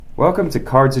Welcome to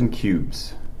Cards and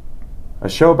Cubes, a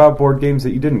show about board games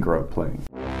that you didn't grow up playing.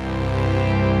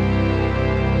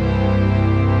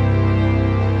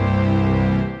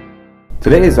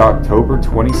 Today is October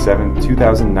 27,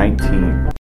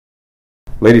 2019.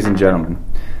 Ladies and gentlemen,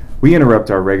 we interrupt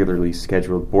our regularly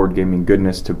scheduled board gaming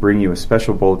goodness to bring you a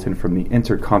special bulletin from the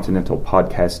Intercontinental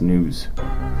Podcast News.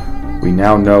 We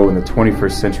now know in the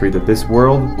 21st century that this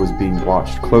world was being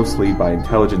watched closely by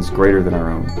intelligence greater than our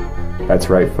own. That's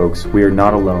right, folks, we are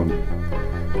not alone.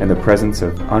 And the presence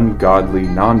of ungodly,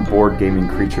 non-board gaming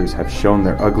creatures have shown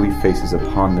their ugly faces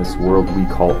upon this world we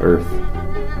call Earth.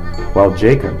 While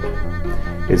Jacob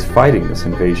is fighting this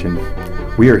invasion,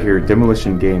 we are here at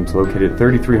Demolition Games, located at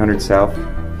 3300 South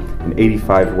and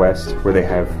 85 West, where they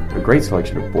have a great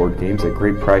selection of board games at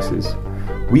great prices.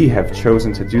 We have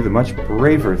chosen to do the much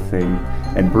braver thing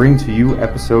and bring to you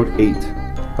episode 8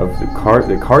 of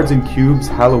the Cards and Cubes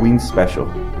Halloween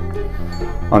Special.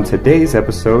 On today's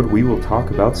episode, we will talk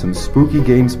about some spooky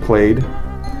games played,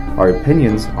 our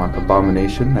opinions on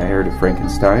Abomination, the Heir to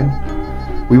Frankenstein.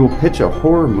 We will pitch a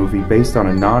horror movie based on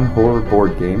a non-horror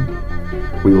board game.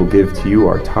 We will give to you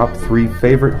our top 3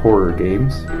 favorite horror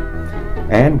games.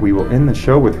 And we will end the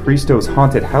show with Christo's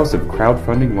Haunted House of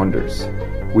Crowdfunding Wonders.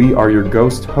 We are your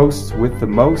ghost hosts with the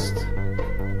most.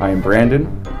 I am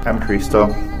Brandon. I'm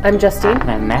Christo. I'm Justine.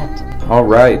 I'm Matt. All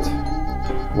right.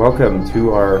 Welcome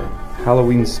to our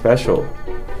Halloween special,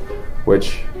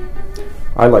 which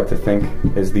I like to think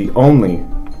is the only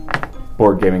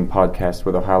board gaming podcast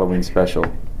with a Halloween special.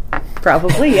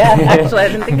 Probably, yeah. Actually, I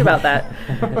didn't think about that.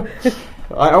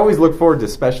 I always look forward to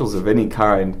specials of any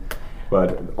kind,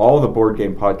 but all the board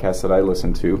game podcasts that I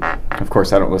listen to, of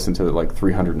course I don't listen to the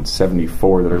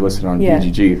 374 that are listed on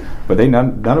BGG, but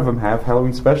none of them have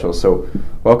Halloween specials, so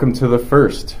welcome to the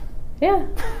first. Yeah.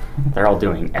 They're all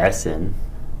doing Essen.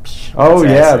 Oh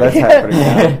yeah, that's happening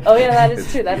now. Oh yeah, that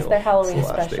is true. That's their Halloween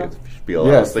special.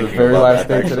 Yes, the very last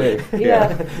day today.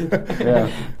 Yeah.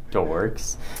 Yeah.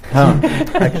 Dorks.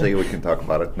 Actually, we can talk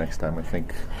about it next time, I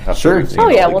think. Sure. Oh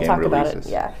yeah, we'll talk about it.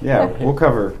 Yeah. Yeah, we'll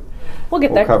cover. We'll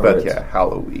get there. But yeah,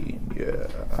 Halloween,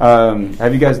 yeah.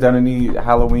 Have you guys done any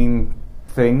Halloween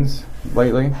things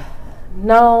lately?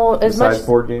 No, besides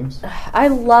board games? I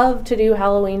love to do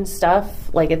Halloween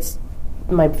stuff. It's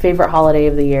my favorite holiday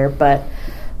of the year, but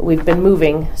we've been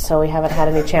moving, so we haven't had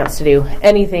any chance to do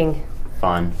anything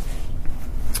fun.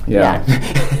 Yeah.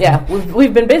 Yeah.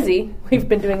 We've been busy. We've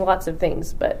been doing lots of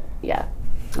things, but yeah.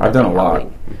 I've done a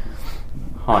lot.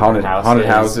 Haunted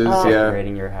houses, yeah.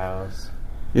 Decorating your house.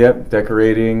 Yep,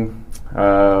 decorating.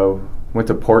 Went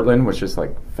to Portland, which just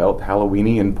felt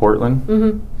Halloween-y in Portland.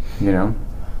 Mm-hmm. You know.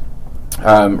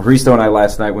 Risto and I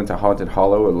last night went to Haunted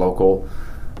Hollow, a local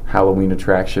Halloween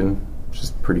attraction, which is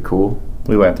pretty cool.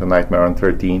 We went to Nightmare on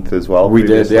 13th as well. We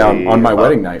did, yeah, on my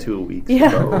wedding night. 2 weeks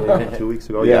ago. 2 weeks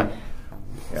ago, yeah.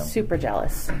 Super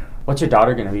jealous. What's your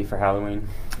daughter going to be for Halloween?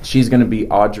 She's going to be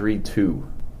Audrey 2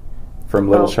 from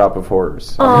Little Shop of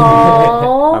Horrors.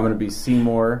 Aww. I'm going to be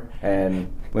Seymour,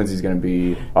 and Lindsay's going to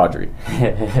be Audrey.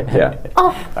 Yeah.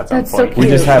 Oh, that's so cute. We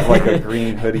just have a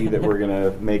green hoodie that we're going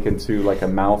to make into a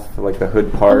mouth, the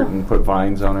hood part, and put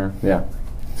vines on her. Yeah.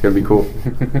 It's going to be cool.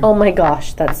 Oh my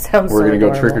gosh, that sounds We're so going to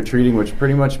go adorable. trick-or-treating, which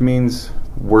pretty much means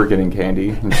we're getting candy,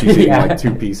 and she's eating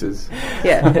 2 pieces.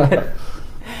 Yeah.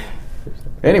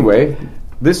 Anyway,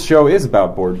 this show is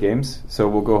about board games, so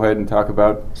we'll go ahead and talk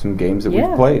about some games that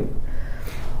we've played.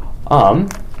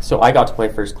 So I got to play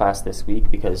First Class this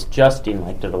week because Justine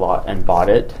liked it a lot and bought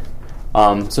it.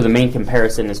 So the main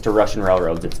comparison is to Russian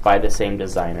Railroads. It's by the same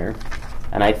designer.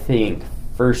 And I think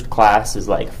First Class is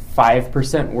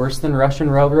 5% worse than Russian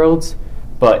Railroads,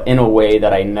 but in a way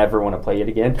that I never want to play it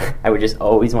again. I would just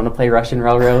always want to play Russian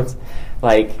Railroads.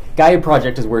 Gaia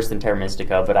Project is worse than Terra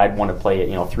Mystica, but I'd want to play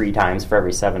it 3 times for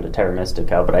every 7 to Terra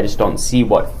Mystica, but I just don't see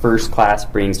what First Class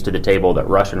brings to the table that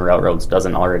Russian Railroads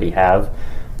doesn't already have.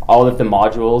 All of the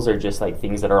modules are just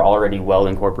things that are already well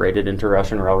incorporated into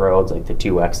Russian Railroads, the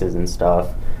 2X's and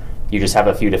stuff. You just have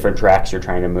a few different tracks you're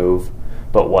trying to move.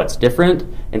 But what's different,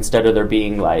 instead of there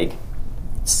being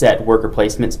set worker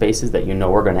placement spaces that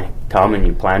are going to come and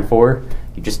you plan for,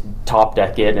 you just top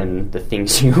deck it, and the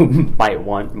things you might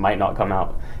want might not come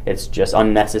out. It's just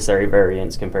unnecessary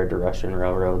variance compared to Russian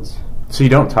Railroads. So you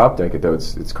don't top deck it though,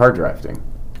 it's card drafting.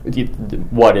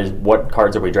 What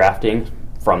cards are we drafting?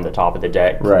 From the top of the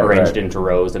deck, arranged into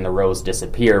rows, and the rows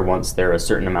disappear once they're a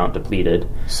certain amount depleted.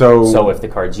 So if the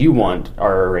cards you want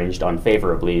are arranged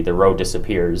unfavorably, the row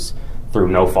disappears. through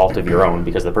no fault of your own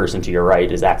because the person to your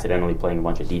right is accidentally playing a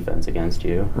bunch of defense against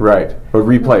you. Right. But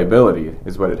replayability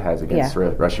is what it has against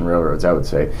Yeah. Russian Railroads, I would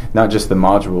say. Not just the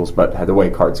modules, but the way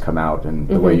cards come out and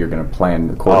the way you're going to plan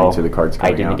according to the cards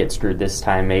coming I didn't out. get screwed this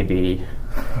time. Maybe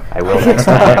I will next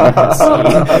time.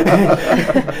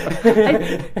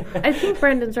 I think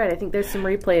Brendan's right. I think there's some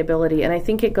replayability, and I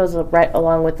think it goes right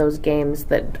along with those games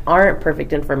that aren't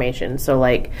perfect information. So,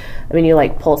 like, I mean, you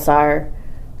like Pulsar.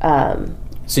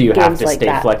 So you have Games to like stay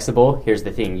that. flexible. Here's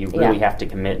the thing. You really have to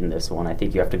commit in this one. I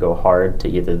think you have to go hard to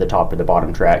either the top or the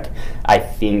bottom track. I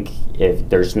think if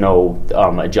there's no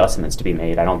adjustments to be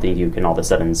made, I don't think you can all of a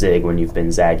sudden zig when you've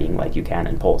been zagging like you can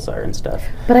in Pulsar and stuff.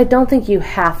 But I don't think you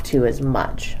have to as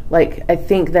much. Like, I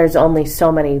think there's only so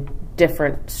many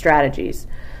different strategies.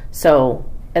 So,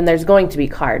 and there's going to be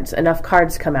cards. Enough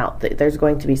cards come out that there's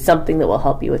going to be something that will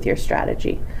help you with your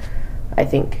strategy, I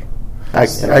think. I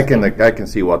can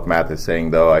see what Matt is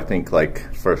saying, though. I think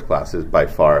like First Class is by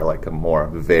far like a more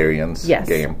variance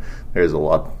game. There's a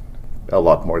lot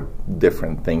more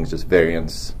different things, just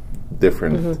variance,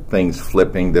 different things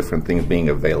flipping, different things being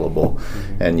available.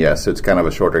 And yes, it's kind of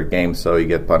a shorter game, so you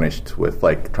get punished with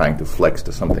like trying to flex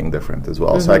to something different as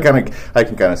well. So I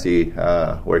can kind of see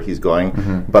where he's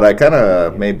going, but I kind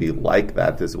of maybe like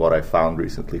that is what I found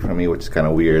recently for me, which is kind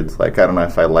of weird. Like I don't know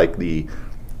if I like the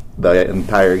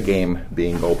entire game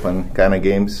being open kind of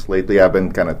games lately. I've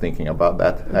been kind of thinking about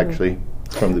that actually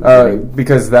from the beginning.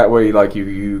 Because that way, like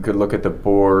you could look at the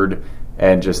board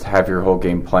and just have your whole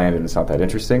game planned, and it's not that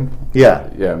interesting. Yeah.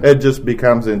 Yeah. It just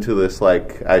becomes into this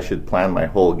like I should plan my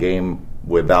whole game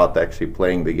without actually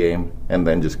playing the game, and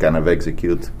then just kind of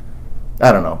execute.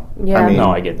 I don't know. Yeah. I mean,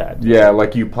 No, I get that. Yeah,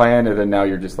 like you plan, and then now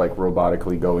you're just like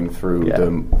robotically going through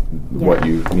what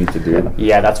you need to do.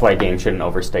 Yeah, that's why games shouldn't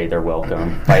overstay their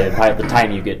welcome. By the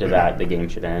time you get to that, the game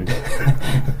should end.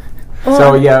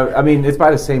 So yeah, I mean, it's by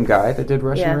the same guy that did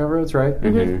Russian Yeah. Railroads,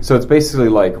 right? So it's basically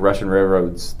like Russian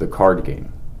Railroads, the card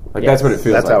game. Like that's what it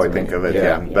feels that's like. how I to think me. of it.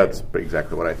 Yeah. That's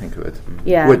exactly what I think of it.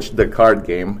 Yeah. Which the card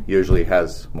game usually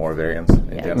has more variance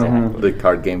in general. The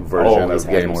card game version Always of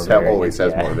has games more always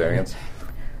has variance, more variance.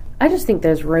 I just think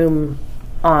there's room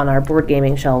on our board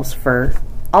gaming shelves for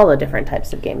all the different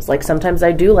types of games. Like sometimes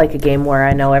I do like a game where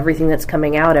I know everything that's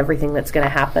coming out, everything that's going to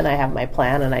happen. I have my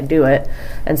plan and I do it.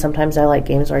 And sometimes I like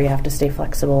games where you have to stay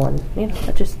flexible, and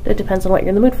it depends on what you're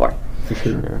in the mood for.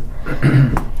 Sure.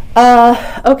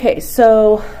 Okay,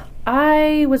 so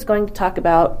I was going to talk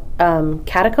about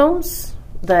Catacombs,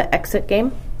 the exit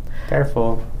game.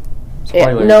 Careful.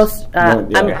 Spoilers.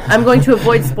 I'm going to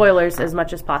avoid spoilers as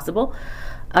much as possible,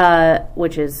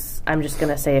 which is, I'm just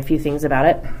going to say a few things about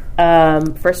it.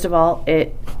 First of all,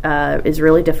 it is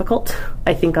really difficult.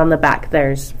 I think on the back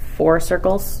there's 4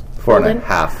 circles. 4.5.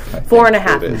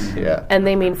 4.5. It is, yeah. And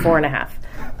they mean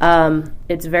 4.5.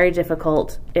 It's very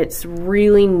difficult. It's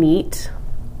really neat.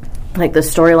 Like the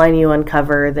storyline you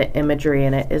uncover, the imagery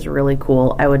in it is really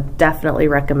cool. I would definitely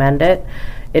recommend it.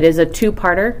 It is a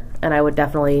 2-parter, and I would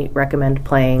definitely recommend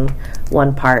playing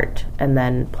one part and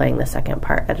then playing the second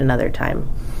part at another time.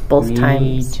 Both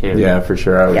times. Too. Yeah, for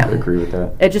sure. I would agree with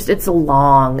that. It's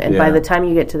long, and by Yeah. the time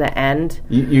you get to the end,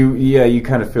 You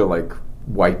kind of feel like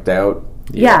wiped out.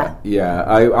 Yeah. Yeah,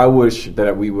 I wish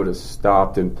that we would have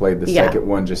stopped and played the Yeah. second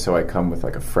one just so I come with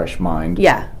like a fresh mind.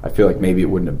 Yeah. I feel like maybe it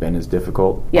wouldn't have been as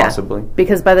difficult, possibly.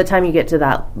 Because by the time you get to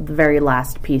that very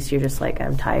last piece, you're just like,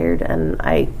 I'm tired and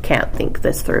I can't think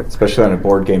this through. Especially on a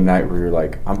board game night where you're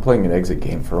like, I'm playing an exit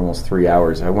game for almost 3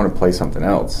 hours. I want to play something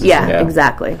else. Yeah,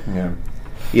 exactly. Yeah.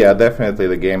 Yeah, definitely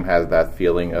the game has that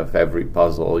feeling of every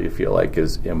puzzle you feel like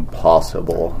is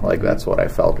impossible. Like that's what I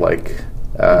felt like.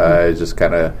 It's just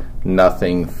kind of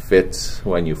nothing fits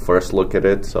when you first look at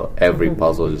it. So every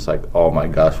puzzle is just like, oh my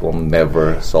gosh, we'll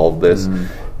never solve this.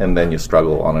 And then you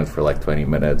struggle on it for like 20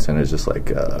 minutes and it's just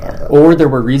like... Or there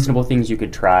were reasonable things you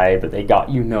could try, but they got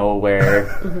you nowhere.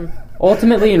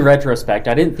 Ultimately, in retrospect,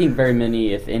 I didn't think very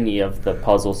many, if any, of the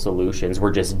puzzle solutions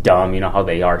were just dumb. You know how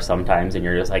they are sometimes, and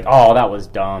you're just like, oh, that was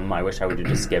dumb. I wish I would have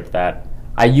just skipped that.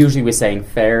 I usually was saying,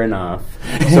 fair enough.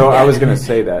 So I was going to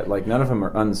say that. Like, none of them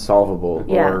are unsolvable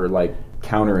or, like,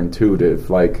 counterintuitive.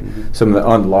 Like, some of the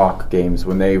unlock games,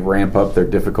 when they ramp up their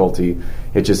difficulty,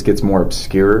 it just gets more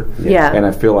obscure. Yeah. And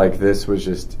I feel like this was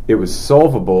just, it was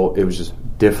solvable, it was just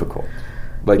difficult.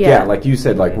 Like, like you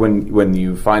said, like, when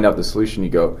you find out the solution, you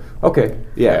go, okay,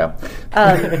 yeah.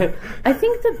 I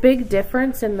think the big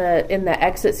difference in the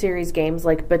Exit series games,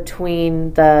 like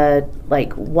between the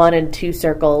like 1 and 2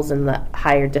 circles and the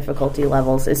higher difficulty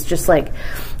levels, is just like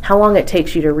how long it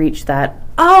takes you to reach that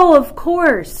 "oh, of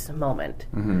course" moment.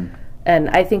 And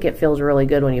I think it feels really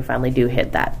good when you finally do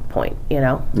hit that point. You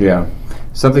know? Yeah.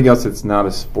 Something else that's not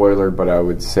a spoiler, but I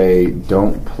would say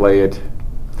don't play it.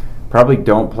 Probably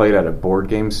don't play it at a board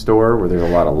game store where there's a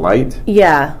lot of light.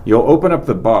 Yeah. You'll open up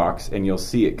the box and you'll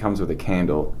see it comes with a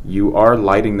candle. You are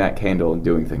lighting that candle and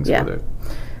doing things with it.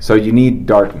 So you need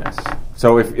darkness.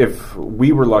 So if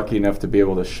we were lucky enough to be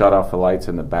able to shut off the lights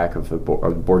in the back of the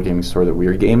board gaming store that we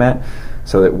were game at,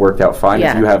 so it worked out fine.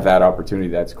 If you have that opportunity,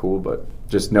 that's cool, but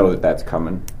just know that that's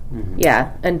coming. Mm-hmm.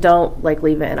 Yeah, and don't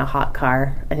leave it in a hot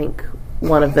car. I think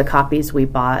one of the copies we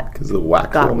bought because the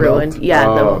wax got ruined. Melt.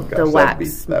 Yeah, the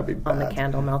wax that'd be on the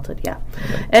candle melted. Yeah.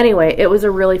 Anyway, it was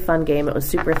a really fun game. It was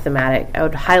super thematic. I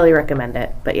would highly recommend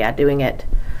it. But yeah, doing it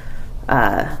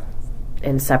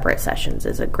in separate sessions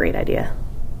is a great idea.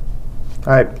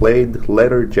 I played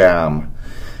Letter Jam.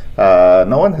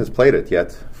 No one has played it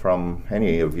yet from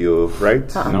any of you,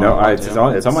 right? No, it's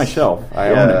on my shelf. I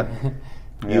own it.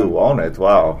 You own it.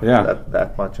 Wow. Yeah.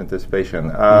 That much anticipation.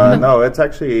 No, it's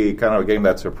actually kind of a game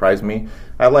that surprised me.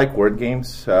 I like word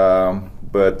games,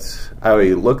 but I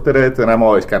looked at it and I'm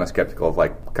always kind of skeptical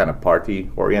of kind of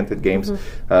party-oriented games,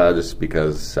 just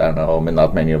because, I don't know,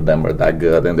 not many of them are that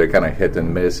good and they're kind of hit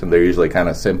and miss and they're usually kind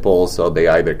of simple, so they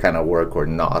either kind of work or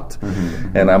not.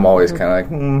 And I'm always kind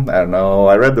of I don't know.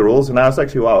 I read the rules and I was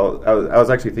actually, I was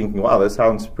actually thinking, wow, this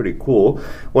sounds pretty cool.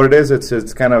 What it is,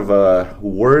 it's kind of a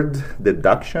word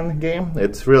deduction game.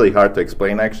 It's really hard to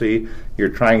explain, actually. You're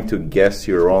trying to guess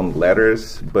your own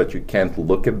letters, but you can't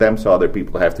look at them, so other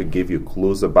people have to give you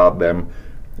clues about them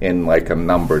in a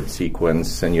numbered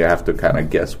sequence, and you have to kind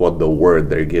of guess what the word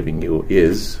they're giving you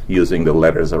is using the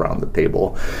letters around the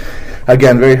table.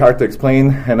 Again, very hard to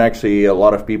explain, and actually a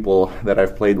lot of people that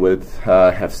I've played with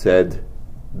have said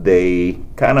they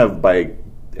kind of, by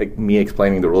me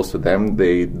explaining the rules to them,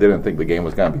 they didn't think the game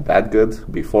was going to be that good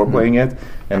before playing it,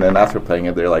 and then after playing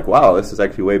it, they're like, wow, this is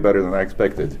actually way better than I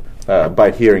expected, by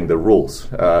hearing the rules.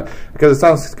 Because it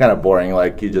sounds kind of boring,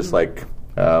 you just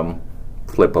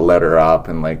flip a letter up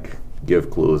and give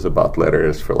clues about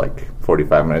letters for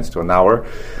 45 minutes to an hour.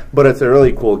 But it's a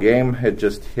really cool game. It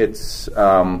just hits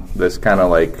this kind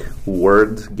of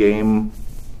word game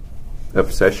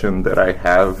obsession that I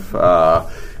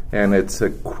have. And it's the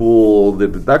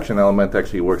deduction element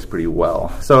actually works pretty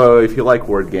well. So if you like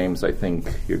word games, I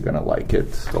think you're going to like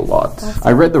it a lot.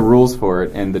 I read the rules for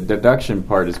it, and the deduction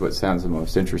part is what sounds the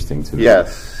most interesting to me.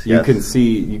 Yes. You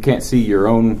can't see your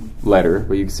own letter,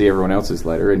 but you can see everyone else's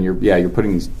letter, and you're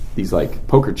putting these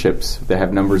poker chips that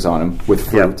have numbers on them with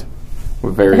fruit. Yep.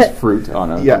 With various fruit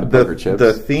on the poker chips.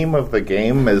 The theme of the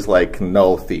game is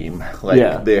no theme.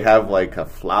 They have a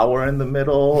flower in the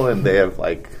middle, and they have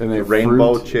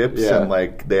rainbow fruit. Chips, and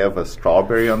they have a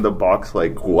strawberry on the box.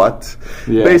 What?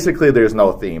 Yeah. Basically, there's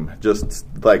no theme. Just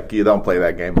you don't play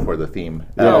that game for the theme.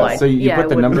 So you put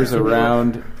the numbers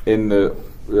around in the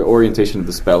orientation of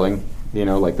the spelling.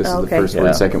 This is the first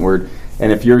word, second word.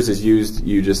 And if yours is used,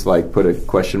 you just put a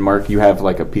question mark. You have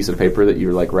a piece of paper that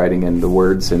you're writing in the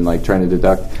words and trying to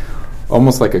deduct,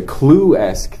 almost like a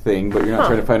Clue-esque thing, but you're not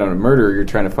trying to find out a murderer. You're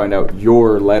trying to find out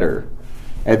your letter,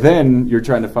 and then you're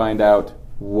trying to find out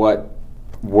what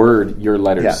word your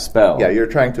letters spell. Yeah, you're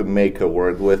trying to make a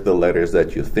word with the letters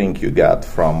that you think you got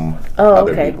from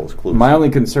other people's clues. My only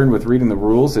concern with reading the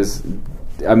rules is,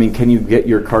 can you get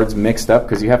your cards mixed up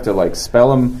because you have to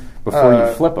spell them before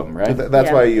you flip them, right?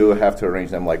 That's why you have to arrange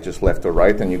them just left to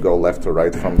right, and you go left to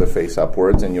right from the face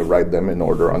upwards, and you write them in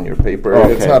order on your paper.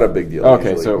 Okay. It's not a big deal. Okay,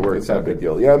 usually. So it works. It's not a big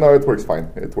deal. Yeah, no, it works fine.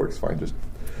 It works fine. Just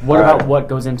what about what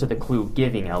goes into the clue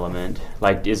giving element?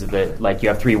 Is it you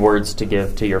have 3 words to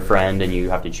give to your friend, and you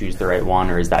have to choose the right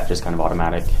one, or is that just kind of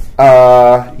automatic?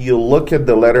 You look at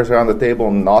the letters around the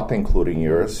table, not including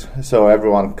yours. So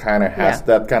everyone kind of has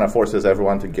that. Kind of forces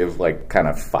everyone to give kind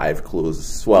of 5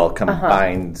 clues,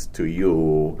 combined to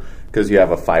you, because you have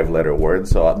a 5-letter word.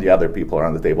 So the other people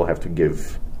around the table have to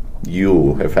give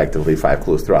you effectively 5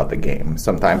 clues throughout the game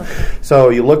sometime. So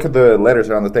you look at the letters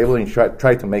around the table and you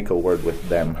try to make a word with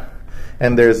them.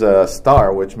 And there's a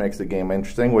star, which makes the game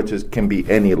interesting, which can be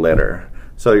any letter.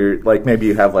 So you're maybe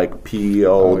you have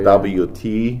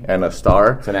P-O-W-T and a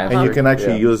star, and you can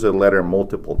actually use a letter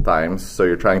multiple times. So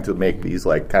you're trying to make these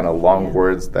kind of long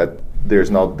words that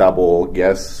there's no double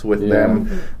guess with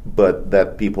them, but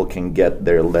that people can get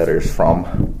their letters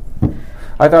from.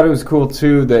 I thought it was cool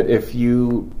too that if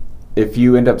you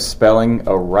end up spelling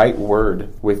a right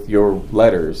word with your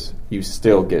letters, you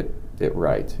still get it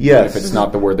right. Yes. If it's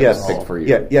not the word that was picked for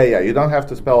you. Yeah. You don't have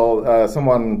to spell,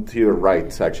 someone to your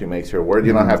right actually makes your word.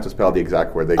 You don't have to spell the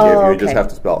exact word they give you. You just have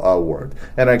to spell a word.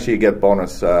 And actually you get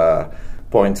bonus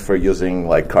points for using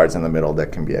like cards in the middle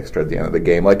that can be extra at the end of the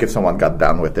game. Like if someone got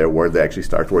done with their word, they actually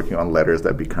start working on letters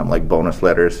that become like bonus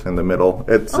letters in the middle.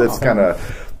 It's kind of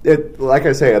like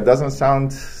I say, it doesn't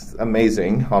sound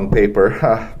amazing on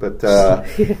paper, but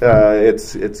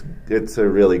it's a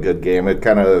really good game. It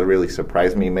kind of really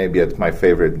surprised me. Maybe it's my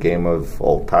favorite game of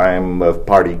all time,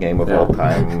 party game of all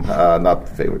time. Not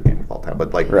favorite game of all time,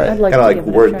 but like kind of like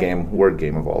word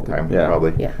game of all time.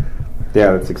 Probably. Yeah,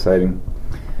 that's exciting.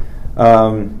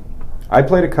 I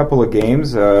played a couple of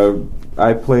games.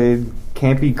 I played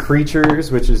Campy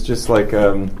Creatures, which is just like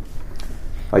you're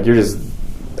just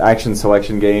action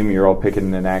selection game. You're all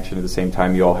picking an action at the same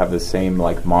time. You all have the same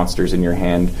like monsters in your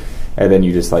hand, and then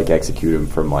you just like execute them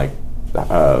from like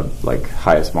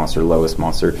highest monster, lowest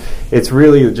monster. It's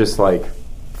really just like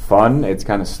fun. It's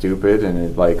kind of stupid, and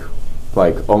it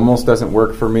like almost doesn't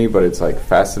work for me, but it's like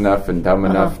fast enough and dumb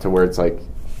enough to where it's like.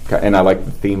 And I like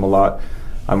the theme a lot.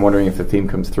 I'm wondering if the theme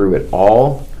comes through at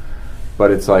all,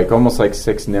 but it's like almost like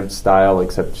Six Nymph style,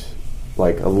 except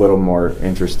like a little more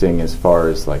interesting as far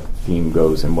as like theme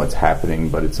goes and what's happening,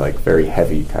 but it's like very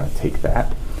heavy, kind of take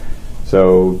that.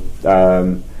 So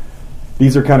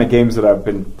these are kind of games that I've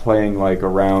been playing like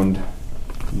around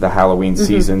the Halloween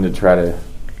season to try to,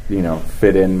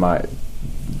 fit in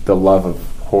the love of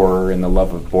horror and the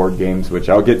love of board games, which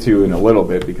I'll get to in a little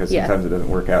bit because sometimes it doesn't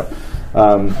work out.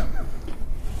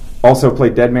 Also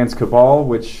played Dead Man's Cabal,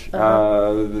 which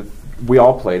we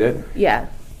all played it. Yeah.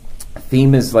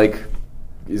 Theme is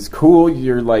cool.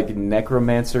 You're like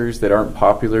necromancers that aren't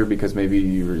popular because maybe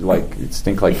you're like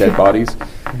stink like dead bodies.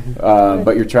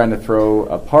 But you're trying to throw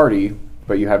a party,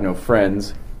 but you have no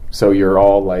friends, so you're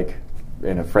all like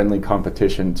in a friendly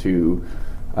competition to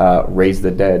raise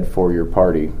the dead for your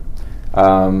party.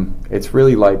 It's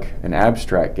really like an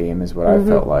abstract game is what I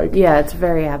felt like. Yeah, it's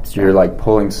very abstract. You're like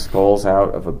pulling skulls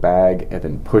out of a bag and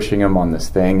then pushing them on this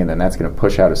thing, and then that's going to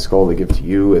push out a skull to give to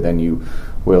you, and then you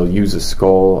will use a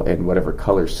skull, and whatever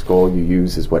color skull you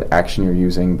use is what action you're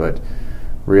using, but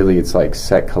really it's like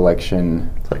set collection.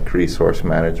 It's like resource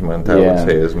management, I would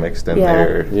say, is mixed in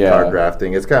there. Card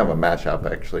drafting. It's kind of a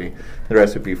mashup, actually. The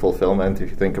recipe fulfillment, if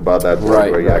you think about that,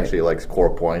 where you actually like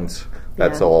score points.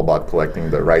 That's all about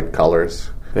collecting the right colors.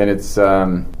 Then it's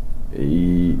my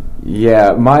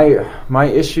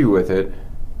issue with it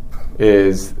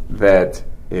is that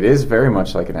it is very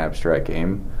much like an abstract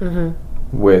game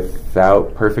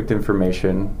without perfect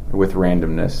information, with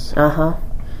randomness.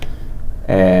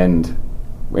 And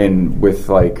with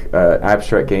like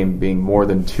abstract game being more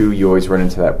than two, you always run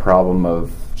into that problem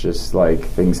of just like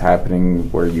things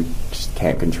happening where you just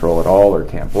can't control it all or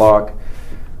can't block.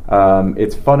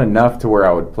 It's fun enough to where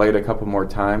I would play it a couple more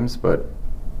times, but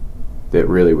it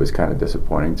really was kind of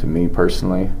disappointing to me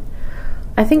personally.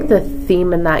 I think the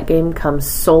theme in that game comes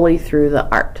solely through the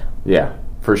art. Yeah,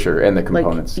 for sure, and the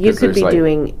components. Like, you could be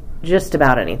doing just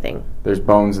about anything. There's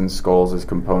bones and skulls as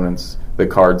components. The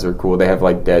cards are cool. They have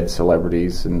like dead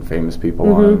celebrities and famous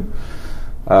people on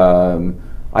them.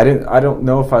 I don't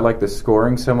know if I like the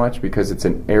scoring so much because it's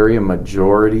an area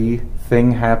majority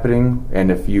thing happening, and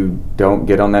if you don't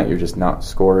get on that, you're just not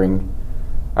scoring.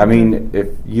 I mean, if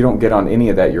you don't get on any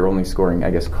of that, you're only scoring,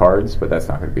 I guess, cards, but that's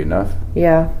not going to be enough.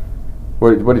 Yeah.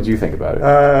 What did you think about it?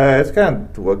 It's kind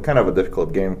of a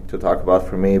difficult game to talk about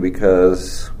for me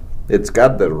because it's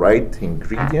got the right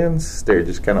ingredients. They're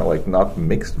just kind of like not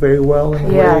mixed very well in a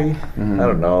way. I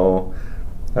don't know.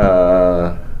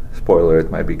 Spoiler, it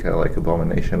might be kind of like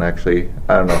Abomination, actually.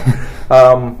 I don't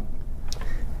know.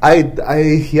 I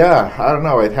don't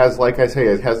know. It has, like I say,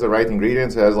 it has the right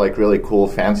ingredients. It has like really cool,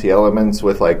 fancy elements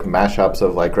with like mashups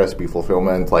of like recipe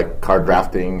fulfillment, like card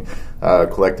drafting,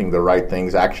 collecting the right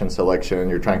things, action selection.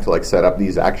 You're trying to like set up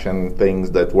these action things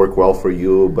that work well for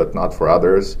you, but not for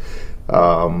others.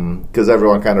 Because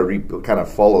everyone kind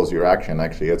of follows your action.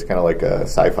 Actually, it's kind of like a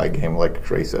sci-fi game, like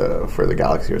Race for the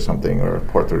Galaxy or something, or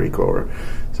Puerto Rico or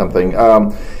something.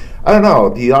 I don't know.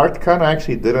 The art kind of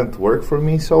actually didn't work for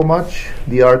me so much.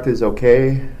 The art is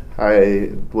okay.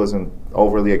 I wasn't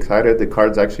overly excited. The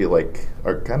cards actually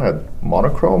are kind of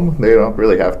monochrome. They don't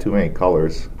really have too many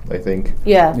colors, I think.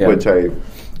 Yeah. Which I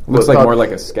looks like more like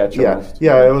a sketch. Almost.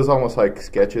 Yeah. It was almost like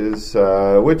sketches,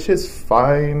 which is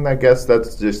fine. I guess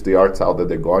that's just the art style that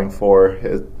they're going for.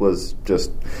 It was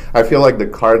just, I feel like the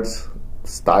cards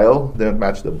style didn't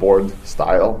match the board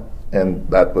style. And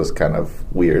that was kind of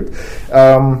weird.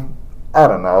 I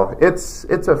don't know. It's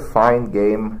a fine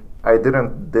game. I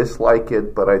didn't dislike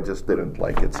it, but I just didn't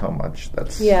like it so much.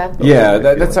 That's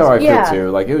how I feel too.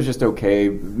 Like, it was just okay.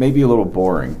 Maybe a little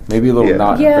boring. Maybe a little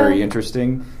not very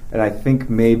interesting. And I think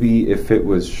maybe if it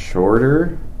was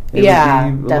shorter, it would be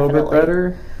a little bit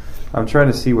better. I'm trying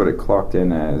to see what it clocked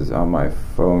in as on my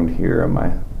phone here, on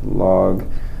my log.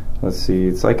 Let's see,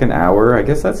 it's like an hour. I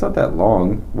guess that's not that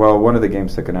long. Well, one of the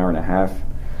games took an hour and a half.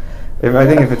 I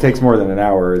think if it takes more than an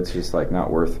hour, it's just like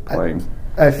not worth playing.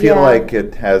 I feel like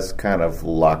it has kind of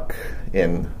luck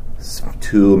in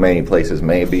too many places,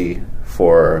 maybe,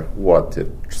 for what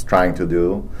it's trying to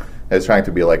do. It's trying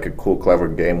to be like a cool, clever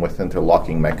game with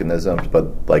interlocking mechanisms,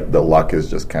 but like the luck is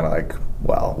just kind of like,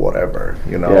 well, whatever,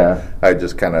 you know. Yeah. I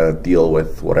just kind of deal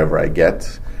with whatever I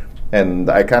get, and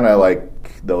I kind of like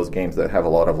those games that have a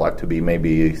lot of luck to be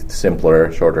maybe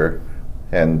simpler, shorter,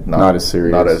 and not as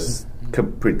serious, not as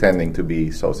pretending to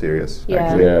be so serious. Yeah.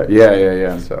 Actually.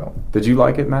 Yeah. So, did you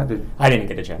like it, Matt? I didn't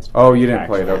get a chance. Oh, you didn't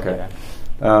play it. Okay.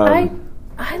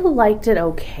 I liked it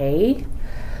okay.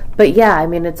 But yeah, I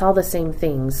mean, it's all the same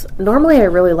things. Normally, I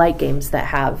really like games that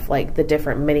have, like, the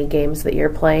different mini-games that you're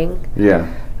playing.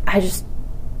 Yeah. I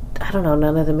don't know,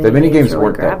 none of the mini-games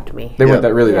really grabbed me. They weren't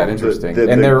that interesting.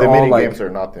 And they're all, like... games are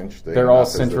not interesting. They're all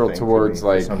central towards,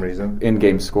 like, for some reason.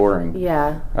 In-game scoring.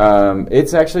 Yeah.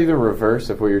 It's actually the reverse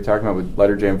of what you're talking about with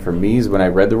Letter Jam for me. Is when I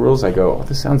read the rules, I go, oh,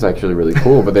 this sounds actually really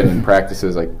cool. But then in practice,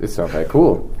 it's like, it's not that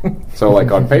cool. So,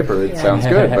 like, on paper, it sounds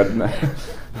good. But...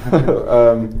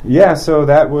 so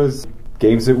that was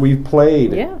games that we've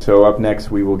played. Yeah. So up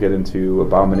next we will get into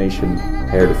Abomination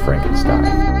Heir to Frankenstein.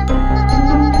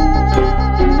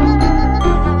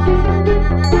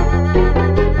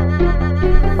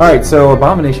 Alright, so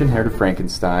Abomination Heir to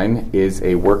Frankenstein is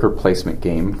a worker placement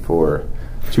game for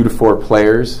 2 to 4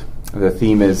 players. The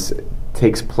theme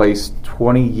takes place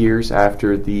 20 years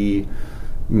after the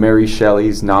Mary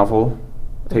Shelley's novel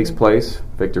takes place.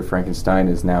 Victor Frankenstein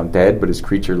is now dead, but his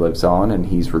creature lives on, and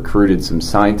he's recruited some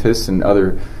scientists and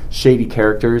other shady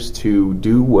characters to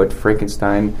do what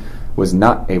Frankenstein was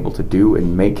not able to do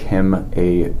and make him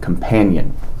a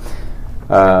companion.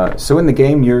 So in the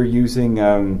game, you're using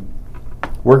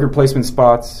worker placement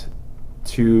spots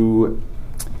to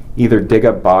either dig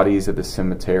up bodies at the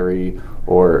cemetery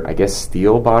or, I guess,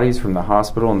 steal bodies from the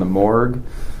hospital and the morgue,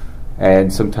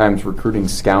 and sometimes recruiting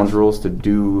scoundrels to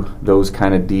do those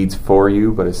kind of deeds for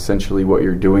you. But essentially what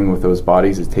you're doing with those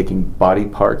bodies is taking body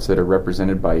parts that are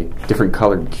represented by different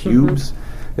colored cubes.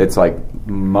 It's like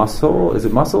muscle. Is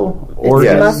it muscle?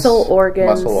 Organs. Muscle,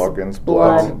 organs,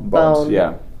 blood, bones.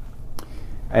 Yeah.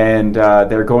 And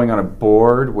they're going on a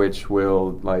board which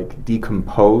will like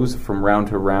decompose from round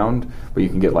to round, but you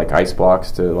can get like ice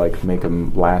blocks to like make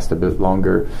them last a bit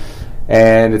longer.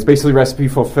 And it's basically recipe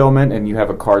fulfillment, and you have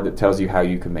a card that tells you how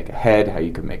you can make a head, how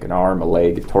you can make an arm, a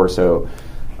leg, a torso.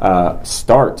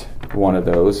 Start one of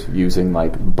those using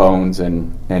like bones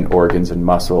and organs and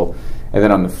muscle. And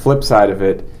then on the flip side of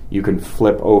it, you can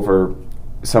flip over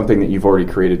something that you've already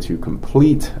created to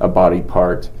complete a body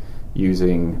part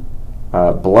using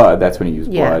blood. That's when you use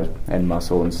blood and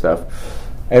muscle and stuff.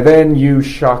 And then you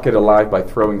shock it alive by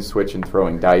throwing a switch and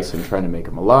throwing dice and trying to make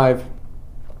them alive.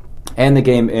 And the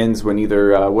game ends when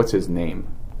either, what's his name?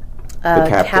 The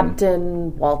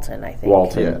Captain Walton, I think.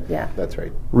 Walton. Yeah, that's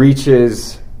right.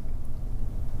 Reaches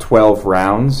 12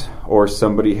 rounds, or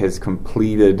somebody has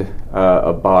completed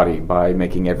a body by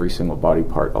making every single body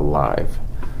part alive.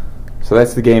 So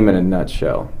that's the game in a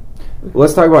nutshell.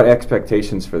 Let's talk about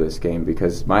expectations for this game,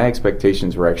 because my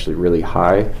expectations were actually really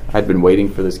high. I'd been waiting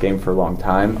for this game for a long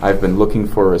time. I've been looking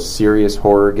for a serious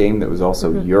horror game that was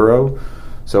also Euro,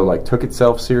 so like took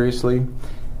itself seriously.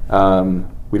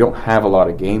 We don't have a lot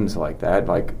of games like that.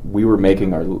 Like we were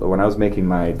making when I was making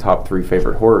my top 3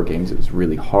 favorite horror games, it was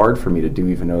really hard for me to do,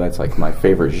 even though that's like my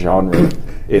favorite genre.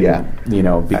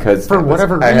 Because for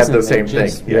whatever reason, I had the same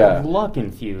thing. Yeah, luck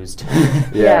infused.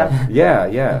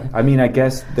 Yeah. I mean, I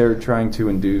guess they're trying to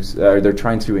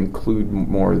include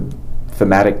more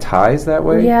thematic ties that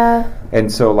way. Yeah. And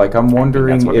so, like, I'm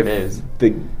wondering if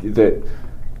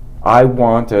I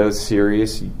want a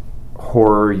serious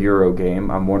horror Euro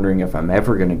game. I'm wondering if I'm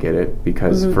ever going to get it,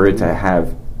 because for it to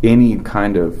have any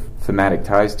kind of thematic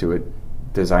ties to it,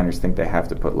 designers think they have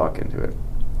to put luck into it.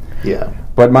 Yeah.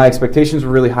 But my expectations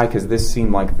were really high because this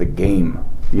seemed like the game.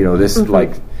 And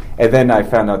then I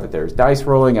found out that there's dice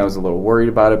rolling. I was a little worried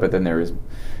about it, but then there was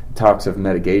talks of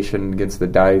mitigation against the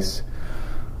dice.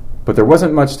 But there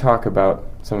wasn't much talk about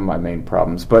some of my main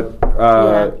problems. But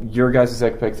your guys'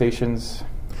 expectations?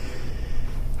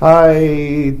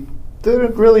 I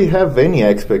didn't really have any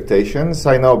expectations.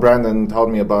 I know Brandon told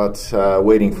me about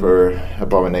waiting for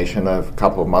Abomination a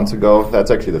couple of months ago. That's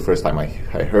actually the first time I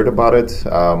heard about it.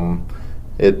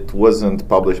 It wasn't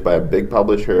published by a big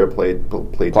publisher, Plaid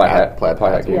Hat or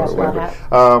whatever.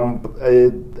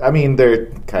 I mean, they're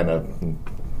kind of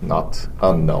not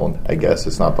unknown, I guess.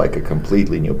 It's not like a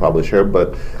completely new publisher,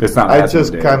 but it's not. I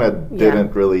just kind of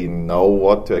didn't really know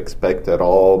what to expect at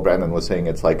all. Brandon was saying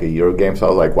it's like a Euro game, so I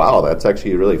was like, wow, that's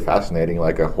actually really fascinating,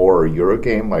 like a horror Euro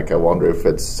game. Like, I wonder if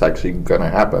it's actually going to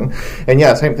happen. And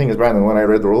yeah, same thing as Brandon. When I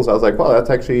read the rules, I was like, wow, that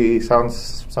actually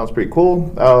sounds pretty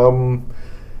cool.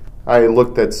 I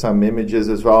looked at some images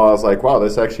as well. I was like, wow,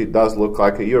 this actually does look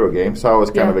like a Euro game. So I was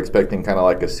kind of expecting kind of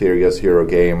like a serious Euro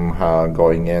game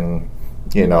going in,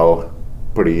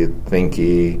 pretty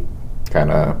thinky,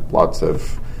 kind of lots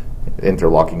of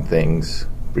interlocking things,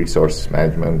 resource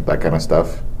management, that kind of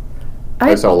stuff.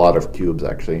 I saw a lot of cubes,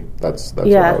 actually. That's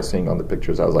what I was seeing on the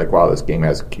pictures. I was like, wow, this game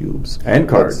has cubes. And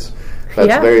cards.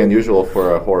 That's very unusual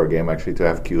for a horror game, actually, to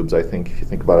have cubes, I think, if you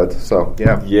think about it. So,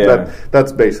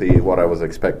 that's basically what I was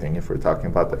expecting, if we're talking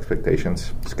about the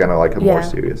expectations. It's kind of like a more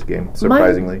serious game,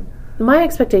 surprisingly. My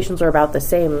expectations are about the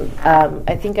same.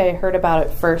 I think I heard about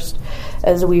it first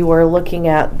as we were looking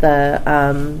at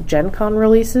the Gen Con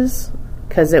releases,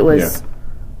 because it was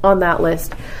on that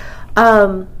list.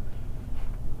 And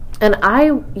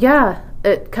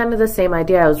kind of the same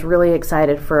idea. I was really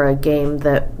excited for a game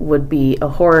that would be a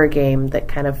horror game that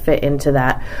kind of fit into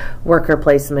that worker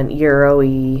placement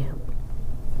Euro-y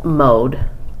mode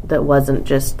that wasn't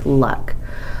just luck.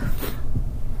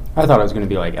 I thought it was going to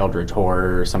be like Eldritch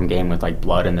Horror or some game with like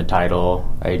blood in the title.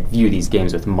 I view these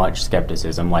games with much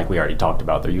skepticism, like we already talked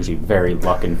about. They're usually very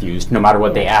luck infused, no matter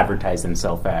what they advertise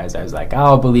themselves as. I was like,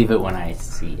 I'll believe it when I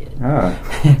see it.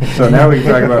 So now we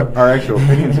can talk about our actual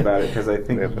opinions about it, because I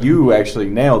think you actually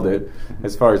nailed it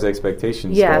as far as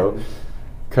expectations go.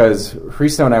 Because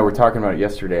Christo and I were talking about it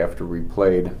yesterday after we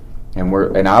played,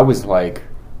 and I was like,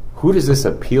 who does this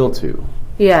appeal to?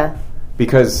 Yeah.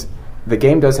 Because the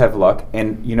game does have luck,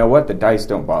 and you know what? The dice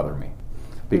don't bother me,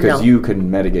 because you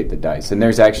can mitigate the dice. And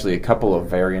there's actually a couple of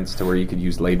variants to where you could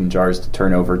use Leyden jars to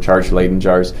turn over, charge Leyden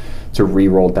jars to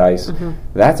re-roll dice. Mm-hmm.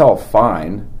 That's all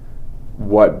fine.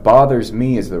 What bothers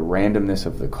me is the randomness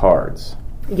of the cards.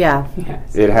 Yeah.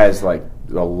 Yes. It has like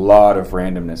a lot of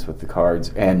randomness with the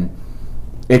cards, and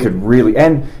it could really...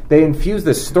 And they infuse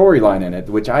the storyline in it,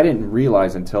 which I didn't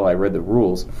realize until I read the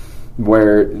rules,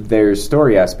 where there's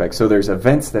story aspects. So there's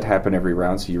events that happen every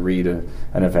round. So you read an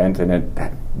event, and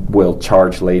it will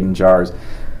charge Leyden jars.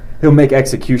 He'll make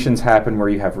executions happen where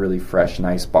you have really fresh,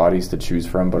 nice bodies to choose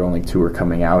from, but only 2 are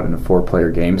coming out in a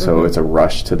 4-player game, so it's a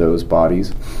rush to those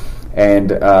bodies.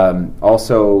 And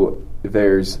also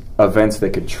there's events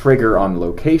that could trigger on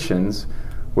locations,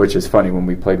 which is funny. When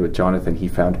we played with Jonathan, he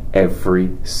found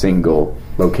every single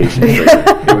location trigger.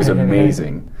 It was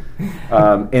amazing.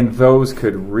 And those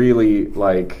could really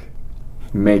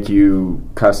make you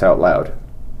cuss out loud,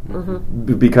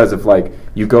 because of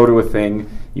you go to a thing,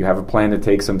 you have a plan to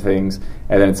take some things,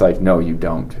 and then it's like, no, you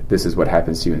don't. This is what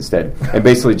happens to you instead. And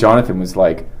basically, Jonathan was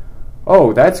like,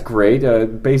 "Oh, that's great.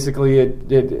 Basically,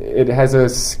 it has a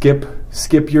skip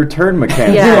your turn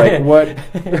mechanic. Yeah.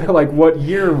 What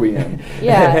year are we in?"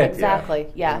 Yeah, exactly.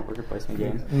 Yeah. Worker placement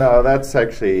game. No, that's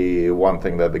actually one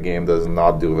thing that the game does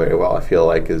not do very well, I feel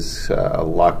like, is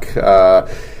luck.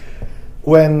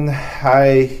 When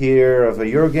I hear of a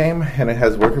Euro game and it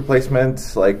has worker placement,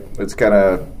 it's kind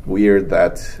of weird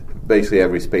that basically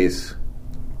every space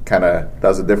kind of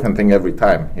does a different thing every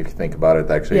time, if you think about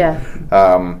it, actually. Yeah.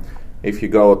 If you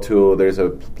go to, there's a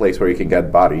place where you can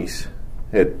get bodies.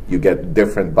 You get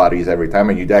different bodies every time,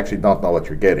 and you actually don't know what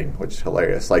you're getting, which is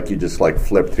hilarious. You just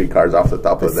flip 3 cards off the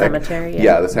top of the deck. Cemetery,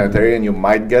 the cemetery, and you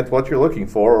might get what you're looking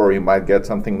for, or you might get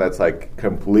something that's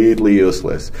completely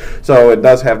useless. So it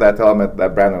does have that element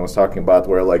that Brandon was talking about,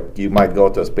 where you might go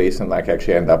to a space and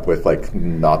actually end up with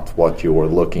not what you were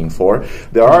looking for.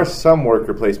 There are some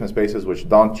worker placement spaces which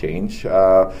don't change,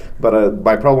 but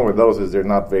my problem with those is they're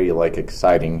not very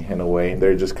exciting in a way.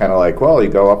 They're just kind of well, you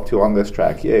go up 2 on this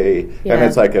track, yay. Yeah. And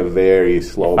it's a very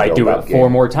slow build-up game. If I do it 4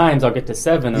 more times, I'll get to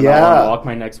 7, and I'll unlock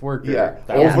my next worker. Yeah.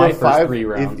 That was my first 3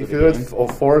 rounds. If you do it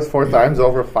 4 times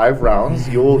over 5 rounds,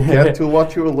 you will get to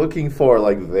what you were looking for,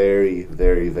 very,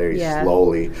 very, very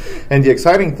slowly. And the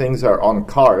exciting things are on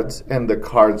cards, and the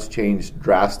cards change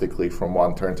drastically from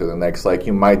one turn to the next.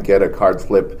 You might get a card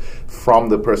flip from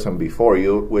the person before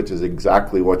you, which is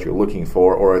exactly what you're looking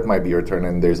for, or it might be your turn,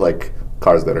 and there's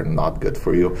cards that are not good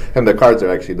for you. And the cards are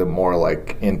actually the more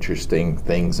interesting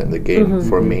things in the game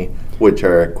for me, which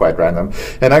are quite random.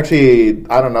 And actually,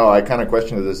 I don't know, I kind of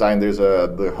question the design. There's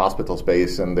the hospital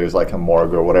space, and there's a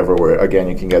morgue or whatever, where again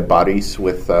you can get bodies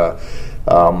with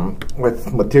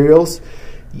materials.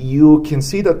 you can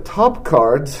see the top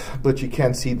card, but you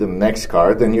can't see the next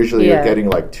card. And usually you're getting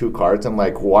like 2 cards. I'm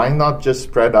like, why not just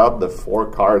spread out the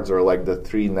 4 cards or like the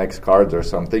 3 next cards or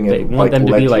something? They and want like them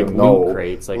to let be you like know, loot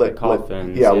crates, like the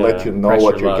coffins. Let you know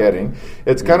what you're getting.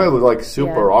 It's kind of like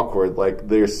super awkward. Like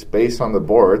there's space on the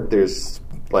board. There's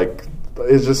like,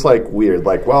 it's just like weird.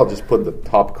 Like, well, just put the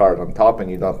top card on top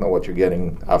and you don't know what you're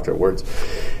getting afterwards.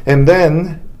 And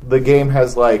then the game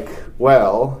has like,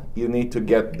 well, you need to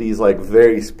get these like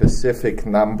very specific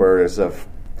numbers of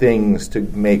things to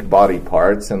make body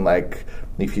parts, and like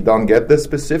if you don't get this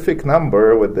specific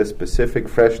number with this specific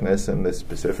freshness and this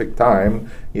specific time,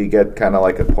 you get kind of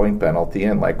like a point penalty.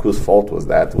 And like, whose fault was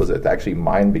that? Was it actually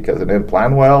mine because I didn't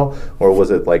plan well, or was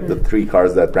it like the 3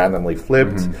 cards that randomly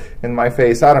flipped in my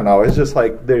face? I don't know. It's just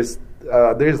like there's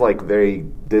like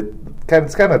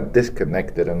it's kind of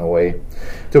disconnected in a way.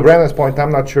 To Brandon's point,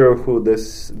 I'm not sure who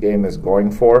this game is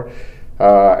going for.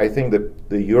 I think that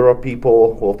the Euro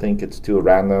people will think it's too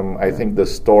random. I think the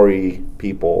story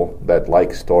people that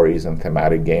like stories and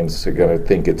thematic games are going to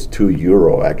think it's too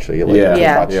Euro, actually.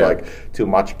 Like too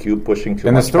much cube pushing,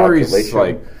 too much calculation. And the story's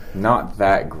like not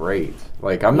that great.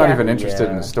 Like I'm not even interested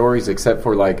in the stories except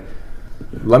for like,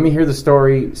 let me hear the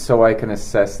story so I can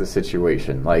assess the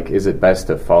situation. Like, is it best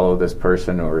to follow this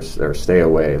person or stay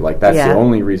away? Like, that's the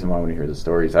only reason why I want to hear the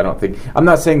stories. I'm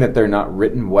not saying that they're not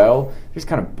written well. They're just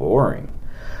kind of boring.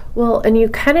 Well, and you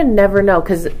kind of never know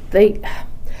because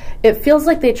it feels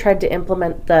like they tried to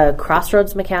implement the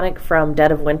crossroads mechanic from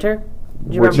Dead of Winter.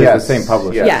 Do you remember? Is the same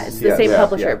publisher. Yeah, it's the same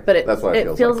publisher. But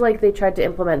it feels like they tried to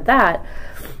implement that.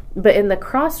 But in the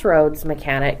crossroads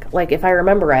mechanic, like if I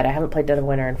remember right, I haven't played Dead of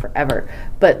Winter in forever,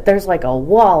 but there's like a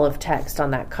wall of text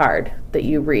on that card that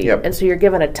you read. Yep. And so you're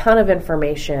given a ton of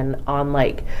information on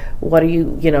like, what do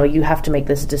you have to make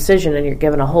this decision, and you're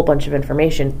given a whole bunch of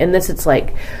information. In this, it's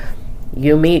like,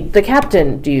 you meet the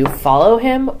captain. Do you follow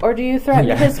him or do you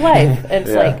threaten his wife? And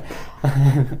it's like,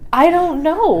 I don't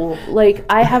know. Like,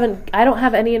 I don't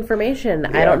have any information.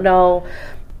 I don't know.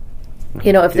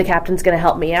 If the captain's going to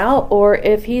help me out or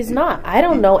if he's not. I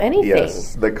don't know anything.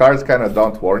 Yes, the cards kind of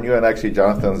don't warn you. And actually,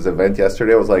 Jonathan's event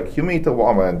yesterday was like, you meet a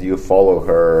woman, do you follow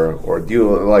her? Or do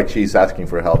you, like, she's asking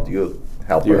for help, do you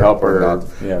help her or not?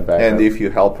 Yeah, and if you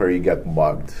help her, you get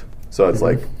mugged. So it's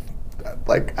like,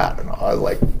 I don't know. I was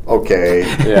like, okay,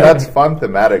 that's fun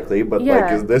thematically, but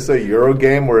like, is this a Euro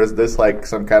game or is this like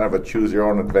some kind of a choose your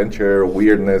own adventure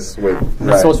weirdness with?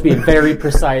 It's supposed to be very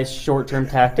precise short-term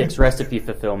tactics recipe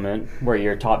fulfillment where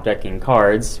you're top decking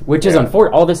cards, which is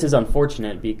all this is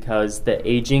unfortunate because the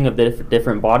aging of the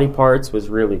different body parts was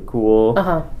really cool.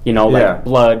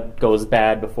 Blood goes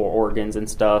bad before organs and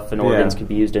stuff, and organs can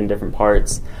be used in different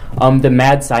parts. The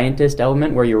mad scientist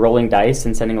element where you're rolling dice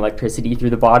and sending electricity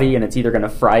through the body, and it's either going to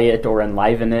fry it or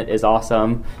enliven it is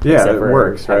awesome. Yeah, it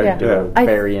works, right?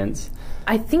 Variants.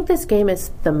 I think this game is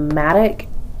thematic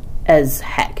as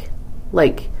heck.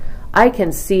 Like, I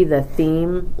can see the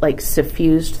theme like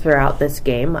suffused throughout this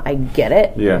game. I get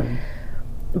it. Yeah.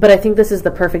 But I think this is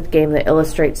the perfect game that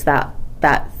illustrates that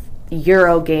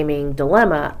Euro gaming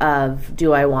dilemma of,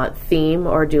 do I want theme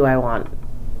or do I want,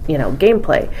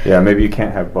 gameplay? Yeah, maybe you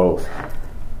can't have both.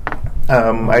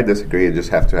 I disagree. You just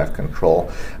have to have control.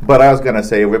 But I was going to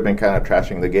say, we've been kind of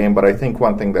trashing the game, but I think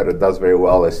one thing that it does very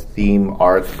well is theme,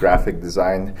 art, graphic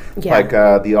design. Yeah. Like,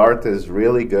 the art is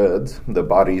really good. The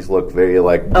bodies look very,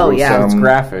 like, gruesome. Oh, yeah, it's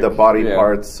graphic. The body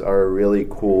parts are really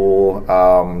cool.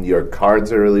 Your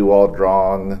cards are really well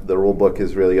drawn. The rulebook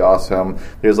is really awesome.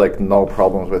 There's, like, no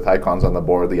problems with icons on the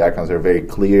board. The icons are very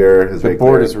clear. The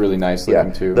board is really nice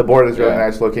looking, too. The board is really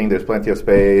nice looking. There's plenty of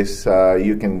space.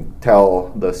 You can tell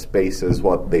the space is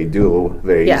what they do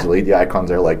very easily. The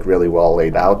icons are like really well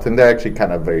laid out, and they're actually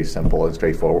kind of very simple and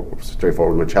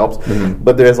straightforward, which helps. Mm-hmm.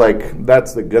 But there's like,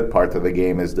 that's the good part of the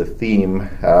game is the theme,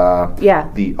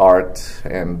 the art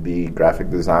and the graphic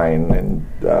design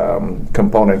and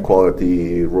component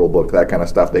quality, rulebook, that kind of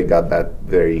stuff. They got that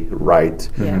very right.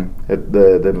 Mm-hmm.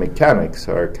 The mechanics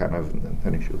are kind of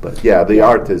an issue, but the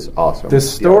art is awesome. The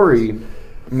story,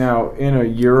 now in a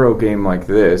Euro game like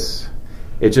this,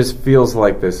 it just feels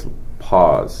like this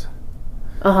pause.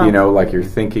 Like you're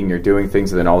thinking, you're doing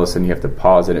things, and then all of a sudden you have to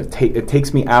pause, and it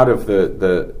takes me out of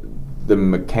the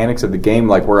mechanics of the game,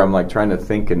 like where I'm like trying to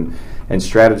think and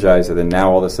strategize, and then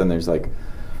now all of a sudden there's like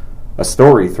a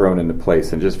story thrown into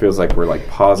place, and it just feels like we're like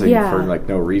pausing for like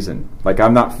no reason. Like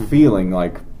I'm not feeling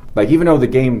like even though the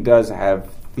game does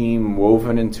have theme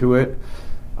woven into it,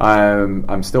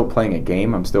 I'm still playing a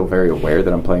game. I'm still very aware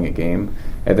that I'm playing a game,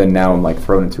 and then now I'm like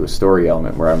thrown into a story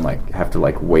element where I'm like have to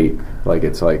like wait. Like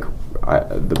it's like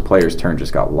the player's turn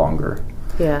just got longer.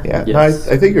 Yeah. Yeah. Yes.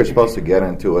 No, I think you're supposed to get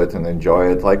into it and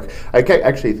enjoy it. Like, I can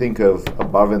actually think of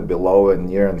Above and Below and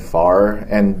Near and Far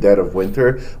and Dead of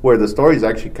Winter, where the stories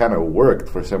actually kind of worked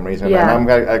for some reason. Yeah. And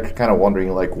I'm kind of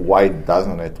wondering, like, why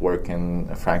doesn't it work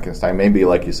in Frankenstein? Maybe,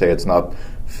 like you say, it's not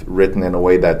written in a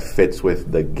way that fits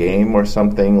with the game or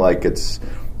something. Like, it's...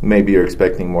 Maybe you're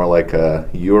expecting more like a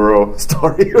Euro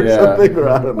story or something, or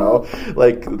I don't know,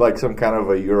 like some kind of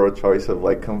a Euro choice of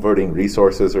like converting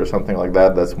resources or something like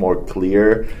that. That's more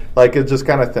clear. Like it just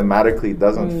kind of thematically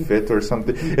doesn't fit or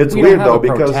something. It's weird though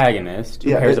because protagonist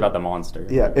who cares about the monster.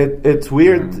 Yeah, it's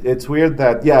weird. It's weird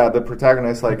that the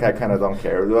protagonist, like I kind of don't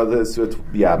care.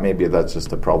 Maybe that's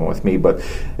just a problem with me, but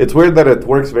it's weird that it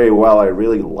works very well. I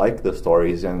really like the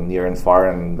stories in Near and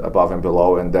Far and Above and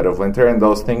Below and Dead of Winter, and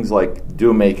those things like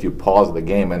do make you pause the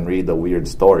game and read the weird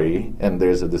story, and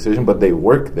there's a decision, but they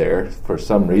work there for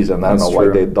some reason. I don't know why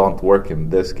they don't work in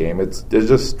this game. It's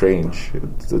just strange.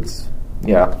 It's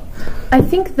I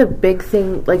think the big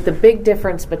thing, like the big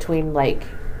difference between like,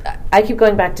 I keep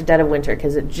going back to Dead of Winter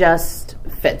because it just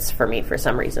fits for me for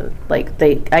some reason. Like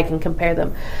I can compare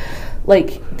them.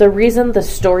 Like the reason the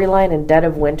storyline in Dead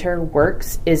of Winter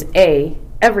works is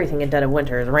everything in Dead of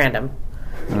Winter is random.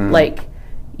 Like.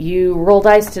 You roll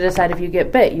dice to decide if you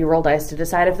get bit. You roll dice to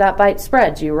decide if that bite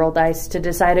spreads. You roll dice to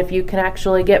decide if you can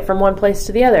actually get from one place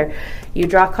to the other. You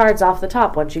draw cards off the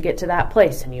top once you get to that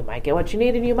place, and you might get what you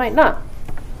need and you might not.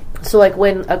 So, like,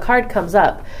 when a card comes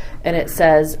up and it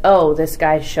says, oh, this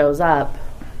guy shows up,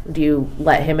 do you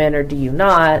let him in or do you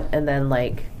not? And then,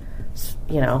 like,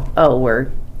 oh,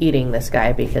 we're eating this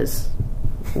guy because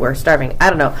we're starving.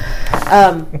 I don't know.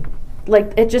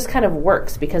 Like, it just kind of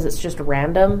works because it's just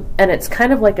random, and it's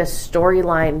kind of like a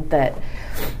storyline that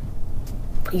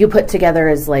you put together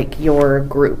as, like, your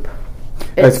group.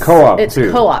 It's co-op, It's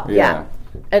too. co-op, yeah.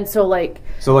 And so, like...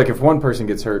 So, like, if one person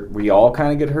gets hurt, we all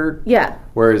kind of get hurt? Yeah.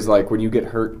 Whereas, like, when you get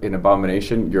hurt in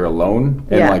Abomination, you're alone.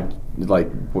 And, like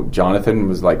Jonathan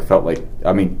was, like, felt like...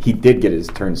 I mean, he did get his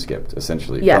turn skipped,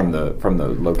 essentially, from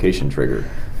the location trigger.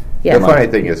 Yeah. The funny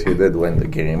thing is he did win the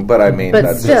game, but I mean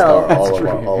that's still, just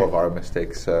all of our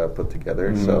mistakes put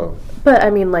together. Mm-hmm. So, but I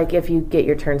mean, like if you get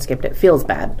your turn skipped, it feels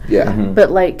bad. Yeah. Mm-hmm.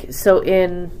 But like so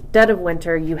in Dead of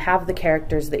Winter, you have the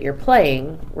characters that you're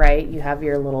playing, right? You have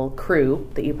your little crew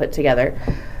that you put together,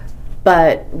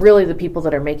 but really the people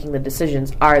that are making the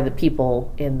decisions are the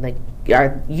people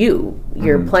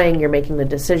you're playing, you're making the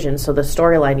decisions. So the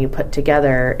storyline you put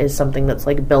together is something that's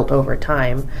like built over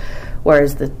time.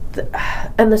 Whereas the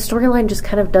storyline just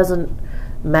kind of doesn't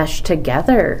mesh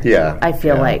together. Yeah, I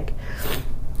feel like.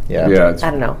 Yeah, I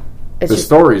don't know. The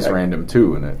story's random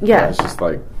too, in it. Yeah, it's just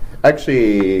like.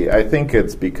 Actually, I think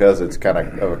it's because it's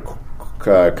kind of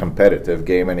a competitive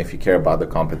game, and if you care about the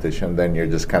competition, then you're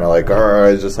just kind of like,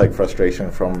 it's just like frustration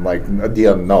from like the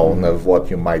unknown of what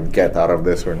you might get out of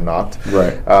this or not.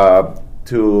 Right.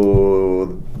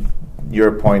 To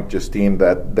your point, Justine,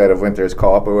 that Dead of Winter is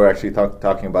co-op, but we were actually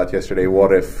talking about yesterday,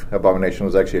 what if Abomination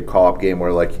was actually a co-op game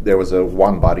where like there was a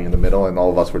one body in the middle and all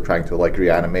of us were trying to like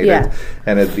reanimate it,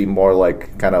 and it'd be more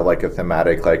like kind of like a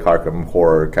thematic like Arkham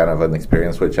Horror kind of an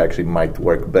experience, which actually might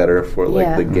work better for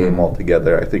like the game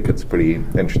altogether. I think it's a pretty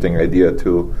interesting idea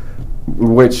too.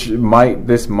 Which might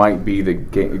be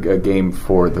a game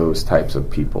for those types of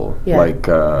people. Yeah. Like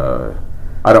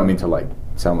I don't mean to like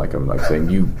sound like I'm like saying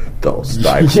you those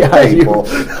types of people.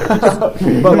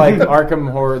 But like Arkham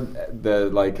Horror,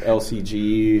 the like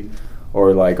LCG,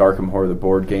 or like Arkham Horror, the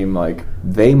board game, like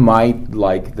they might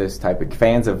like this type of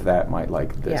fans of that might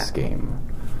like this game.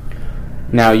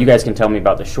 Now you guys can tell me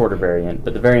about the shorter variant,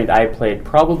 but the variant I played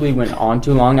probably went on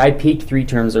too long. I peaked 3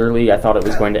 turns early. I thought it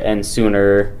was going to end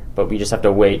sooner, but we just have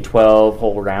to wait 12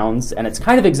 whole rounds, and it's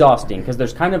kind of exhausting because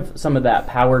there's kind of some of that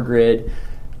power grid.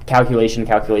 Calculation.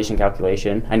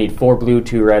 I need 4 blue,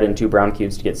 2 red, and 2 brown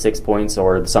cubes to get 6 points,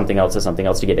 or something else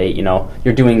to get 8.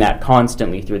 You're doing that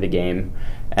constantly through the game,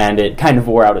 and it kind of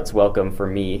wore out its welcome for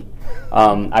me.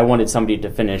 I wanted somebody to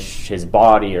finish his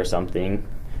body or something,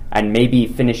 and maybe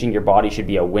finishing your body should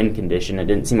be a win condition. It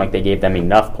didn't seem like they gave them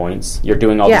enough points. You're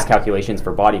doing all these calculations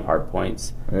for body part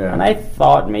points. Yeah. And I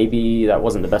thought maybe that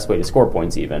wasn't the best way to score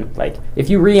points even. Like, if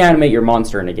you reanimate your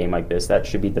monster in a game like this, that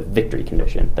should be the victory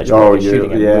condition. That should be the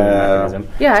shooting and mechanism.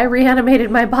 Yeah, I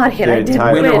reanimated my body and I did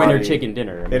win. Winner chicken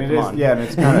dinner. And and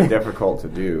it's kind of difficult to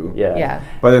do. Yeah.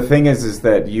 But the thing is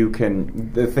that you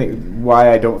can...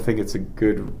 why I don't think it's a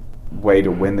good way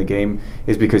to win the game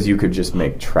is because you could just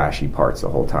make trashy parts the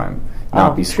whole time,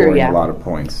 not be scoring a lot of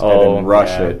points, and then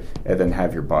rush it, and then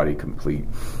have your body complete.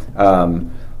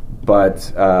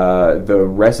 But the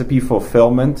recipe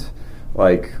fulfillment,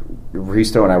 like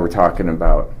Risto and I were talking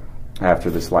about after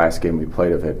this last game we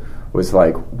played of it was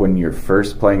like when you're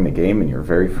first playing the game in your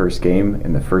very first game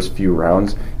in the first few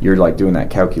rounds, you're like doing that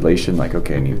calculation like,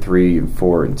 okay, I need 3 and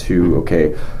 4 and 2,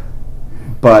 okay.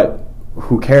 But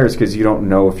who cares, because you don't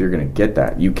know if you're going to get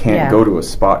that. You can't go to a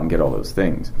spot and get all those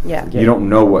things. Yeah. You don't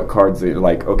know what cards they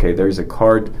like, okay, there's a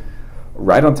card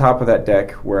right on top of that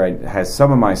deck where it has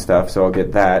some of my stuff, so I'll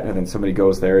get that, and then somebody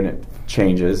goes there and it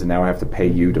changes, and now I have to pay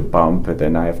you to bump, and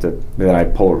then I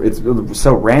pull. It's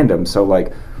so random. So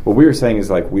like what we were saying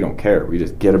is like we don't care. We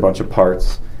just get a bunch of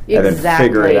parts and then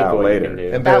figure it out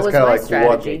later. And that's kind of like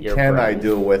strategy. What can I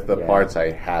do with the parts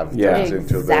I have?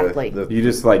 Exactly. Into you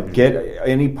just like get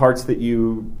any parts that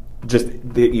you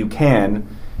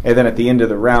can. And then at the end of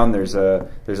the round, there's a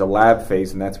lab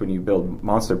phase, and that's when you build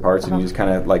monster parts, and you just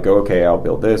kind of like go, okay, I'll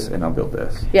build this, and I'll build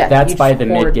this. Yeah, that's by the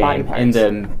mid game. In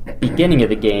the beginning of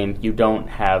the game, you don't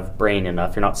have brain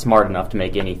enough. You're not smart enough to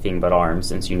make anything but arms,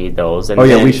 since you need those. And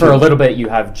for a little bit, you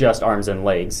have just arms and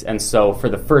legs. And so for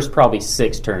the first probably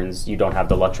 6 turns, you don't have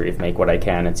the luxury of make what I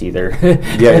can. It's either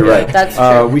yeah, you're right. That's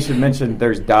true. We should mention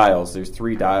there's dials. There's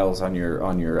 3 dials on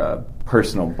your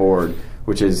personal board,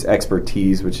 which is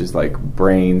expertise, which is like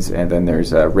brains, and then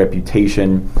there's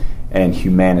reputation and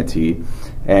humanity.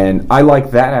 And I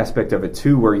like that aspect of it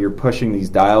too, where you're pushing these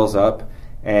dials up,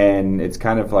 and it's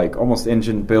kind of like almost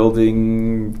engine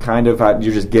building, kind of.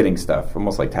 You're just getting stuff,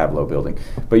 almost like Tableau building.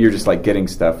 But you're just like getting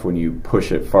stuff when you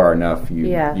push it far enough.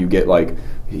 You get like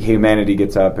humanity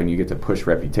gets up, and you get to push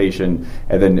reputation,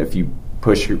 and then if you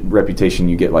push reputation,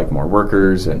 you get like more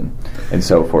workers and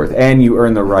so forth. And you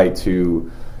earn the right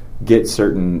to get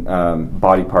certain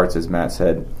body parts, as Matt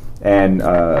said, and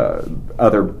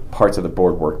other parts of the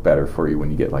board work better for you when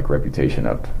you get like reputation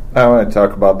up. I want to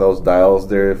talk about those dials.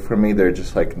 For me, they're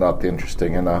just like not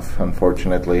interesting enough,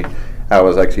 unfortunately. I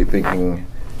was actually thinking,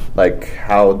 like,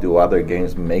 how do other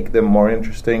games make them more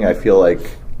interesting? I feel like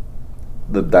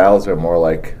the dials are more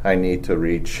like, I need to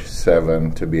reach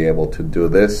 7 to be able to do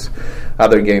this.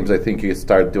 Other games, I think you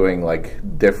start doing like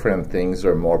different things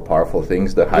or more powerful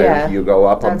things the higher you go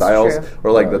up on dials. True.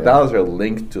 Or like the dials are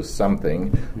linked to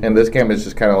something. And this game is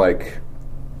just kind of like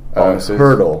a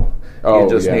hurdle. You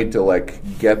just need to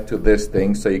like get to this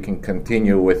thing so you can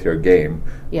continue with your game.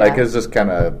 Like it's just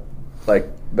kind of like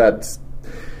that's...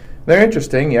 They're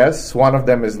interesting, yes. One of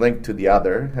them is linked to the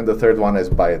other, and the third one is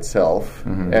by itself,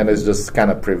 and it just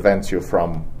kind of prevents you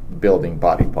from building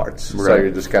body parts. Right. So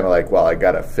you're just kind of like, well, I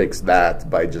got to fix that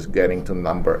by just getting to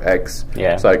number X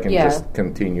so I can just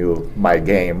continue my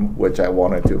game, which I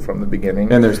wanted to from the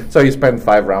beginning. And so you spend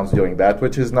 5 rounds doing that,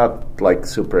 which is not like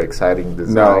super exciting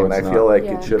design. No, I feel like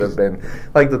it should have been,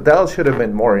 like the dials should have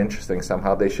been more interesting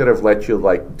somehow. They should have let you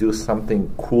like do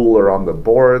something cooler on the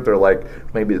board, or like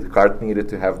maybe the card needed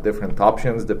to have different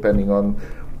options depending on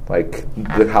like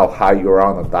how high you're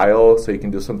on a dial, so you can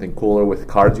do something cooler with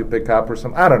cards you pick up or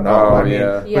something. I don't know. I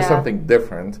mean, with something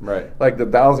different. Right. Like the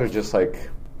dials are just like,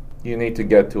 you need to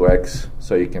get to X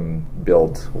so you can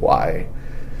build Y.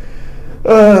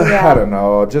 I don't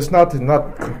know. Just not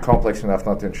complex enough,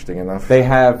 not interesting enough. They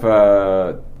have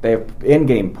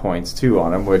in-game points too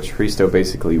on them, which Hristo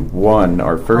basically won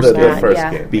our first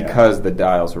game because the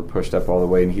dials were pushed up all the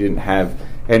way, and he didn't have.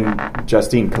 And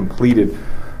Justine completed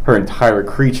her entire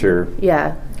creature.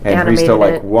 Yeah. And Hristo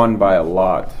like won by a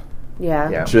lot.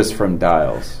 Yeah. Just from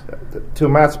dials. To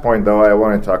Matt's point, though, I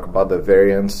want to talk about the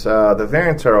variants. The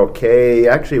variants are okay.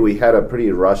 Actually, we had a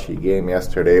pretty rushy game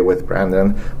yesterday with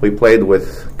Brandon. We played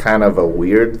with kind of a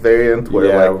weird variant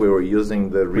where like we were using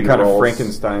the rerolls. We kind of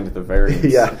Frankensteined the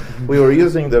variants. We were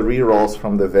using the rerolls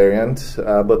from the variant,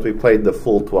 but we played the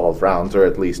full 12 rounds, or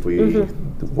at least we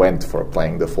went for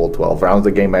playing the full 12 rounds.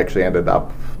 The game actually ended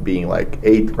up being like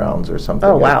 8 rounds or something.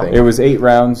 Oh, wow. I think. It was 8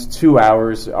 rounds, 2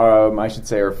 hours. I should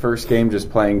say our first game, just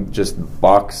playing just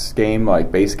box game,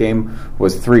 like base game,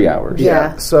 was 3 hours.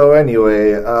 Yeah. So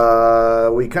anyway,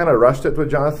 we kind of rushed it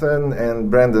with Jonathan, and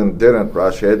Brandon didn't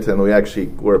rush it, and we actually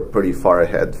were pretty far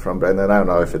ahead from Brandon. I don't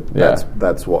know if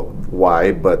that's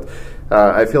why, but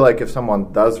I feel like if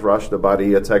someone does rush the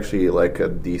body, it's actually like a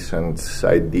decent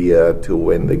idea to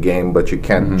win the game, but you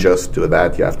can't just do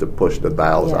that. You have to push the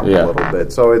dials up a little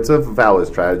bit. So it's a valid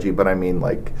strategy, but I mean,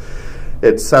 like,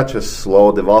 it's such a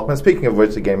slow development. Speaking of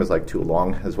which, the game is like too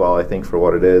long as well, I think, for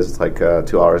what it is. It's like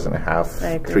 2 hours and a half,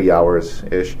 3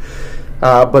 hours-ish.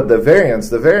 But the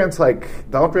variants like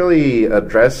don't really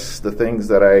address the things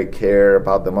that I care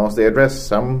about the most. They address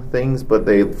some things, but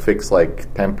they fix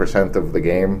like 10% of the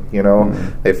game. You know,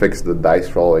 they fix the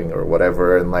dice rolling or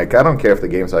whatever. And like, I don't care if the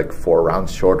game's like 4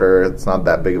 rounds shorter. It's not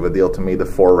that big of a deal to me. The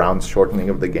 4 rounds shortening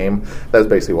of the game. That's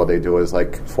basically what they do. Is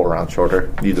like 4 rounds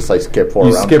shorter. You just like skip 4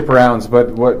 rounds. You skip rounds, but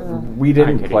what we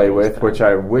didn't play with, which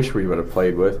I wish we would have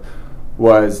played with,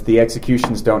 was the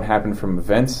executions don't happen from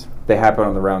events. They happen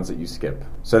on the rounds that you skip.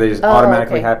 So they just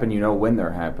automatically happen. You know when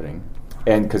they're happening.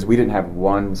 And because we didn't have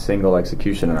one single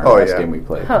execution in our last game we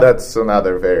played. That's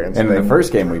another variance. And in the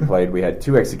first game we played, we had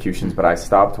 2 executions, but I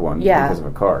stopped one because of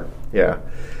a card. Yeah.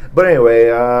 But anyway,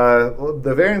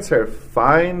 the variants are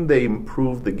fine. They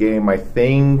improved the game, I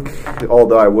think.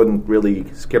 Although I wouldn't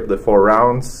really skip the 4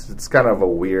 rounds. It's kind of a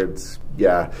weird,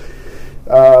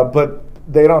 but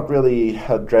they don't really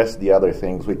address the other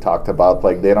things we talked about.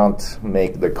 Like, they don't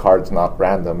make the cards not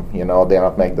random, you know. They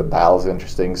don't make the dials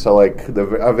interesting. So, like,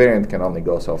 a variant can only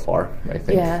go so far, I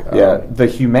think. The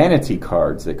humanity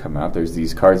cards that come out, there's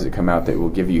these cards that come out that will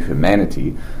give you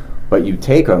humanity, but you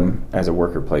take them as a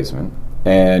worker placement,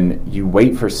 and you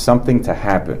wait for something to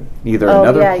happen. Either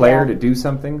another player to do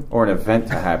something or an event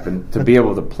to happen to be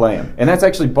able to play them. And that's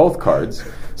actually both cards.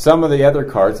 Some of the other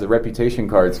cards, the reputation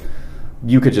cards,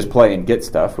 you could just play and get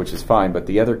stuff, which is fine, but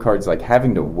the other cards, like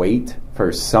having to wait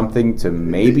for something to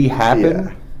maybe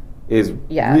happen is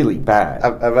really bad.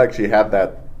 I've actually had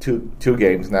that two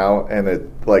games now, and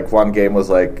it like one game was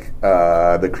like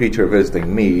the creature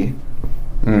visiting me.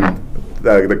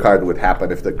 The card would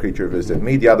happen if the creature visited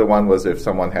me. The other one was if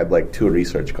someone had like 2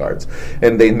 research cards,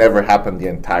 and they never happened the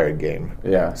entire game.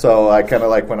 So I kind of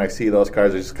like when I see those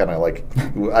cards, I just kind of like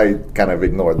I kind of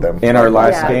ignored them. In our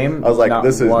last game, I was like,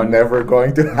 this is never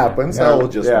going to happen, so I will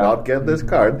just not get this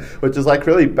card, which is like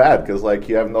really bad because like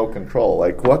you have no control.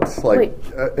 Like what's like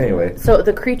anyway. So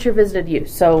the creature visited you.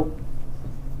 So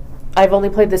I've only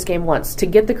played this game once. To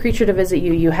get the creature to visit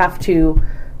you, you have to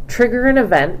trigger an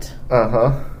event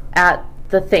at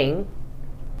the thing,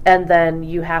 and then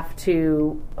you have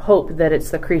to hope that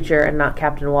it's the creature and not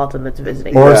Captain Walton that's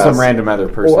visiting. Or some random other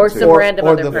person. Or some random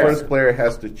other person. Or the first player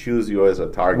has to choose you as a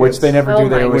target. Which they never do.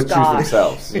 They always choose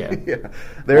themselves.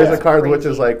 There's a card which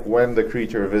is like when the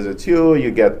creature visits you,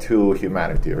 you get 2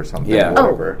 humanity or something.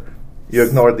 Whatever. You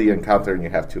ignored the encounter and you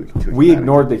have 2 humanity. We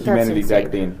ignored the humanity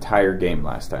deck the entire game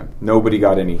last time. Nobody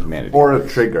got any humanity. Or a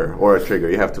trigger.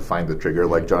 You have to find the trigger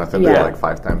like Jonathan did like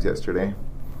 5 times yesterday.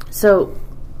 So,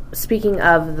 speaking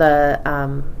of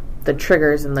the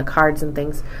triggers and the cards and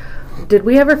things, did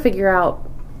we ever figure out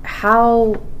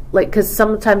how, like, because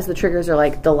sometimes the triggers are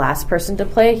like the last person to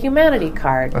play a humanity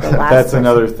card. That's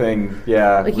another thing,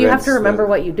 Like, you have to remember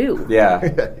what you do.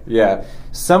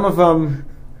 Some of them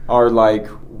are like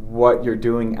what you're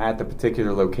doing at the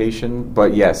particular location,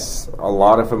 but yes, a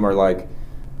lot of them are like,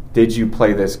 did you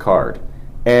play this card?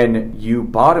 And you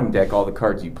bottom deck all the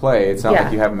cards you play. It's not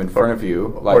like you have them in front of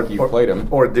you, like you played them.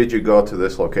 Or did you go to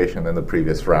this location in the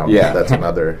previous round? That's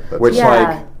another. Which,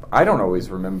 like, I don't always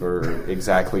remember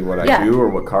exactly what I do or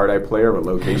what card I play or what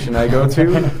location I go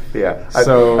to.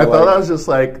 So I thought that was just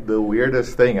like the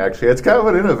weirdest thing. Actually, it's kind of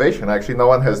an innovation. Actually, no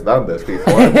one has done this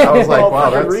before. I was like, wow,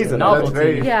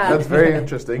 that's very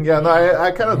interesting.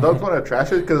 I kind of don't want to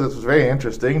trash it because it's very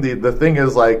interesting. The thing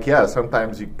is, like,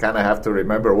 sometimes you kind of have to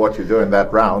remember what you do in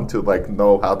that round to like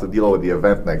know how to deal with the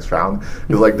event next round.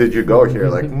 It's like, did you go here?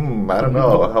 Like, I don't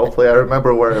know. Hopefully, I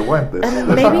remember where I went.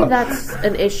 Maybe that's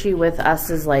an issue with us.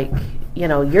 Is like, you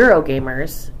know,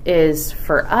 Eurogamers is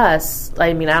for us,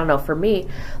 I mean, I don't know, for me,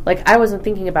 like, I wasn't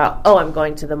thinking about, I'm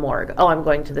going to the morgue, I'm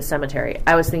going to the cemetery.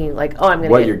 I was thinking, like, I'm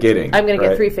going to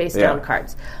get 3 face down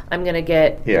cards. I'm going to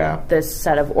get this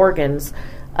set of organs.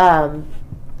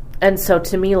 And so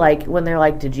to me, like, when they're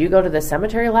like, did you go to the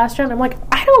cemetery last round? I'm like,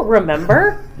 I don't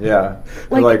remember.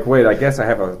 Like, wait, I guess I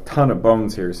have a ton of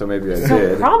bones here, so maybe I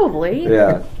did. Probably.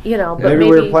 You know, but maybe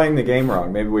we're playing the game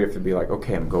wrong. Maybe we have to be like,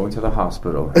 okay, I'm going to the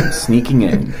hospital, I'm sneaking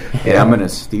in, and I'm going to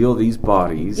steal these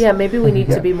bodies. Maybe we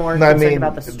need to be more concerned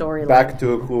about the storyline. Back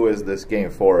to who is this game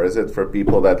for? Is it for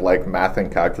people that like math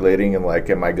and calculating and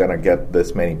like, am I going to get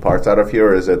this many parts out of here?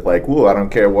 Or is it like, I don't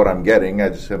care what I'm getting,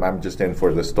 I'm just in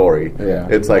for the story.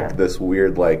 It's like this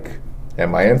weird, like,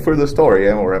 am I in for the story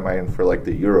or am I in for like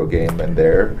the Euro game? And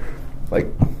they're like,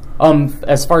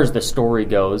 as far as the story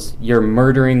goes, you're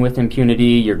murdering with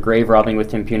impunity, you're grave robbing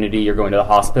with impunity, you're going to the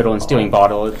hospital and stealing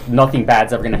bottles. Nothing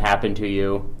bad's ever going to happen to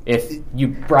you. If you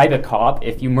bribe a cop,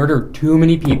 if you murder too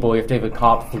many people, you have to give a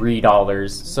cop $3.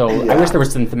 So I wish there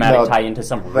was some thematic tie into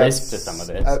some risk to some of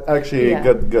this. Actually,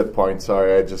 good point.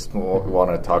 Sorry, I just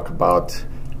want to talk about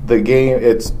the game.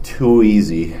 It's too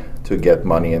easy to get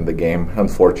money in the game,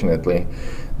 unfortunately.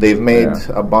 They've made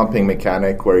a bumping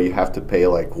mechanic where you have to pay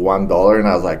like $1, and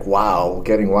I was like, wow,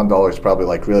 getting $1 is probably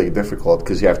like really difficult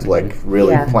because you have to like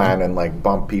really plan and like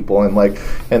bump people, and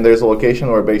there's a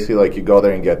location where basically like you go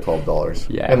there and get $12,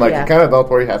 and like you kind of don't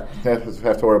worry have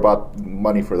to worry about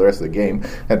money for the rest of the game.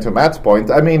 And to Matt's point,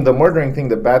 I mean, the murdering thing,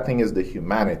 the bad thing is the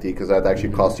humanity, because that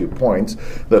actually costs you points.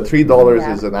 The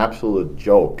 $3 is an absolute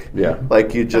joke.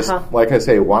 Like you just like I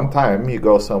say, one time you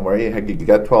go somewhere, you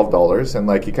get $12, and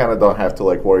like you kind of don't have to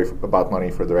like worry about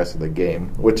money for the rest of the game,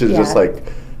 which is just like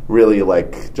really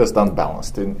like just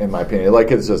unbalanced in my opinion. Like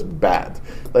it's just bad.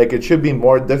 Like it should be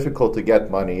more difficult to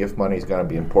get money if money is going to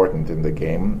be important in the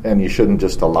game, and you shouldn't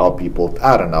just allow people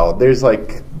I don't know, there's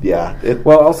like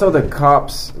well, also the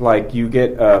cops, like you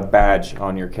get a badge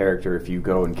on your character if you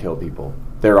go and kill people.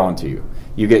 They're on to you.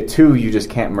 You get 2, you just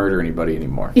can't murder anybody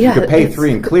anymore. You could pay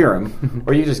 3 and clear them,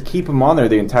 or you just keep them on there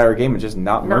the entire game and just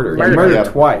not murder. You murdered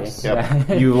twice.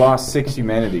 You lost 6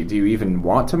 humanity. Do you even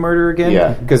want to murder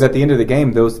again? Because at the end of the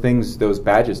game, those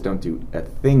badges don't do a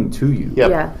thing to you.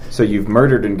 So you've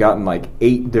murdered and gotten like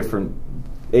 8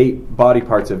 body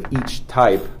parts of each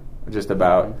type, just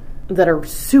about. That are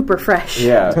super fresh.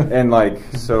 And like,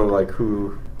 so like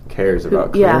who cares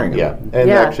about clearing them? And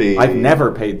actually, I've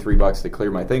never paid $3 to clear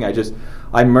my thing.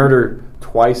 I murder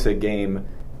twice a game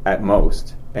at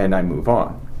most, and I move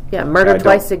on. Murder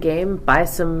twice a game, buy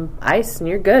some ice, and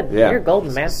you're good. You're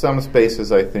golden, man. Some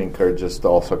spaces, I think, are just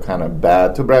also kind of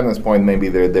bad. To Brandon's point, maybe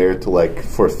they're there to like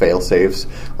for fail safes.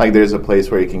 Like there's a place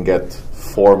where you can get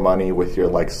 4 money with your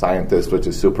like scientist, which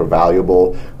is super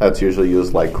valuable. That's usually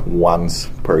used like once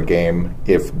per game,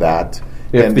 if that.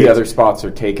 If the other spots are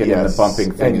taken and the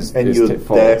bumping thing is you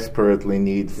full. Desperately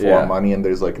need 4 money, and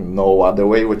there's like no other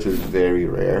way, which is very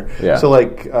rare. So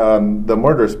like the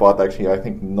murder spot, actually, I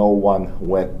think no one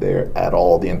went there at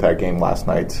all the entire game last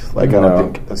night. Like I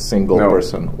don't think a single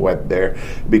person went there,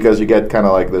 because you get kind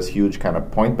of like this huge kind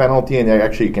of point penalty, and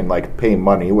you can like pay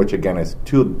money, which again is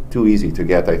too easy to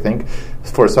get, I think,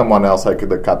 for someone else like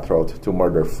the cutthroat to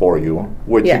murder for you,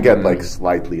 which you get like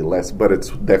slightly less, but it's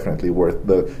definitely worth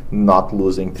the not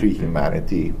losing 3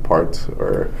 humanity part.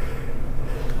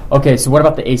 Okay, so what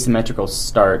about the asymmetrical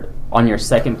start? On your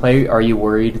second play, are you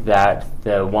worried that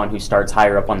the one who starts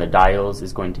higher up on the dials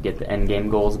is going to get the end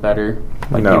game goals better,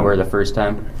 like you were the first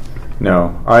time?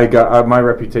 No, I got my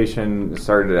reputation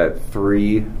started at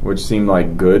 3, which seemed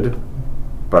like good,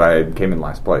 but I came in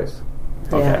last place.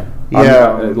 And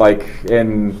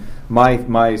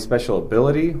my special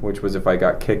ability, which was if I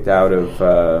got kicked out of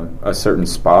a certain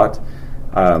spot,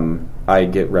 I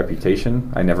get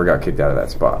reputation. I never got kicked out of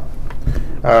that spot.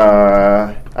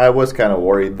 I was kind of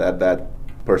worried that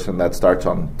person that starts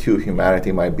on 2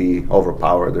 humanity might be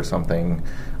overpowered or something.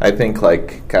 I think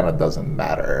like kind of doesn't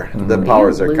matter. The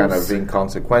powers are kind of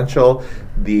inconsequential.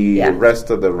 The rest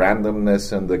of the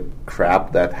randomness and the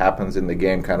crap that happens in the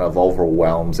game kind of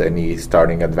overwhelms any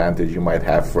starting advantage you might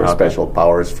have for special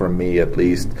powers, for me at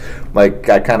least. Like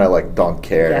I kind of like don't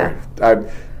care.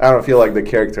 I don't feel like the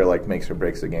character like makes or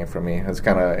breaks the game for me. It's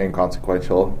kind of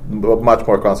inconsequential. Much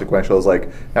more consequential is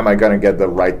like, am I going to get the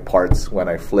right parts when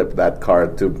I flip that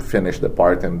card to finish the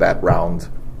part in that round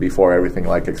before everything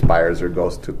like expires or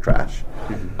goes to trash?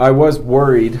 I was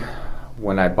worried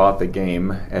when I bought the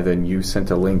game, and then you sent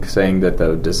a link saying that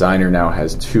the designer now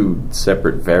has 2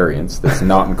 separate variants that's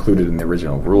not included in the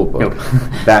original rulebook.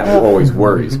 That always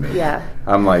worries me.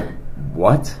 I'm like,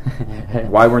 what?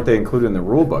 Why weren't they included in the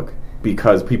rulebook?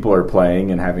 Because people are playing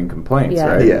and having complaints,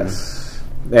 right? Yes.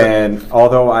 And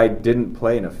although I didn't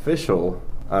play an official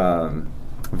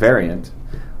variant,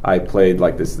 I played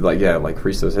like this, like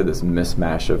Christo said, this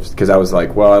mismatch of, because I was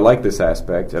like, well, I like this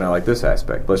aspect and I like this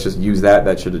aspect. Let's just use that.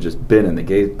 That should have just been in the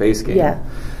base game.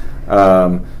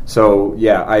 So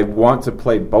I want to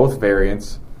play both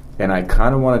variants, and I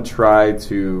kind of want to try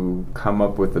to come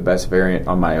up with the best variant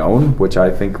on my own, which I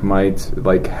think might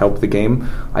like help the game.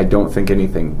 I don't think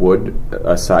anything would,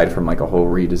 aside from like a whole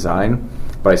redesign,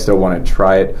 but I still want to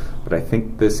try it. But I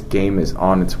think this game is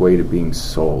on its way to being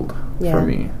sold for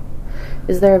me.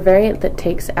 Is there a variant that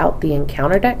takes out the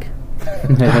encounter deck?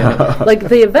 Like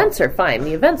the events are fine.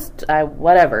 The events,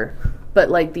 whatever. But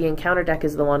like the encounter deck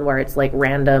is the one where it's like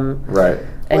random, right?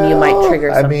 And you might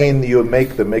trigger something. I mean, you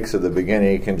make the mix at the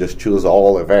beginning. You can just choose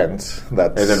all events. And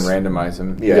then randomize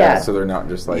them. Yeah. So they're not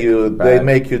just like they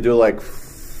make you do like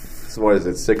what is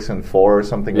it, 6 and 4 or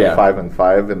something, or 5 and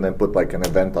 5, and then put like an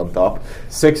event on top.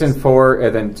 6 and 4,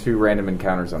 and then 2 random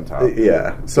encounters on top.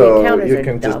 Yeah, so you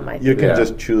can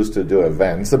just choose to do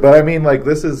events. But I mean, like,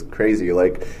 this is crazy.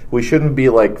 Like, we shouldn't be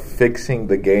like fixing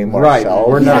the game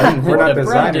ourselves. We're not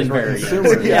designers, we're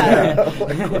consumers.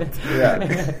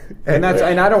 And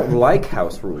I don't like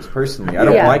house rules personally. I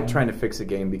don't like trying to fix a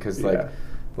game because then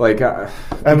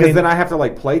I have to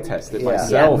like play test it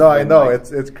myself. No, I know,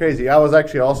 it's crazy. I was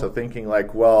actually also thinking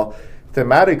like, well,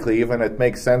 thematically, even it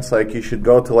makes sense. Like, you should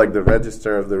go to like the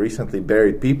register of the recently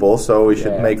buried people. So we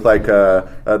should make like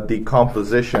a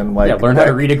decomposition. Like, learn how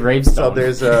to read a gravestone.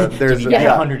 So there's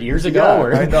 100 years ago. Yeah,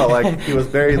 or? I know. Like, he was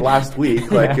buried last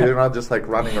week. Like, you're not just like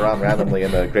running around randomly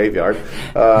in the graveyard.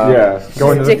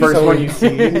 Going to the first one you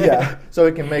see. So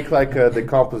we can make like a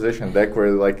decomposition deck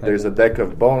where like there's a deck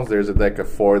of bones, there's a deck of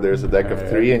 4, there's a deck of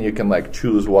 3, and you can like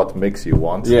choose what mix you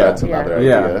want. So that's another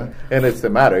idea. And it's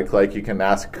thematic. Like, you can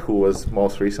ask who was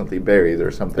most recently buried or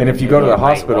something. And if you go to the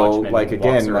hospital, like,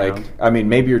 again, like, I mean,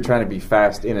 maybe you're trying to be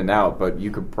fast in and out, but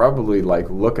you could probably like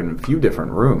look in a few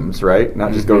different rooms, right?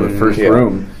 Not just go to the first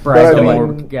room. But I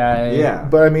mean,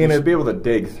 but I mean, you should be able to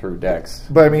dig through decks.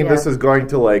 But I mean, this is going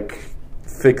to like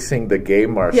fixing the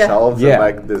game ourselves and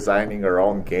like designing our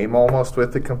own game almost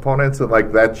with the components, and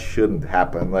like that shouldn't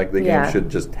happen. Like, the game should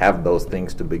just have those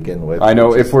things to begin with. I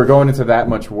know, if we're going into that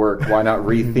much work, why not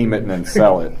re-theme it and then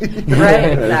sell it?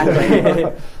 Right,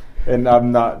 exactly. And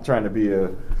I'm not trying to be a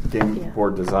game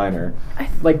board designer.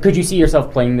 Like, could you see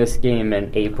yourself playing this game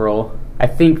in April? I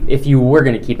think if you were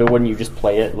going to keep it, wouldn't you just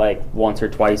play it like once or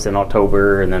twice in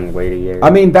October and then wait a year?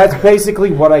 I mean, that's basically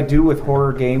what I do with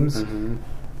horror games.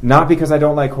 Not because I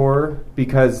don't like horror,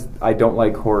 because I don't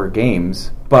like horror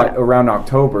games. But around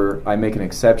October, I make an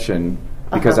exception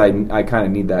because I kind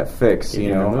of need that fix.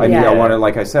 You know, I want to,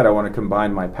 like I said, I want to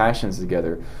combine my passions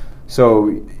together.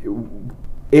 So,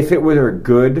 if it were a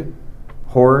good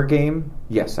horror game,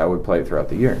 yes, I would play it throughout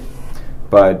the year.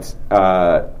 But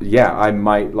I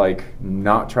might like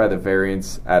not try the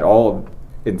variants at all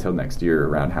until next year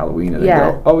around Halloween, and then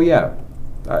go, oh yeah,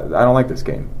 I don't like this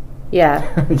game. Yeah.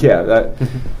 I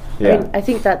mean, I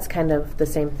think that's kind of the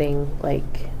same thing. Like,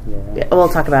 we'll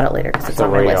talk about it later because it's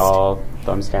on my list. All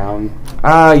thumbs down.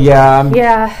 I'm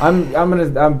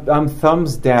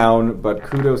thumbs down, but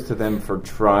kudos to them for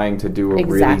trying to do a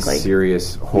really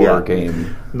serious horror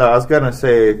game. No, I was gonna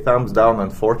say thumbs down,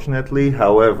 unfortunately.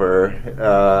 However,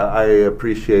 I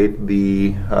appreciate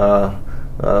the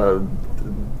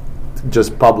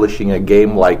just publishing a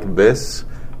game like this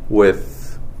with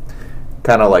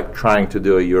kind of like trying to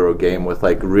do a Euro game with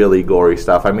like really gory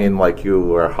stuff. I mean, like, you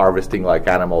were harvesting like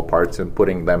animal parts and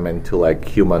putting them into like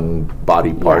human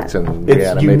body parts and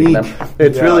reanimating them.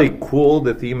 It's really cool.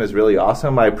 The theme is really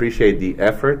awesome. I appreciate the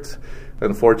effort.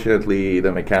 Unfortunately,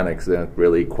 the mechanics didn't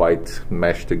really quite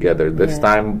mesh together this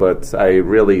time, but I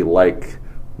really like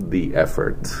the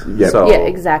effort.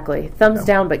 Exactly. Thumbs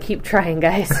down, but keep trying,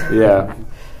 guys.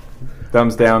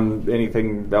 Thumbs down.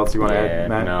 Anything else you want to add,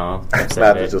 Matt? No.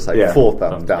 Matt is just like full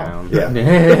thumbs down.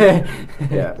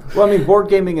 Yeah. Well, I mean, board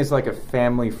gaming is like a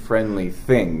family-friendly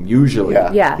thing, usually.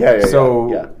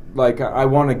 Like, I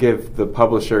want to give the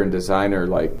publisher and designer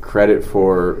like credit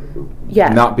for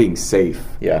not being safe.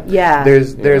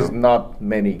 There's not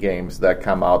many games that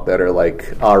come out that are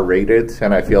like R-rated,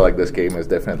 and I feel like this game is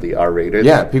definitely R-rated.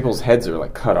 Yeah, people's heads are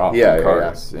like cut off from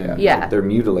cards. And they're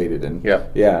mutilated and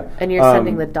and you're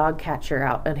sending the dog catcher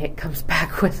out, and it comes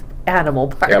back with animal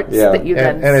parts that you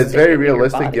then and it's very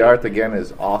realistic. The art again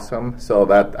is awesome, so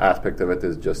that aspect of it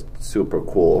is just super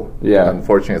cool.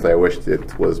 Unfortunately, I wished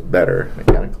it was better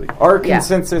mechanically. Our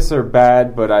consensus are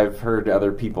bad, but I've heard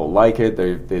other people like it.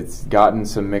 It's gotten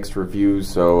some mixed reviews,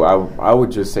 so I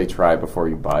would just say try it before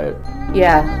you buy it.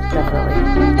 Yeah, definitely.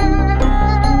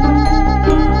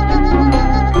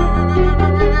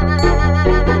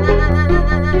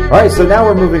 All right, so now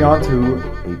we're moving on to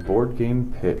a board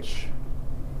game pitch.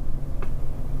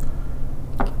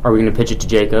 Are we going to pitch it to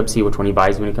Jacob, see which one he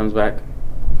buys when he comes back?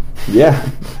 Yeah.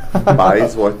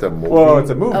 Buys what, the movie? Well, it's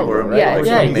a movie.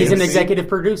 He's an executive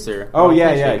producer.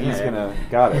 He's gonna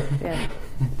got it.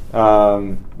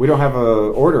 We don't have a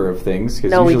order of things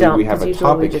because usually we have a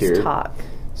topic here.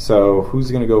 So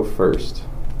who's gonna go first?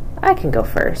 I can go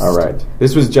first. All right.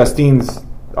 This was Justine's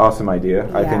awesome idea.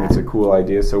 I think it's a cool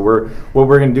idea. So what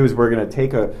we're gonna do is we're gonna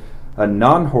take a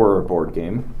non-horror board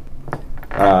game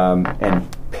and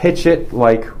pitch it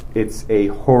like it's a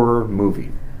horror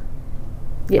movie.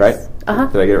 Yes.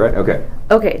 Right? Did I get it right? Okay.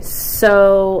 Okay,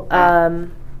 so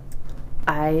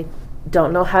I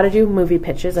don't know how to do movie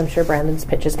pitches. I'm sure Brandon's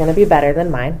pitch is going to be better than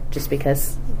mine, just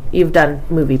because you've done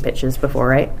movie pitches before,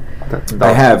 right?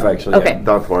 I have, actually. Okay. Yeah.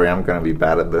 Don't worry, I'm going to be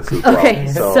bad at this as well. Okay,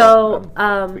 so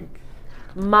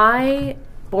my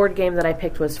board game that I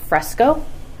picked was Fresco.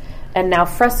 And now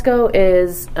Fresco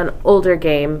is an older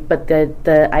game, but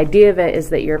the idea of it is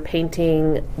that you're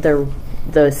painting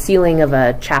the ceiling of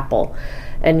a chapel.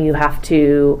 And you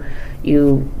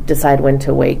decide when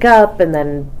to wake up, and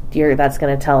then that's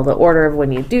going to tell the order of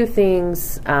when you do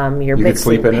things. You can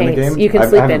sleep in the game? You can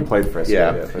sleep in. I haven't played Fresco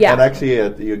yet. Yeah. And actually,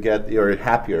 you're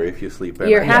happier if you sleep in.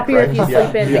 You're happier if you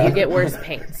sleep in, but you get worse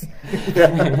paints.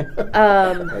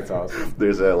 That's awesome.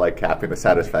 There's a happiness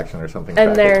satisfaction or something.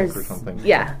 And there's or something.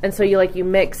 Yeah, and so you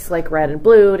mix red and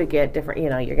blue to get different.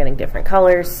 You're getting different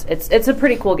colors. It's a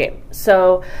pretty cool game.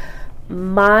 So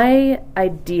my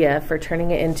idea for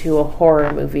turning it into a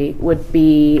horror movie would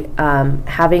be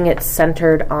having it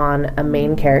centered on a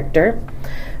main character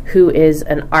who is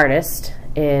an artist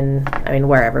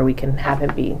wherever. We can have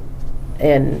him be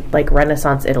in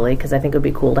Renaissance Italy, because I think it would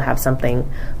be cool to have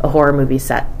a horror movie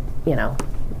set,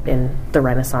 in the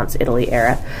Renaissance Italy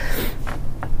era.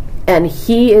 And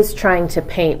he is trying to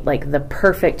paint the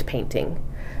perfect painting,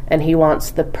 and he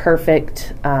wants the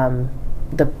perfect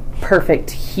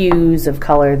hues of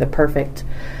color, the perfect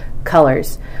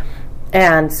colors.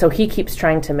 And so he keeps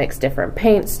trying to mix different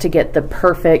paints to get the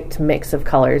perfect mix of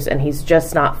colors, and he's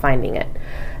just not finding it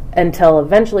until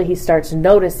eventually he starts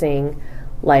noticing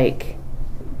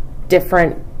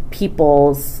different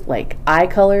people's eye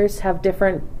colors have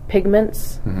different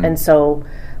pigments. Mm-hmm. And so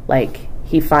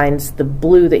he finds the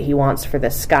blue that he wants for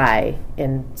the sky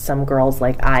in some girl's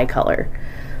eye color.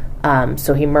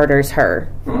 So he murders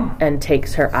her and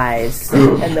takes her eyes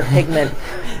and the pigment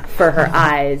for her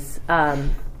eyes.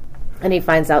 And he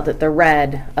finds out that the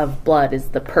red of blood is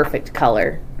the perfect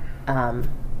color. And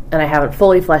I haven't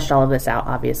fully fleshed all of this out,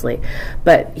 obviously.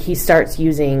 But he starts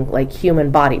using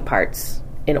human body parts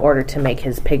in order to make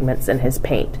his pigments and his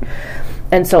paint.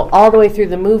 And so all the way through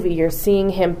the movie, you're seeing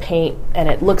him paint, and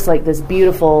it looks like this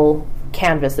beautiful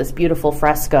canvas, this beautiful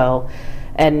fresco.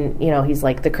 And, he's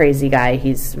the crazy guy.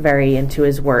 He's very into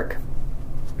his work.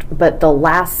 But the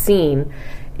last scene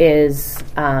is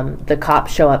the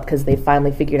cops show up because they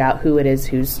finally figured out who it is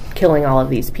who's killing all of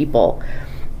these people.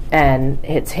 And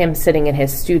it's him sitting in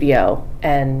his studio,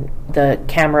 and the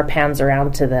camera pans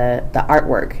around to the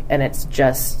artwork, and it's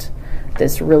just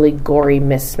this really gory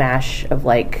mismatch of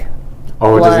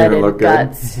Oh, it doesn't even blood look and good?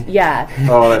 guts. Yeah.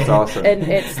 Oh, that's awesome. And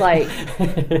it's it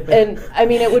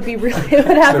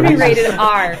would have to be rated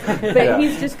R, but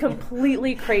he's just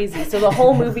completely crazy. So the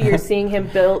whole movie you're seeing him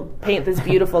paint this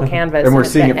beautiful canvas. And we're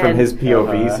seeing it from his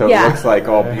POV, so it looks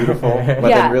all beautiful, but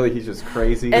then really he's just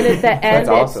crazy. And at the end, that's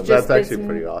awesome. it's just that's this actually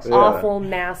pretty awesome. awful,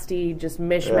 nasty, just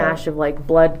mishmash of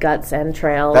blood, guts,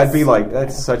 entrails. That'd be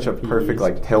that's such a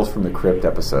perfect Tales from the Crypt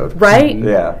episode. Right?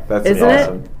 Yeah, that's Isn't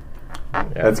awesome.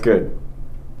 It? That's good.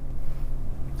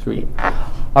 Sweet.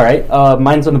 All right.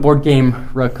 Mine's on the board game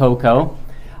Rococo.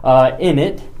 In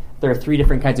it, there are 3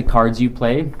 different kinds of cards you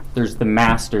play. There's the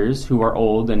masters, who are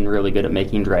old and really good at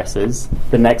making dresses.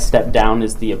 The next step down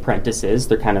is the apprentices.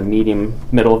 They're kind of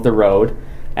middle of the road.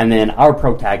 And then our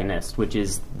protagonist, which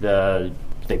is the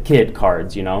kid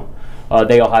cards, they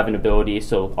all have an ability.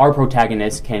 So our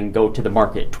protagonist can go to the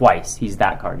market twice. He's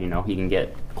that card, he can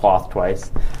get cloth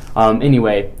twice.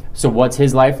 Anyway, so what's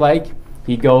his life like?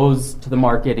 He goes to the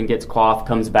market and gets cloth,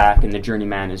 comes back, and the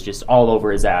journeyman is just all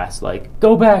over his ass,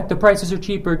 go back, the prices are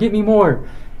cheaper, get me more.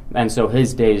 And so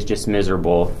his day is just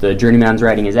miserable. The journeyman's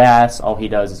riding his ass. All he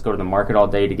does is go to the market all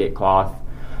day to get cloth.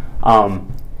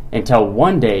 Until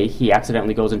one day he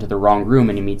accidentally goes into the wrong room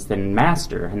and he meets the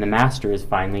master, and the master is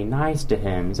finally nice to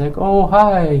him. He's like, oh,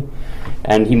 hi.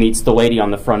 And he meets the lady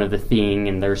on the front of the thing,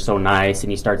 and they're so nice,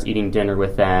 and he starts eating dinner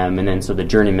with them. And then so the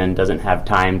journeyman doesn't have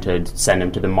time to send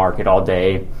him to the market all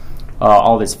day.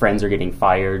 All his friends are getting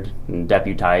fired and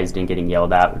deputized and getting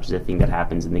yelled at, which is a thing that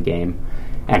happens in the game.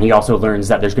 And he also learns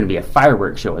that there's going to be a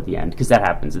fireworks show at the end, because that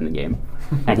happens in the game.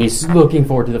 And he's looking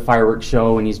forward to the fireworks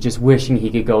show, and he's just wishing he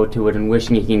could go to it and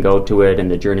wishing he can go to it. And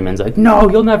the journeyman's like, no,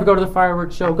 you'll never go to the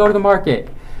fireworks show. Go to the market.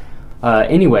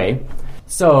 Anyway,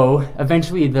 so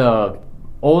eventually the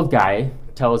old guy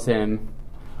tells him,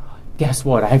 guess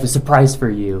what? I have a surprise for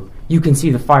you. You can see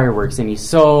the fireworks. And he's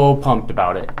so pumped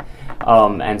about it.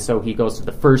 And so he goes to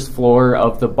the first floor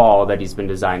of the ball that he's been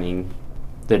designing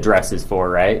the dresses for,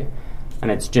 right? And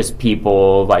it's just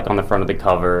people on the front of the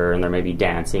cover, and they're maybe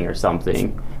dancing or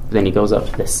something. But then he goes up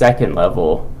to the second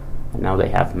level, and now they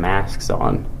have masks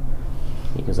on.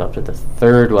 He goes up to the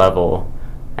third level,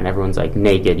 and everyone's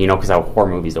naked, because how horror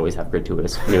movies always have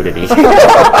gratuitous nudity.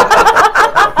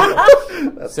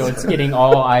 So it's getting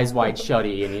all eyes wide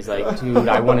shutty, and he's like, dude,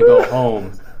 I want to go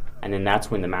home. And then that's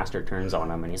when the master turns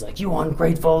on him, and he's like, you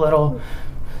ungrateful little...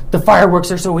 The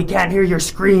fireworks are so we can't hear your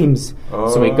screams. Oh.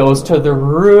 So he goes to the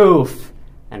roof,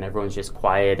 and everyone's just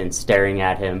quiet and staring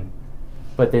at him.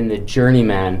 But then the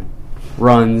journeyman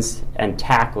runs and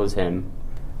tackles him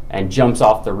and jumps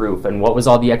off the roof. And what was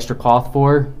all the extra cloth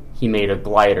for? He made a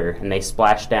glider, and they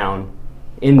splash down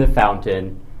in the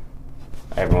fountain.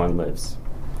 Everyone lives.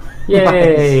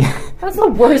 Yay! That's the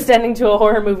worst ending to a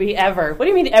horror movie ever. What do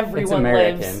you mean everyone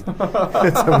lives?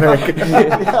 It's American.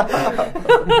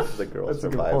 The girl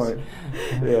survives.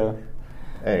 Yeah.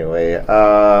 Anyway,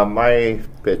 my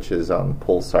pitch is on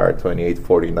Pulsar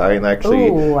 2849. Actually,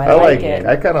 ooh, I like it.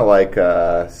 I kind of like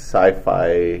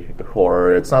sci-fi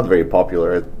horror. It's not very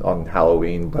popular on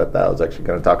Halloween, but I was actually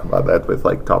going to talk about that with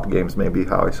like top games, maybe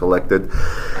how I selected.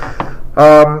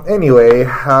 Anyway,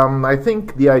 I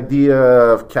think the idea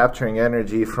of capturing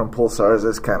energy from pulsars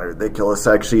is kind of ridiculous,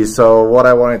 actually. So what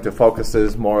I wanted to focus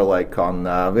is more like on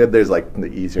there's like the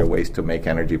easier ways to make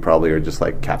energy, probably, or just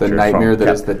like capture the nightmare that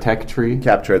is the tech tree.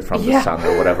 Capture it from the sun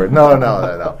or whatever. No.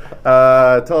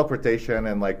 Teleportation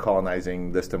and like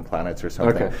colonizing distant planets or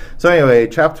something. Okay. So anyway,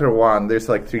 chapter 1. There's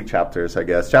like 3 chapters, I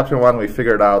guess. Chapter 1, we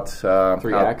figured out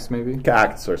 3 acts, maybe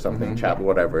acts or something.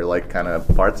 Whatever, like kind of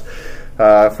parts.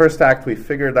 First act, we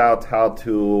figured out how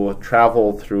to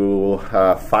travel through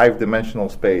 5-dimensional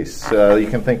space. You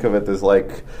can think of it as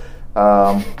like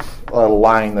a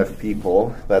line of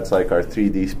people. That's like our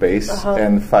 3D space.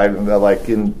 And 5, like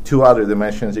in 2 other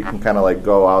dimensions, you can kind of like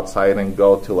go outside and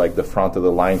go to like the front of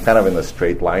the line, kind of in a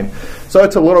straight line. So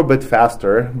it's a little bit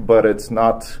faster, but it's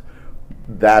not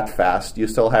that fast. You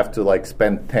still have to like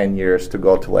spend 10 years to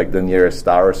go to like the nearest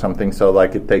star or something, so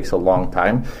like it takes a long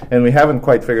time, and we haven't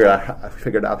quite figured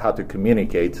out how to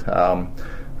communicate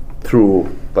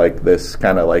through like this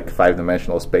kind of like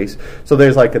 5-dimensional space. So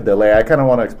there's like a delay. I kind of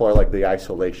want to explore like the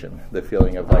isolation, the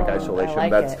feeling of like isolation.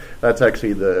 That's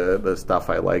actually the stuff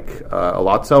I like a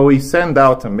lot. So we send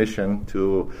out a mission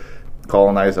to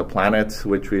colonize a planet,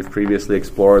 which we've previously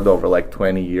explored over like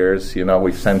 20 years. You know,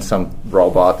 we've sent some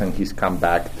robot and he's come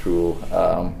back through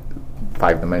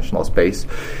 5-dimensional space.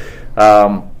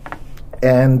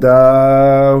 And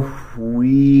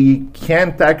we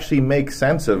can't actually make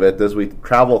sense of it as we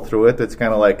travel through it. It's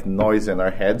kind of like noise in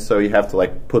our head, so you have to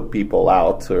like put people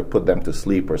out or put them to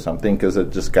sleep or something, because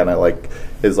it just kind of like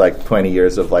is like 20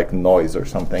 years of like noise or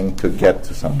something to get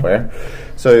to somewhere.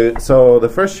 So the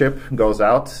first ship goes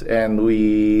out, and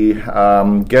we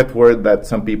get word that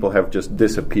some people have just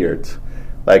disappeared.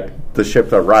 Like the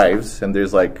ship arrives, and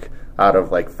there's like out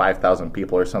of like 5,000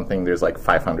 people or something, there's like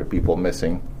 500 people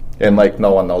missing, and like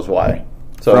no one knows why.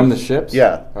 So from the ships?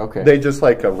 Yeah. Okay. They just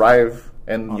like arrive,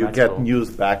 and you get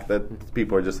news back that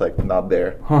people are just like not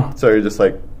there. Huh. So you're just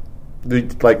like we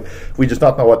just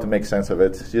don't know what to make sense of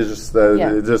it. You just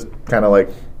it's just kind of like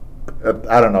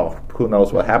I don't know. Who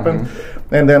knows what happened?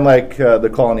 And then like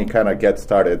the colony kind of gets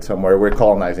started somewhere. We're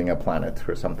colonizing a planet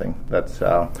or something. That's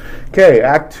okay.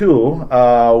 Act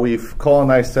 2. We've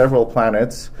colonized several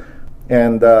planets.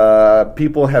 And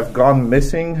people have gone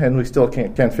missing, and we still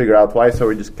can't figure out why, so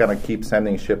we just kind of keep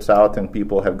sending ships out, and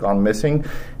people have gone missing.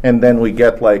 And then we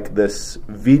get like this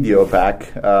video back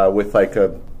with like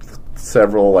a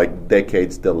several like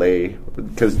decades delay,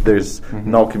 because there's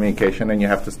no communication, and you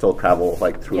have to still travel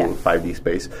like through 5D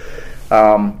space.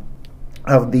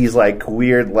 Of these like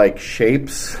weird like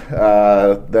shapes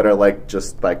that are like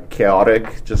just like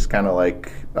chaotic, just kind of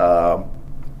like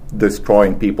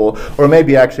destroying people. Or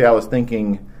maybe actually I was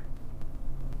thinking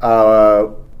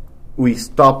we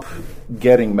stop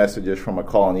getting messages from a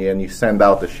colony, and you send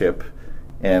out the ship,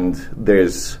 and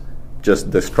there's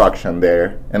just destruction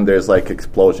there, and there's like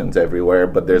explosions everywhere,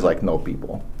 but there's like no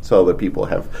people. So the people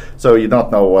so you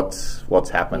don't know what's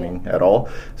happening at all.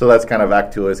 So that's kind of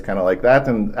Act 2 is kind of like that,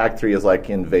 and Act 3 is like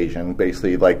invasion,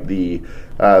 basically like the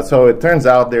so it turns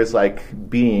out there's like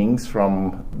beings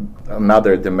from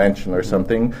another dimension or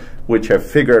something, which have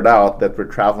figured out that we're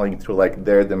traveling through like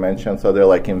their dimension, so they're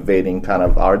like invading kind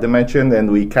of our dimension, and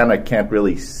we kind of can't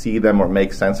really see them or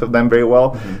make sense of them very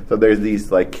well. So there's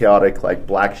these like chaotic like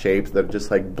black shapes that just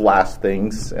like blast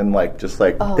things and like just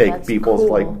like take people's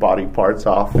like body parts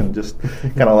off, and just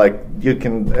kind of like you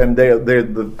can, and they're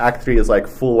the Act 3 is like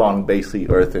full on basically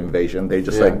Earth invasion. They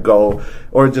just like go,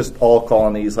 or just all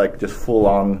colonies like just full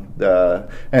on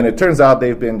and it turns out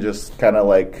they've been just kind of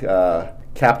like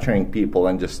capturing people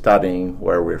and just studying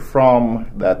where we're from,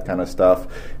 that kind of stuff,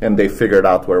 and they figured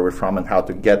out where we're from and how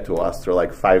to get to us through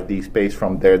like 5D space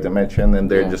from their dimension, and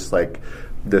they're just like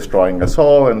destroying us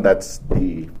all, and that's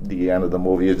the end of the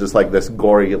movie. It's just like this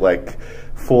gory, like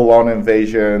full-on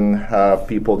invasion,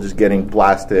 people just getting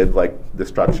blasted, like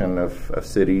destruction of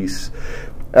cities.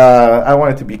 I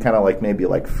want it to be kind of like maybe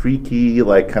like freaky,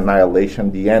 like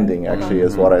Annihilation. The ending actually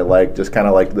is what I like. Just kind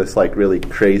of like this, like really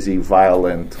crazy,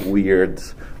 violent, weird,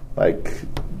 like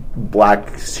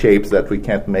black shapes that we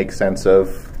can't make sense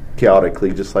of,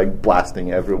 chaotically, just like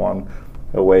blasting everyone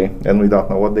away, and we don't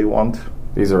know what they want.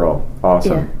 These are all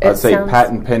awesome. I'd say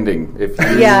patent pending. If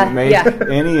you make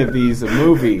any of these a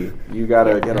movie, you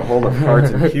gotta get a hold of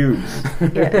Cards and Cubes.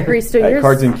 At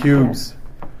Cards and Cubes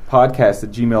podcast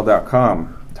at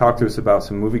gmail.com. Talk to us about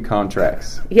some movie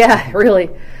contracts. Yeah, really.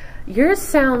 Yours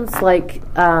sounds like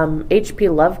H.P.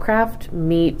 Lovecraft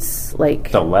meets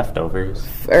like The Leftovers.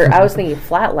 Or I was thinking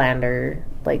Flatlander,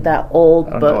 like that old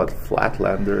book. I don't know what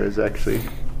Flatlander is actually.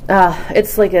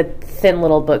 It's like a thin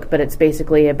little book, but it's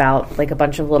basically about like a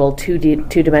bunch of little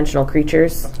two-dimensional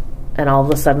creatures, and all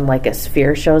of a sudden like a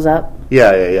sphere shows up.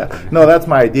 Yeah. No, that's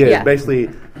my idea. Yeah. It's basically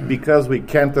because we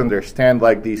can't understand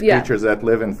like these creatures that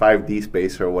live in 5D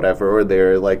space or whatever, or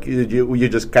they're like you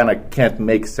just kind of can't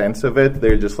make sense of it.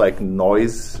 They're just like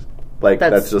noise. Like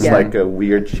that's just like a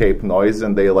weird shaped noise,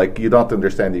 and they like you don't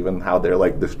understand even how they're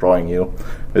like destroying you.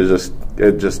 It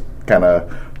just kind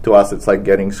of, to us, it's like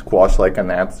getting squashed like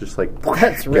an ant, just like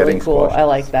that's really cool. Squashed. I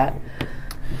like that.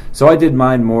 So I did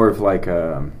mine more of like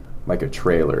a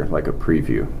trailer, like a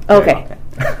preview. Okay.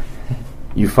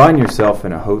 You find yourself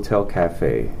in a hotel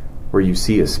cafe where you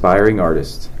see aspiring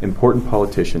artists, important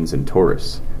politicians, and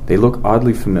tourists. They look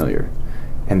oddly familiar,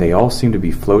 and they all seem to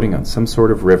be floating on some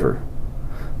sort of river.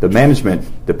 The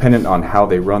management, dependent on how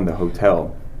they run the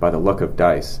hotel, by the luck of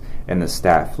dice, and the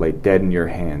staff lay dead in your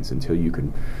hands until you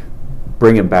can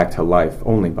bring him back to life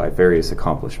only by various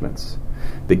accomplishments.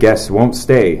 The guests won't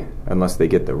stay unless they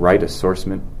get the right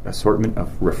assortment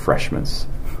of refreshments.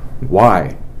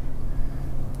 Why?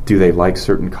 Do they like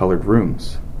certain colored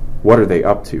rooms? What are they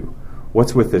up to?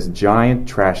 What's with this giant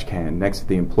trash can next to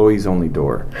the employees only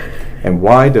door? And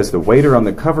why does the waiter on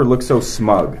the cover look so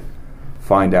smug?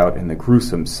 Find out in the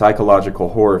gruesome psychological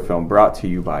horror film brought to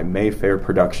you by Mayfair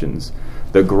Productions,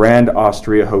 The Grand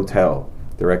Austria Hotel,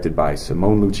 directed by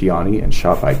Simone Luciani and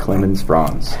shot by Clemens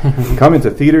Franz. Come into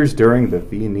theaters during the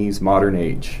Viennese modern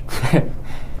age.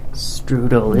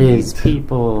 Strudel is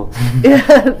people.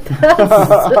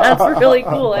 That's really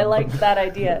cool. I liked that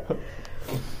idea.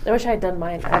 I wish I had done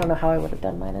mine. I don't know how I would have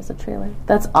done mine as a trailer.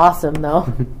 That's awesome,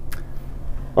 though.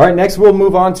 All right, next we'll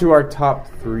move on to our top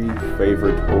 3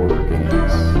 favorite horror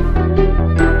games.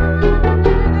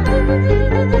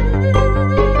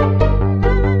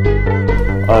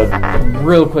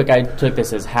 Real quick, I took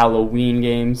this as Halloween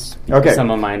games. Okay.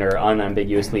 Some of mine are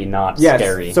unambiguously not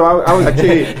scary. So I was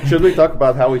actually, should we talk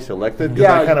about how we selected?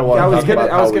 Yeah, I kind of want to talk about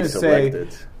how we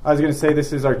selected. I was going to say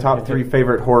this is our top 3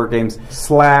 favorite horror games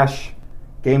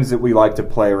 / games that we like to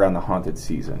play around the haunted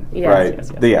season. Yes. Right?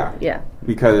 Yes. Yeah.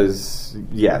 Because,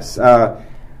 yes. How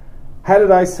did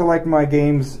I select my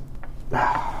games?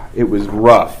 It was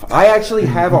rough. I actually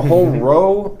have a whole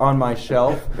row on my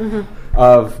shelf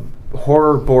of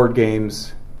horror board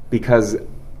games because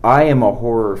I am a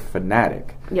horror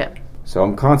fanatic. Yeah. So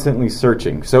I'm constantly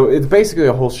searching. So it's basically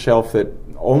a whole shelf that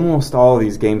almost all of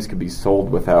these games could be sold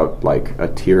without like a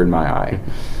tear in my eye.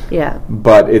 Yeah.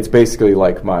 But it's basically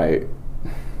like my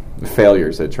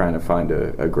failures at trying to find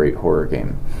a great horror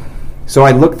game. So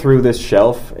I looked through this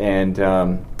shelf and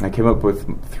I came up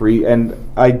with 3,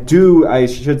 and I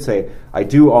should say I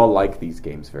do all like these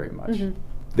games very much.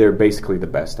 They're basically the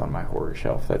best on my horror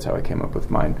shelf. That's how I came up with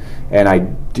mine. And I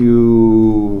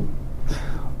do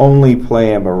only play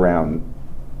them around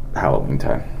Halloween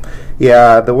time.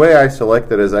 Yeah, the way I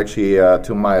selected is actually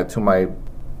to my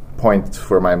point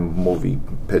for my movie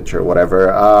pitch or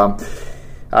whatever.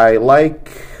 I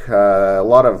like a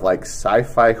lot of like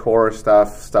sci-fi horror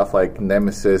stuff like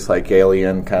Nemesis, like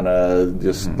Alien, kind of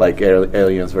just like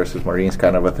Aliens versus Marines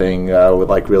kind of a thing, with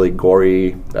like really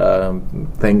gory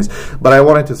things. But I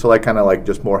wanted to select kind of like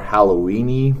just more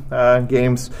Halloween-y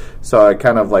games, so I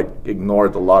kind of like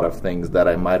ignored a lot of things that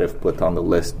I might have put on the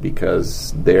list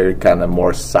because they're kind of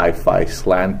more sci-fi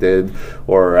slanted,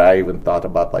 or I even thought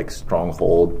about like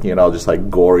Stronghold, just like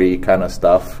gory kind of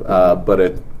stuff,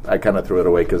 but I kind of threw it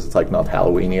away because it's like not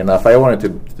Halloween-y enough. I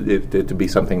wanted it to be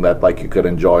something that like you could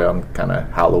enjoy on kind of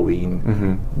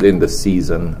Halloween, in the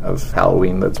season of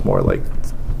Halloween that's more like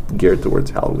geared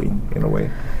towards Halloween in a way.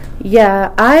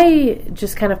 Yeah, I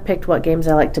just kind of picked what games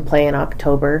I like to play in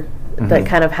October that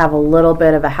kind of have a little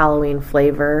bit of a Halloween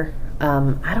flavor.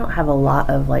 I don't have a lot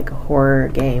of like horror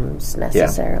games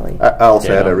necessarily. I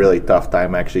also had a really tough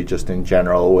time actually, just in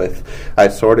general.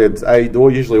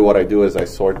 Usually what I do is I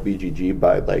sort BGG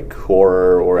by like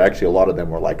horror, or actually a lot of them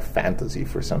were like fantasy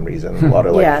for some reason. A lot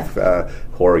of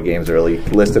horror games are really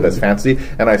listed as fantasy,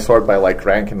 and I sort by like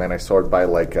rank, and then I sort by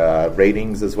like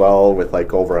ratings as well, with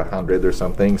like over 100 or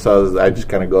something. So I just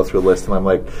kind of go through a list, and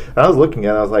I was looking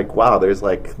at it, I was like, wow, there's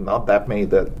like not that many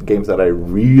games that I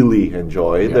really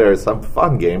enjoy. Yeah. There are some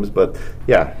fun games, but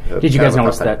yeah. Did you guys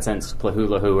notice that since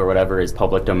Lahu or whatever is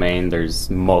public domain, there's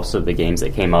most of the games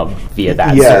that came up via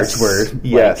that search were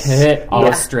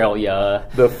Australia.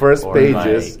 The first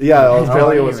pages,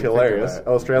 Australia was hilarious.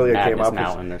 Australia came up.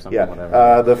 Mountain or something,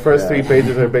 whatever. The first 3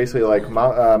 pages are basically like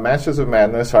Masters of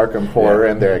Madness, Arkham Horror,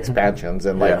 and their expansions,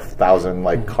 and like 1,000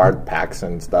 like card packs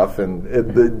and stuff, and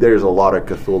there's a lot of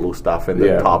Cthulhu stuff in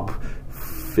the top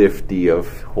 50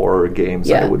 of horror games,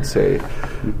 I would say.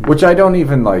 Which I don't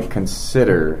even like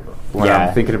consider when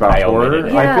I'm thinking about horror.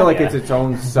 I feel like it's its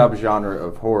own subgenre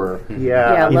of horror.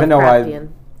 Even though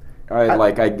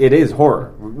it is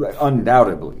horror,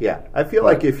 undoubtedly. Yeah, I feel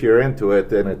like if you're into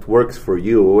it and it works for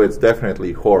you, it's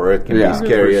definitely horror. It can be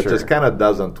scary. It just kind of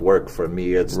doesn't work for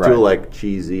me. It's too like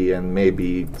cheesy and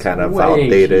maybe kind of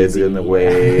outdated in a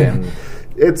way, and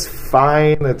it's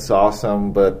fine, it's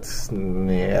awesome, but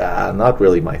not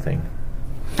really my thing.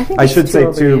 I should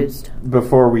say too,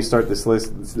 before we start this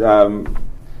list,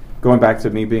 going back to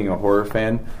me being a horror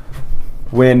fan,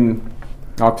 when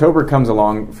October comes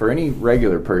along, for any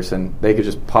regular person, they could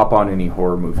just pop on any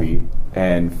horror movie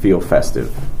and feel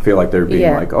festive. Feel like they're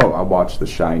being like, oh, I'll watch The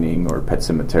Shining or Pet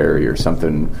Sematary or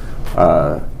something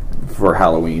for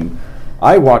Halloween.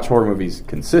 I watch horror movies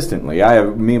consistently.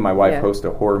 Me and my wife host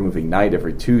a horror movie night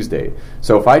every Tuesday.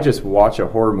 So if I just watch a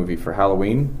horror movie for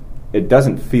Halloween, it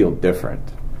doesn't feel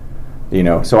different.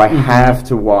 So I have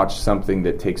to watch something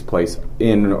that takes place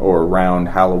in or around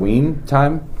Halloween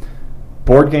time.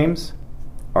 Board games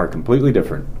are completely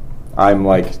different. I'm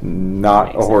like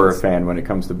not a horror fan when it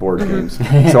comes to board games.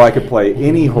 So I could play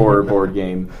any horror board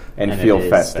game and feel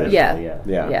festive. Yeah.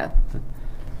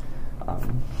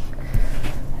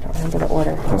 Remember the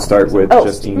order. We'll start with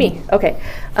Justine. Me. Okay.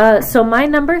 So my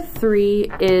number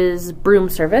 3 is Broom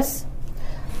Service.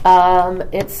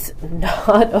 It's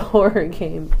not a horror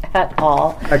game at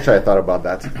all. Actually, I thought about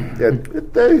that.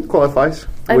 It qualifies.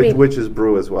 Witch's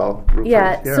Brew as well.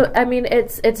 So I mean,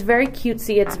 it's very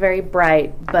cutesy. It's very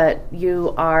bright, but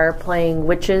you are playing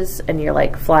witches and you're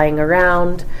like flying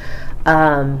around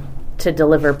to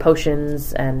deliver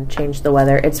potions and change the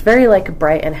weather. It's very like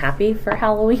bright and happy for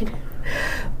Halloween.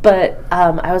 But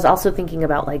I was also thinking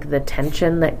about like the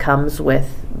tension that comes with,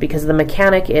 because the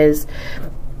mechanic is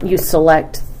you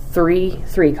select three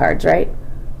cards, right?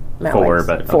 Four.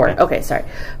 Okay, sorry.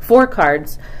 4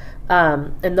 cards,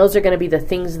 and those are going to be the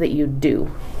things that you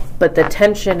do. But the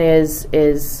tension is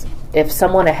if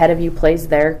someone ahead of you plays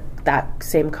that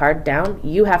same card down,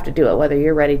 you have to do it whether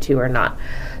you're ready to or not.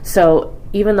 So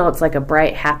even though it's like a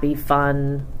bright, happy,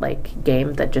 fun like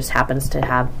game that just happens to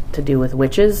have to do with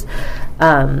witches,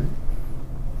 I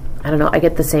don't know, I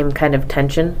get the same kind of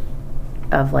tension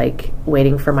of like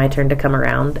waiting for my turn to come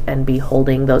around and be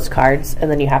holding those cards,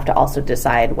 and then you have to also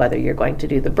decide whether you're going to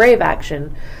do the brave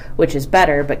action, which is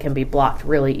better but can be blocked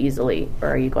really easily, or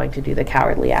are you going to do the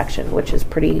cowardly action, which is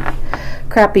pretty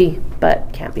crappy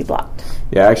but can't be blocked.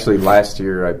 Yeah, actually last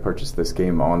year I purchased this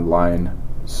game online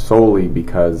solely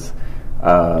because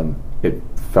it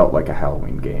felt like a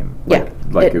Halloween game.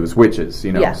 Like it was witches,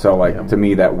 So like to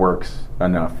me that works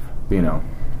enough,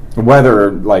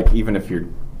 Whether like even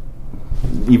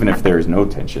if there is no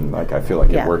tension, like I feel like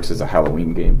it works as a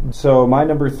Halloween game. So my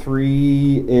number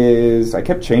 3 is, I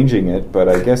kept changing it, but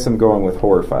I guess I'm going with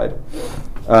Horrified.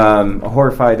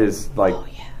 Horrified is like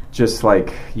just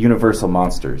like Universal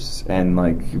Monsters, and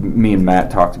like me and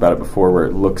Matt talked about it before, where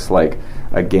it looks like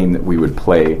a game that we would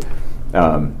play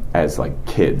as like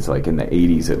kids, like in the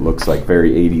 80s. It looks like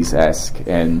very 80s-esque,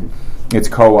 and it's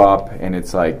co-op, and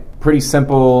it's like pretty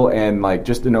simple and like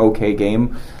just an okay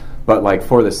game. But like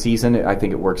for the season, I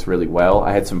think it works really well.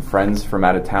 I had some friends from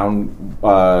out of town. 2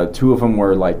 of them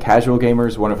were like casual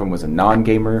gamers. One of them was a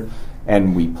non-gamer,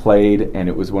 and we played. And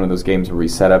it was one of those games where we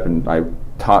set up and I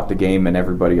taught the game and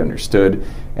everybody understood.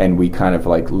 And we kind of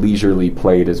like leisurely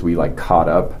played as we like caught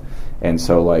up. And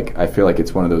so like I feel like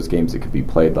it's one of those games that could be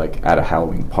played like at a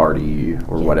Halloween party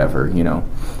or whatever.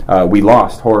 We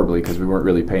lost horribly because we weren't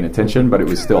really paying attention, but it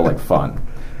was still like fun.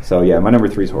 So yeah, my number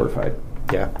 3 is Horrified.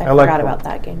 Yeah, I forgot about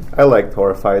that game. I liked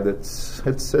Horrified. It's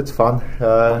fun.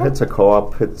 It's a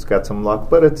co-op. It's got some luck,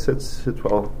 but it's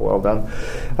well done.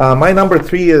 My number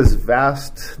 3 is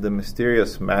Vast: The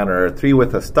Mysterious Manor. 3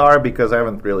 with a star because I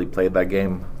haven't really played that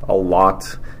game a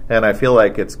lot, and I feel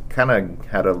like it's kind of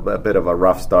had a bit of a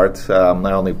rough start.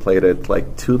 I only played it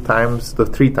like 3 times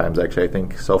actually, I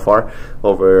think, so far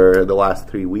over the last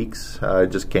 3 weeks.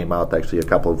 It just came out actually a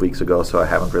couple of weeks ago, so I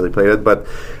haven't really played it, but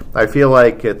I feel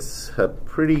like it's a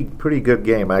pretty good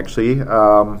game actually.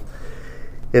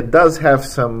 It does have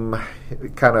some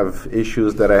kind of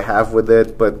issues that I have with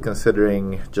it, but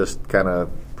considering just kind of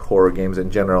horror games in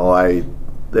general,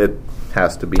 it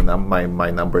has to be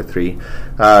my number 3.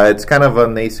 It's kind of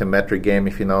an asymmetric game.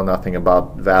 If you know nothing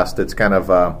about Vast, it's kind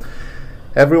of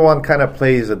everyone kind of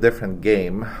plays a different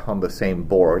game on the same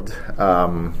board.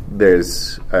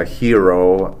 There's a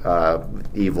hero,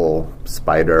 evil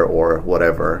spider or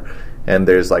whatever, and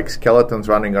there's like skeletons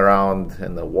running around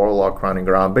and the warlock running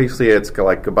around. Basically, it's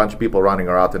like a bunch of people running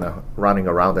around in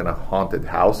a haunted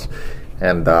house,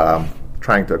 and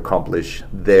trying to accomplish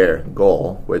their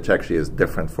goal, which actually is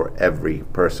different for every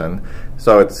person.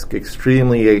 So it's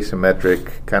extremely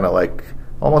asymmetric, kind of like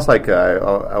almost like I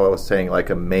was saying, like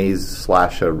a maze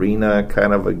 / arena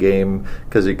kind of a game,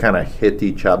 because you kind of hit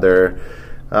each other.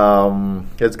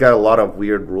 It's got a lot of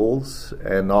weird rules,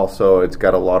 and also it's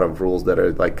got a lot of rules that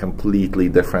are like completely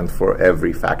different for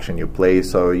every faction you play.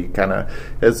 So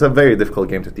it's a very difficult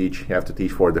game to teach. You have to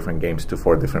teach 4 different games to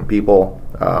 4 different people,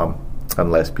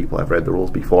 unless people have read the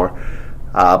rules before.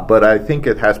 But I think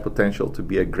it has potential to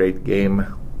be a great game,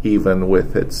 even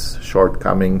with its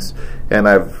shortcomings, and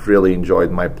I've really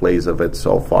enjoyed my plays of it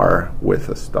so far with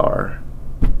a star.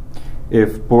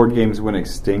 If board games went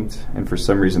extinct, and for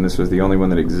some reason this was the only one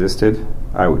that existed,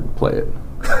 I would play it.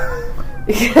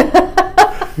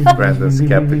 Brandon's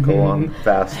skeptical on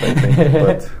Vast, I think,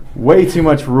 but way too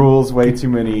much rules, way too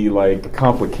many like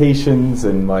complications,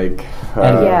 and like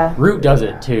Root does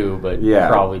it too, but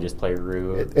probably just play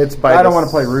Root. I don't want to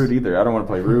play Root either. I don't want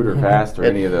to play Root or Vast or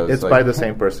any of those. It's by the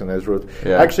same person as Root.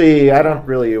 Yeah. Actually, I don't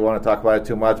really want to talk about it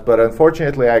too much, but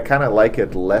unfortunately, I kind of like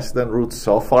it less than Root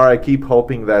so far. I keep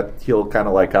hoping that he'll kind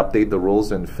of like update the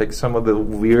rules and fix some of the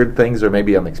weird things, or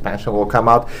maybe an expansion will come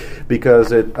out,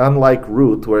 because unlike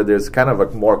Root, where there's kind of a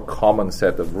more common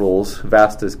set of rules,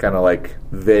 Vast is kind of like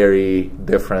very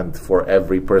different for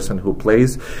every person who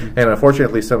plays. And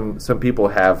unfortunately, some people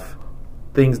have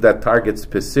things that target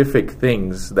specific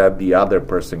things that the other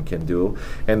person can do,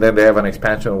 and then they have an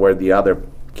expansion where the other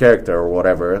character or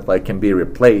whatever like can be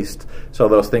replaced, so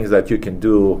those things that you can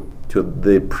do to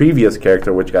the previous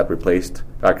character which got replaced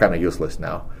are kind of useless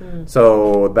now.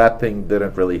 So that thing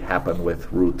didn't really happen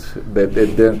with Root. It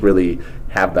didn't really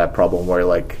have that problem where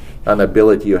like an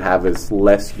ability you have is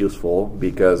less useful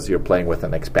because you're playing with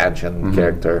an expansion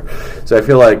character. So I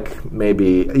feel like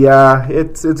maybe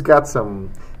it's got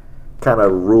some kind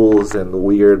of rules and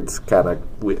weird kind of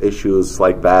issues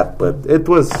like that, but it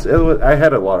was I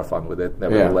had a lot of fun with it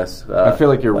nevertheless. I feel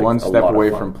like you're one step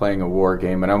away from playing a war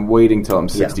game, and I'm waiting till I'm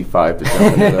 65 to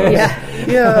jump into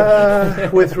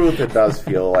those. With Root it does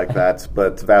feel like that,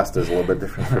 but Vast is a little bit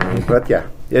different for me. But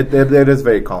it is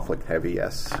very conflict heavy,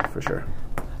 yes, for sure.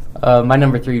 My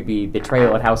number 3 would be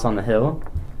Betrayal at House on the Hill.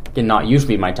 Again, not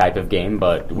usually my type of game,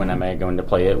 but when am I going to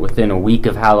play it? Within a week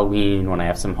of Halloween, when I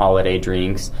have some holiday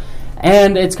drinks.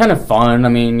 And it's kind of fun. I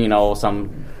mean,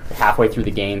 some halfway through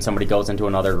the game, somebody goes into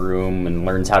another room and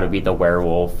learns how to beat the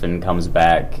werewolf and comes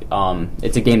back.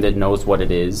 It's a game that knows what it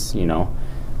is,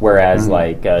 whereas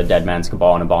like Dead Man's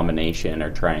Cabal and Abomination are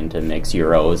trying to mix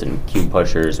Euros and cube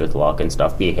pushers with luck and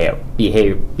stuff.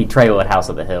 Betrayal at House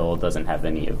of the Hill doesn't have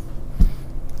any of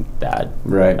that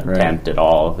attempt at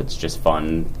all. It's just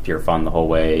fun, pure fun the whole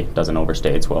way. Doesn't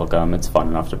overstay its welcome. It's fun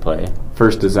enough to play.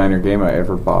 First designer game I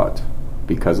ever bought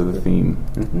because of the theme.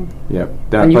 Yep.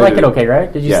 And you like it okay,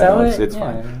 right? Did you sell it? It's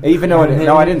fine. Even though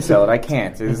I didn't sell it. I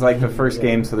can't. It was like the first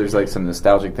game, so there's like some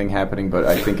nostalgic thing happening, but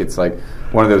I think it's like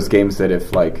one of those games that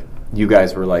if like you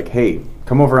guys were like, hey,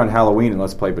 come over on Halloween and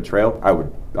let's play Betrayal, I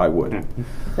would.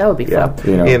 That would be fun.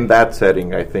 In that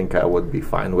setting, I think I would be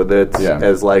fine with it.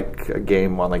 As like a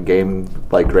game on a game,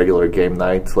 like regular game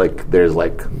night, like there's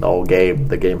like no game.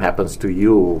 The game happens to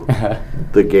you.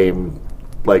 The game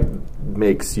like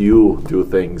makes you do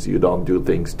things. You don't do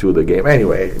things to the game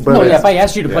anyway. But if I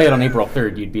asked you to play it on April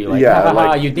 3rd, you'd be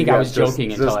like, you'd think I was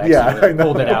joking until I actually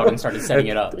pulled it out and started setting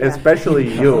it up.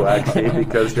 Especially you, actually,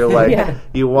 because you're like,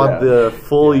 you want the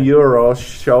full Euro,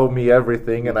 show me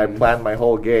everything, and I plan my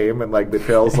whole game, and like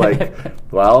Betrayal's like,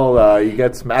 well, you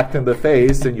get smacked in the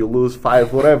face and you lose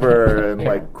 5 whatever, and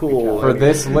like, cool. For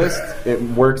this list, it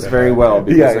works very well,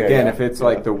 because again, if it's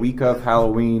like the week of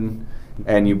Halloween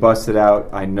and you bust it out,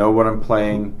 I know what I'm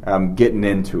playing, I'm getting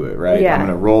into it, right? I'm going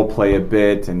to role play a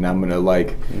bit, and I'm going to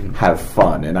like have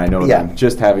fun, and I know that I'm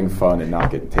just having fun and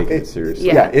not taking it seriously.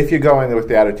 If you go in with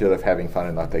the attitude of having fun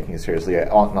and not taking it seriously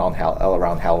around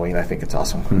Halloween, I think it's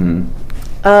awesome.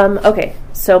 Mm-hmm. Okay,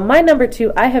 so my number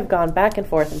 2, I have gone back and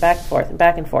forth and back and forth and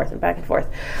back and forth and back and forth.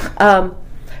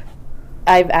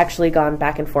 I've actually gone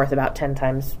back and forth about 10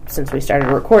 times since we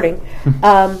started recording.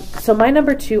 So my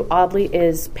number 2, oddly,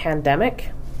 is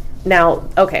Pandemic. Now,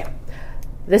 okay,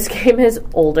 this game is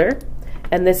older,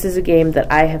 and this is a game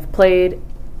that I have played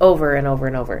over and over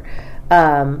and over.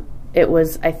 It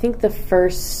was, I think, the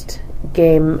first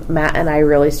game Matt and I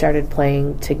really started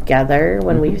playing together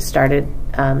when we started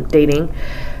dating.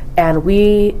 And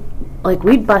we'd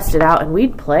bust it out, and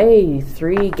we'd play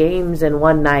 3 games in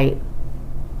one night.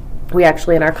 We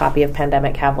actually, in our copy of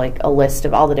Pandemic, have like a list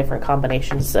of all the different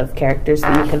combinations of characters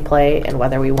that you can play and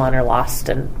whether we won or lost.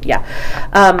 And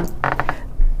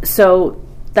so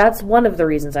that's one of the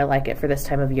reasons I like it for this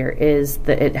time of year, is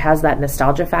that it has that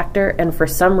nostalgia factor. And for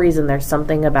some reason, there's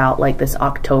something about like this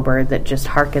October that just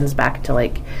harkens back to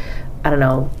like, I don't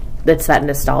know, it's that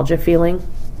nostalgia feeling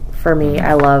for me.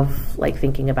 I love like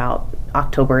thinking about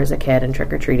October as a kid and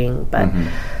trick-or-treating, but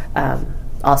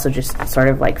also just sort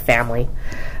of like family.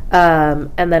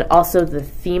 And then also the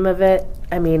theme of it,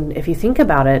 I mean, if you think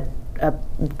about it, a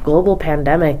global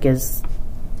pandemic is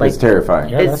like... It's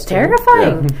terrifying. It's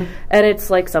terrifying. Yeah. And it's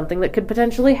like something that could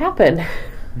potentially happen.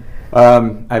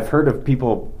 I've heard of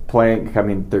people playing, I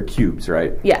mean, they're cubes,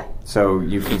 right? Yeah. So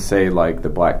you can say like the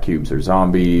black cubes are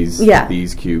zombies,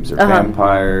 these cubes are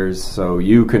vampires, so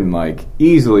you can like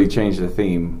easily change the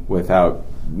theme without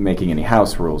making any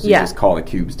house rules. You just call the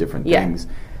cubes different things.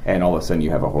 And all of a sudden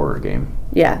you have a horror game.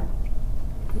 Yeah.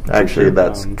 Actually,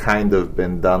 that's kind of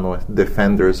been done with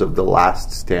Defenders of the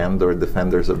Last Stand or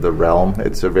Defenders of the Realm.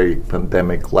 It's a very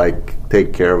Pandemic-like,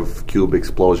 take care of cube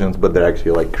explosions, but they're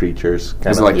actually like creatures.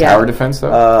 Is it like tower defense,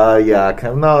 though?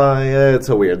 It's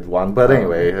a weird one. But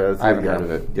anyway. I haven't heard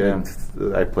of it. Yeah.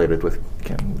 I played it with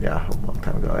Ken, a long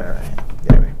time ago.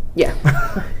 Anyway. Yeah.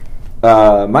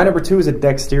 My number 2 is a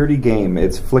dexterity game.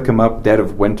 It's Flick 'em Up Dead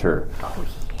of Winter. Oh,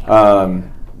 yeah.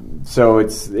 So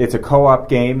it's a co-op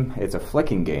game, it's a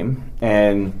flicking game,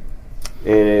 and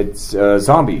it's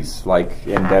zombies, like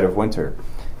in Dead of Winter.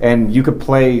 And you could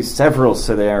play several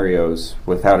scenarios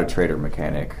without a traitor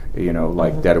mechanic,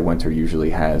 like Dead of Winter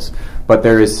usually has. But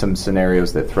there is some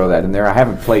scenarios that throw that in there. I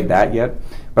haven't played that yet,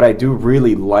 but I do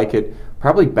really like it,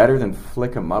 probably better than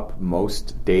Flick 'em Up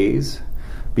most days,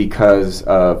 because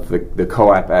of the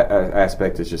co-op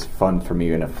aspect is just fun for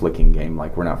me in a flicking game.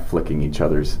 Like, we're not flicking each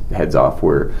other's heads off,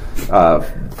 we're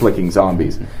flicking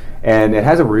zombies. And it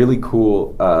has a really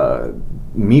cool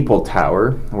meeple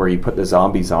tower where you put the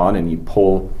zombies on and you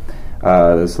pull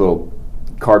this little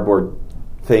cardboard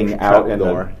thing out.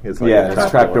 It's a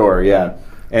trapdoor,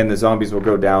 And the zombies will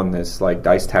go down this like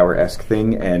dice tower-esque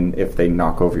thing, and if they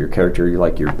knock over your character,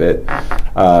 you're bit.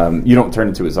 You don't turn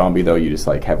into a zombie though; you just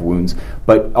like have wounds.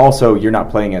 But also, you're not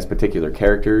playing as particular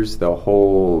characters. The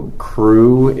whole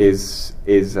crew is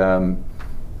you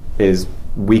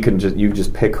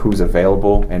just pick who's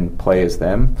available and play as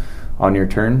them on your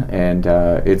turn, and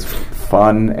it's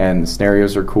fun, and the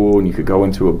scenarios are cool, and you could go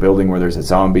into a building where there's a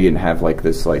zombie and have like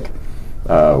this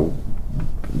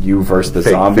you versus the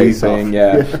zombie thing.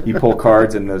 You pull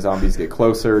cards and the zombies get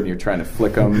closer and you're trying to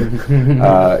flick them.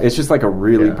 It's just like a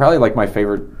really probably like my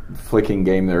favorite flicking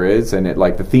game there is, and it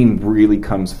like the theme really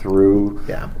comes through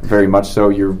very much so.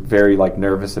 You're very like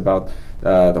nervous about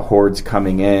the hordes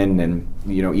coming in, and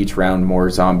each round more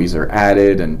zombies are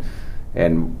added, and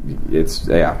it's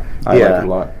I like it a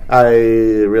lot. I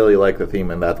really like the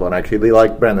theme in that one. Actually,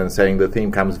 like Brendan saying, the theme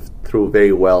comes through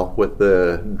very well with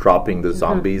the dropping the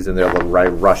zombies and they're like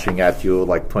rushing at you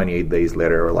like 28 days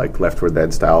later, or like Left 4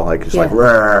 Dead style, like just like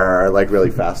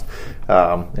really fast,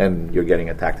 and you're getting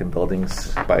attacked in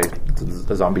buildings by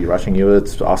the zombie rushing you.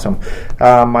 It's awesome.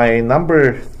 My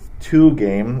number 2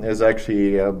 game is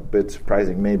actually a bit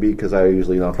surprising, maybe because I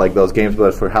usually don't like those games,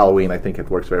 but for Halloween I think it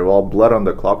works very well. Blood on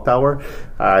the Clocktower,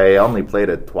 I only played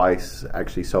it twice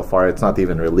actually so far. It's not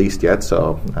even released yet,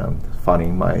 so funny,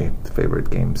 my favorite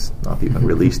game's not even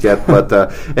released yet. But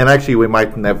and actually we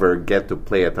might never get to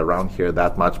play it around here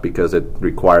that much because it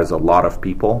requires a lot of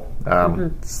people.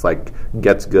 It's like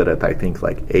gets good at I think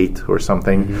like 8 or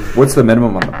something. What's the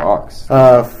minimum on the box?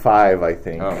 5, I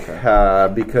think. Oh,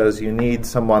 okay. Because you need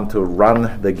someone to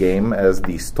run the game as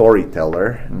the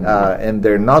storyteller, and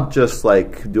they're not just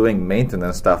like doing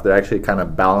maintenance stuff. They're actually kind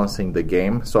of balancing the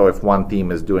game. So if one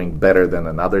team is doing better than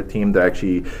another team, they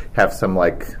actually have some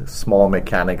like small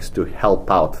mechanics to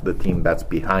help out the team that's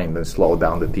behind and slow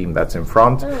down the team that's in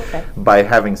front by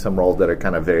having some roles that are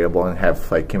kind of variable and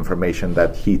have like information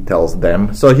that he tells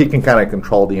them. So he can kind of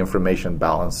control the information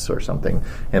balance or something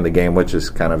in the game, which is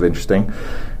kind of interesting.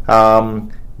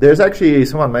 There's actually,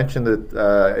 someone mentioned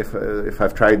that if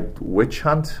I've tried Witch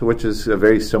Hunt, which is a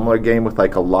very similar game with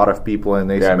like a lot of people in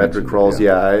asymmetric roles.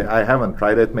 I haven't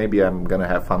tried it. Maybe I'm going to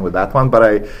have fun with that one.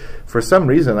 But for some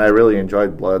reason, I really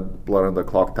enjoyed Blood on the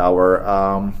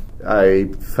Clocktower. I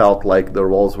felt like the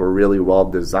roles were really well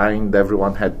designed.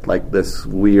 Everyone had like this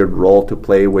weird role to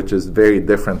play, which is very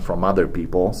different from other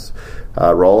people's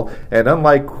role. And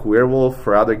unlike Werewolf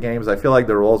or other games, I feel like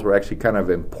the roles were actually kind of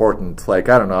important. Like,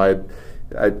 I don't know,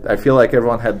 I feel like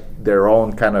everyone had their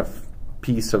own kind of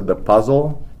piece of the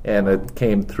puzzle, and it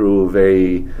came through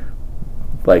very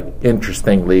like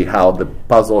interestingly how the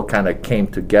puzzle kind of came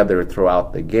together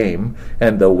throughout the game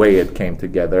and the way it came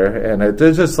together, and it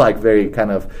was just like very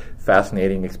kind of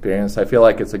fascinating experience. I feel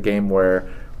like it's a game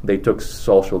where they took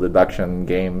social deduction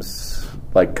games,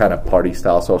 like kind of party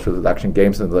style social deduction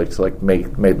games, and like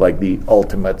made like the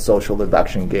ultimate social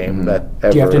deduction game that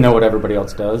ever. Do you have to know what everybody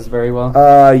else does very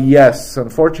well? Yes,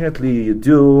 unfortunately you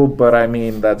do, but I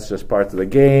mean that's just part of the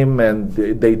game, and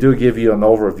they do give you an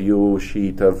overview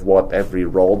sheet of what every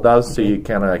role does, so you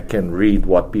kind of can read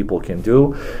what people can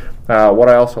do. What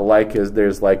I also like is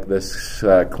there's like this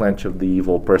clinch of the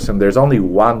evil person. There's only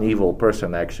one evil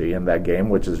person actually in that game,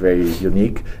 which is very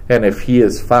unique. And if he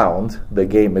is found, the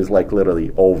game is like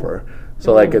literally over.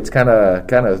 So like it's kind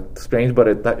of strange, but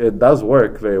it does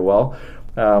work very well.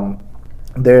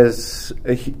 There's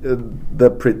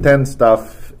the pretend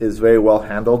stuff is very well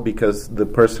handled because the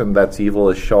person that's evil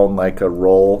is shown like a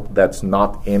role that's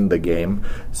not in the game.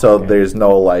 So there's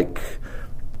no like.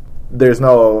 There's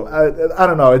no, I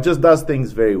don't know, it just does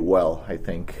things very well, I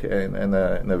think, in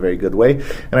a very good way.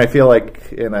 And I feel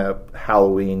like in a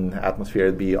Halloween atmosphere,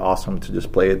 it'd be awesome to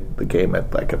just play the game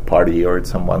at like a party or at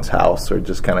someone's house, or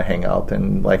just kind of hang out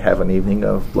and like have an evening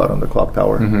of Blood on the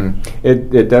Clocktower.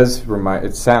 It does remind,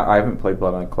 I haven't played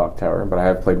Blood on the Clocktower, but I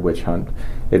have played Witch Hunt.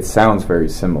 It sounds very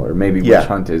similar. Maybe Witch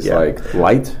Hunt is like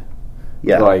light,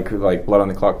 like Blood on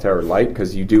the Clocktower light,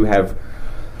 because you do have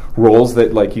roles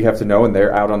that like you have to know, and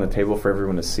they're out on the table for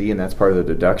everyone to see, and that's part of the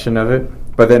deduction of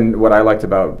it. But then what I liked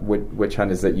about Witch Hunt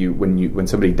is that when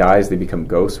somebody dies, they become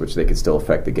ghosts, which they could still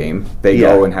affect the game. They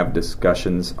go and have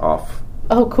discussions off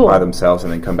by themselves,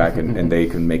 and then come back and they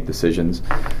can make decisions.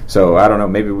 So I don't know,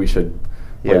 maybe we should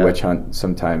play Witch Hunt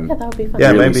sometime. Yeah, that would be fun.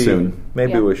 Yeah, really soon.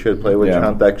 Maybe we should play Witch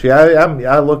Hunt. Actually,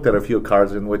 I looked at a few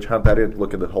cards in Witch Hunt. I didn't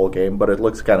look at the whole game, but it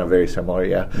looks kind of very similar.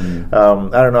 Yeah,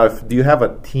 I don't know. Do you have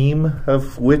a team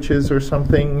of witches or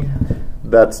something?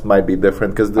 That might be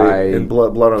different because in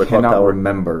Blood on the Clocktower. I cannot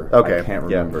remember. Okay, I can't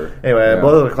remember. Anyway,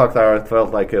 Blood on the Clocktower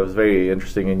felt like it was very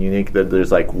interesting and unique. That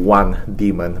there's like one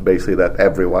demon basically that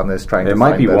everyone is trying to find. It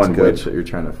might be one witch that you're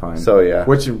trying to find. So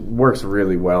which works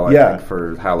really well. I think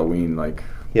for Halloween, like.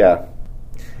 Yeah.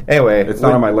 Anyway, it's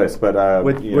not on my list, but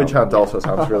Witch Hunt also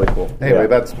sounds really cool. Anyway,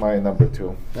 that's my number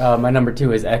 2. My number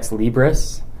 2 is Ex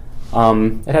Libris.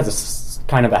 It has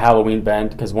kind of a Halloween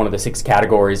bent because one of the 6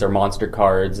 categories are monster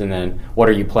cards, and then what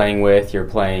are you playing with? You're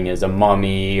playing as a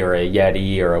mummy or a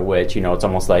yeti or a witch. You know, it's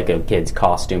almost like a kid's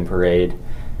costume parade.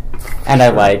 And I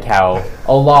like how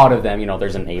a lot of them, you know,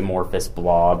 there's an amorphous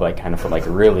blob, like kind of for like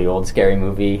a really old scary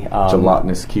movie.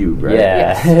 Gelatinous cube, right?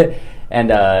 Yeah. Yes.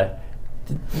 And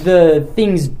the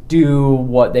things do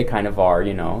what they kind of are,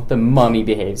 you know. The mummy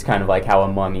behaves kind of like how a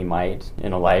mummy might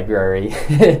in a library.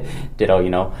 Ditto, you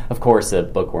know. Of course, a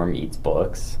bookworm eats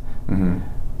books. My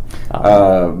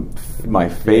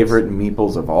favorite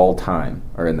meeples of all time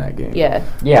are in that game. Yeah,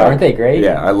 aren't they great?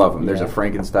 Yeah, I love them. There's a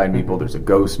Frankenstein meeple, there's a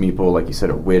ghost meeple, like you said,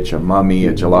 a witch, a mummy,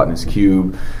 a gelatinous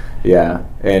cube. Yeah,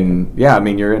 and I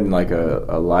mean, you're in like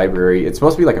a library. It's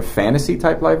supposed to be like a fantasy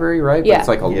type library, right? Yeah. But it's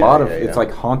like a lot of, it's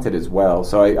like haunted as well.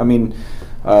 So I mean,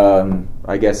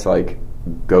 I guess like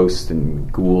ghosts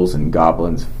and ghouls and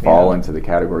goblins fall into the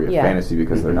category of fantasy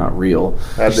because they're not real.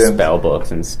 Spell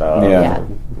books and stuff.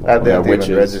 That didn't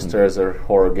even register as a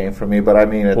horror game for me, but I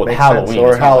mean, it makes Halloween sense.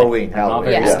 Or Halloween. I'm not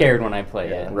very scared when I play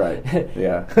it. Right.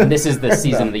 Yeah. And this is the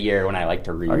season of the year when I like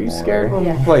to read. Are you more. scared when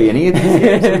you play any of these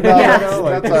games? That's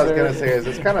what I was going to say. Is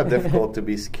it's kind of difficult to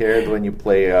be scared when you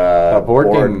play a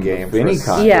board game for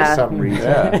some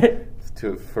reason.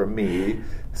 For me.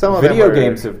 Some of video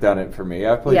games have done it for me.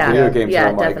 I've played video games where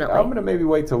I'm definitely. like, I'm going to maybe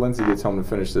wait till Lindsay gets home to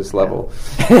finish this level.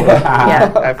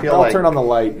 I feel I'll turn on the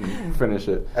light and finish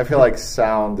it. I feel like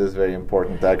sound is very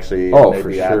important, actually.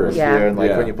 For sure. Atmosphere. And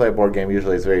when you play a board game,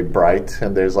 usually it's very bright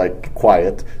and there's like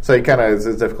quiet. So it kind of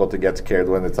is difficult to get scared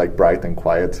when it's like bright and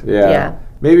quiet. Yeah.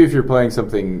 Maybe if you're playing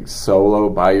something solo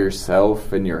by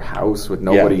yourself in your house with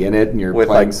nobody in it, and you're playing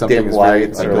like something dim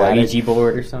lights like a Ouija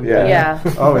board or something.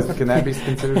 Can that be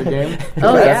considered a game?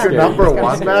 That's your number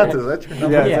one, Matt? Is that your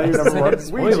number one? Yeah, that's your number one.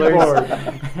 Ouija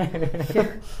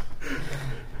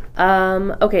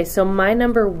board. Okay, so my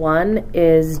number one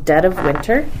is Dead of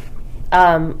Winter.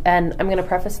 And I'm going to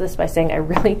preface this by saying I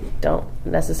really don't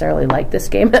necessarily like this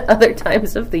game at other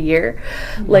times of the year.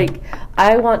 Like,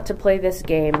 I want to play this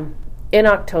game in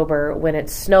October when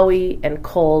it's snowy and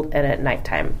cold and at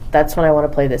nighttime. That's when I want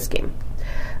to play this game.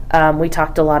 We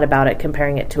talked a lot about it,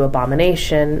 comparing it to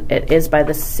Abomination. It is by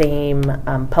the same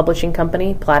publishing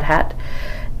company, Plaid Hat.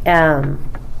 And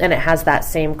it has that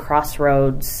same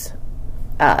Crossroads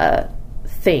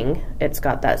thing. It's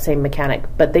got that same mechanic,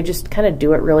 but they just kind of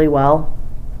do it really well.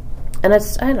 And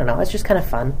it's just kind of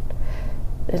fun.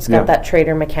 It's got that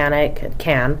trader mechanic. It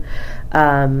can.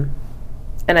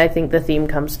 And I think the theme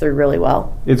comes through really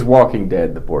well. It's Walking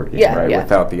Dead, the board game, right?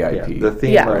 Without the IP. Yeah. The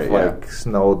theme of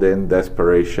snowed in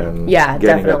desperation,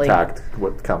 getting attacked,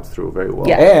 what comes through very well.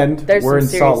 Yeah. And we're in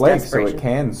Salt Lake, so it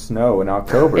can snow in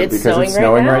October because it's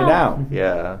snowing right now.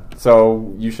 Yeah.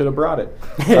 So you should have brought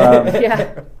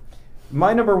it.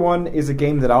 My number one is a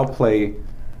game that I'll play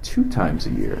 2 times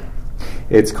a year.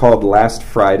 It's called Last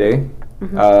Friday.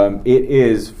 Mm-hmm. It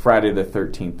is Friday the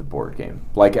 13th, the board game.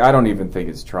 Like, I don't even think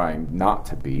it's trying not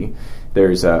to be.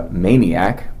 There's a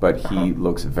Maniac, but he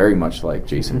looks very much like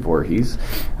Jason Voorhees.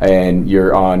 And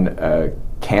you're on a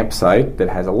campsite that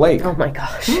has a lake. Oh, my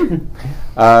gosh.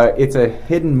 It's a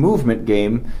hidden movement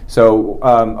game. So,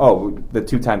 the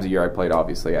 2 times a year I played,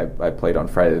 obviously. I played on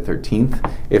Friday the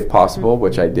 13th, if possible,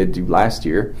 which I did do last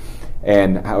year,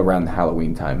 and around the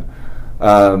Halloween time.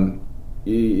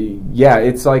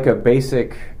 It's like a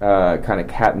basic kind of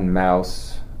cat and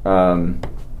mouse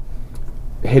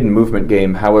hidden movement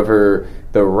game. However,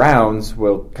 the rounds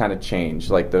will kind of change.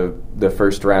 Like the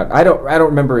first round, I don't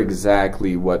remember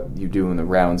exactly what you do in the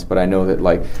rounds, but I know that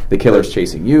like the killer's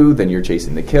chasing you, then you're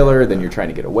chasing the killer, then you're trying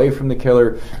to get away from the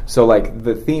killer. So like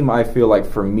the theme, I feel like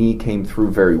for me came through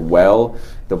very well.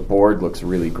 The board looks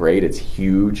really great. It's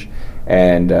huge.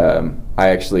 And I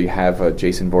actually have a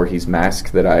Jason Voorhees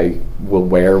mask that I will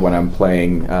wear when I'm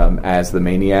playing as the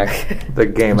Maniac. The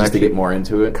game just to get more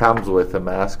into it comes with a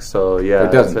mask, so yeah,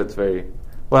 it doesn't. It's very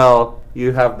well.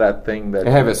 You have that thing that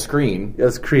I have a screen. A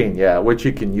screen, which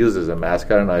you can use as a mask.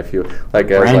 I don't know if you like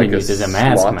Brandon uses a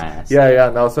mask.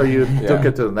 No. So you took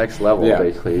it to the next level.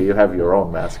 Basically, you have your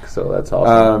own mask, so that's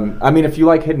awesome. I mean, if you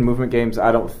like hidden movement games,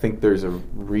 I don't think there's a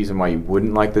reason why you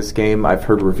wouldn't like this game. I've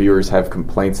heard reviewers have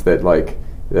complaints that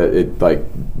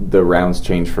the rounds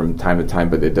change from time to time,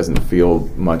 but it doesn't feel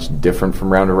much different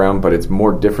from round to round. But it's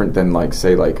more different than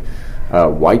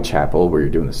Whitechapel, where you're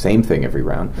doing the same thing every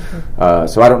round.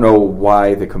 So I don't know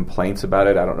why the complaints about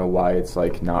it. I don't know why it's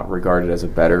like not regarded as a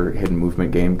better hidden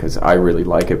movement game, because I really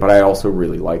like it, but I also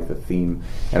really like the theme,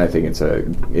 and I think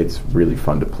it's really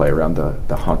fun to play around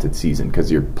the haunted season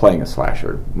because you're playing a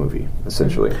slasher movie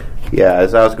essentially. Yeah,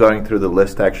 as I was going through the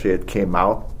list, actually, it came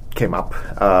up,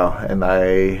 and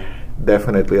I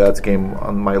definitely that's a game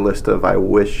on my list of I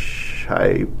wish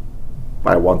I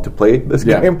want to play this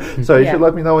game. So you should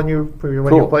let me know when you're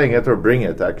playing it, or bring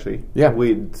it, actually. Yeah.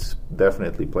 We'd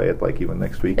definitely play it, like, even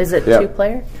next week. Is it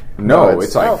 2-player? No,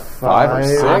 it's like 5 or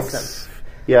 6. Awesome.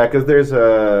 Yeah, because there's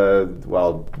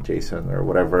Jason or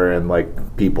whatever, and,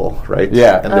 like, people, right?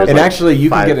 Yeah. And actually,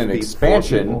 you can get an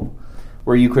expansion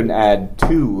where you can add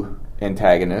 2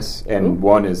 antagonists, and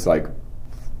one is, like,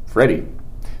 Freddy.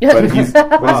 But he's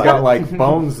got like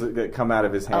bones that come out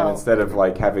of his hand instead of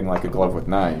like having like a glove with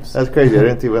knives. That's crazy. I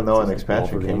didn't even know an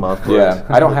expansion came out. Yeah,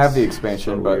 I don't have the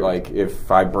expansion, but like if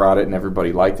I brought it and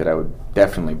everybody liked it, I would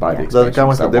definitely buy the expansion. Does it come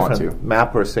with a different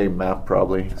map or same map?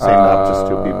 Probably same map, just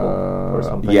 2 people. or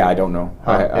something? Yeah, I don't know.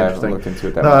 I haven't looked into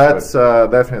it that much. No, that's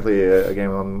definitely a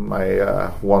game on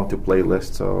my want-to-play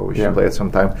list, so we should play it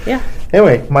sometime. Yeah.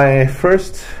 Anyway, my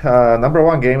first number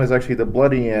one game is actually The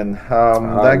Bloody Inn.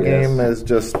 That game is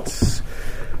just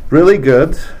really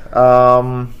good.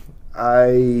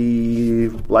 I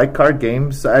like card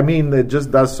games. I mean, it just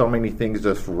does so many things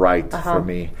just right for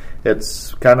me.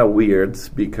 It's kind of weird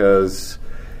because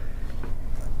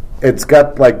it's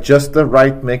got like just the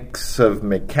right mix of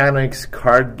mechanics,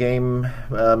 card game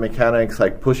mechanics,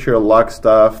 like push your luck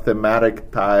stuff, thematic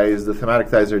ties. The thematic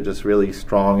ties are just really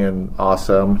strong and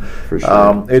awesome. For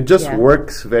sure. It just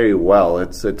works very well.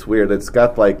 It's weird. It's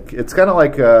got like, it's kind of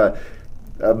like a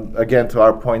again, to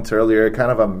our points earlier,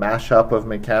 kind of a mashup of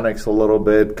mechanics a little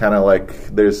bit, kind of like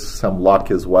there's some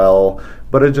luck as well.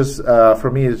 But it just, for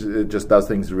me, it just does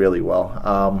things really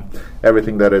well.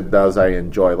 Everything that it does, I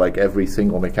enjoy. Like every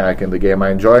single mechanic in the game,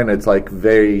 I enjoy, and it's like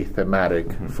very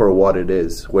thematic for what it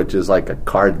is, which is like a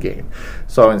card game.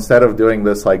 So instead of doing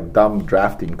this like dumb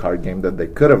drafting card game that they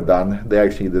could have done, they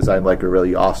actually designed like a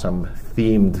really awesome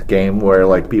themed game where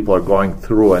like people are going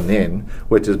through an inn,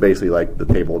 which is basically like the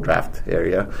table draft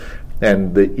area.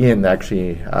 And the inn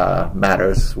actually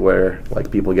matters, where like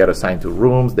people get assigned to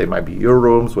rooms. They might be your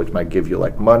rooms, which might give you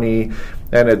like money,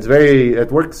 and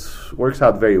it works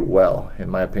out very well, in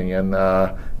my opinion.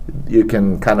 You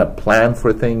can kind of plan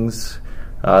for things.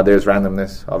 There's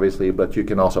randomness, obviously, but you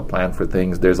can also plan for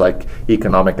things. There's like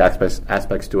economic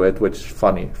aspects to it, which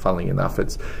funnily enough,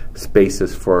 it's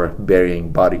spaces for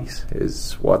burying bodies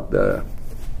is what the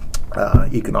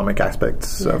economic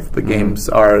aspects of the games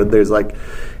are. There's like,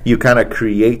 you kind of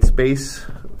create space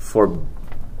for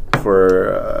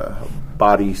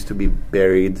bodies to be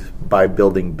buried by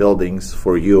building buildings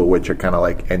for you, which are kind of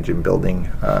like engine building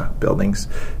buildings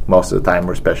most of the time,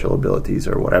 or special abilities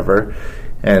or whatever.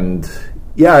 And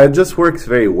yeah, it just works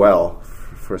very well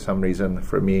for some reason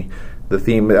for me. The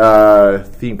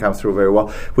theme comes through very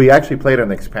well. We actually played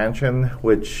an expansion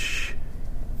which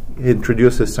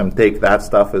introduces some take that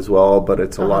stuff as well, but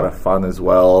it's a lot of fun as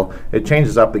well. It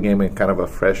changes up the game in kind of a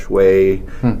fresh way.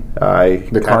 The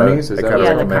Carnies? I kind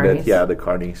of recommend it. Yeah, the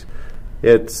Carnies.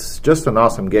 It's just an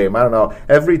awesome game. I don't know.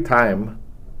 Every time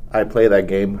I play that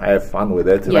game, I have fun with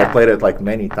it. And I played it like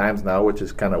many times now, which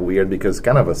is kind of weird because it's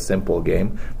kind of a simple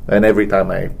game. And every time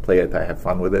I play it, I have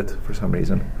fun with it for some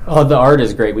reason. Oh, the art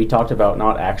is great. We talked about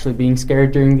not actually being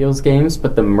scared during those games,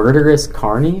 but the murderous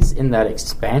carnies in that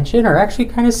expansion are actually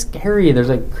kind of scary. There's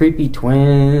like creepy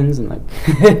twins and like...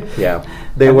 yeah.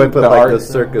 They went with like the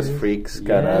circus freaks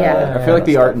kind of... Yeah. I feel like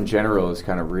the art in general is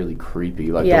kind of really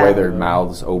creepy. Like the way their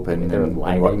mouths open and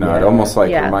whatnot. It almost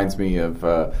like reminds me of...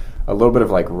 a little bit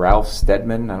of like Ralph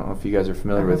Steadman. I don't know if you guys are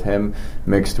familiar with him,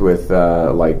 mixed with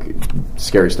like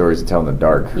Scary Stories to Tell in the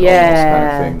Dark. Kind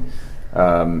of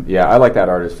thing. I like that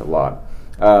artist a lot.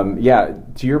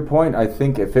 To your point, I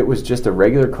think if it was just a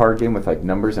regular card game with like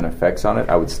numbers and effects on it,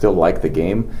 I would still like the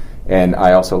game. And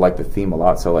I also like the theme a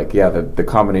lot. So like, the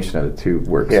combination of the two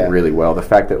works really well. The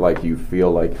fact that like you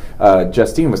feel like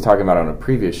Justine was talking about on a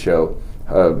previous show,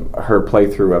 her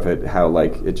playthrough of it, how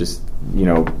like it just,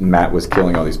 Matt was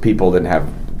killing all these people, didn't have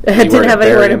anywhere to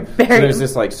bury him. So there's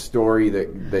this like story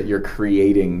that you're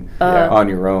creating on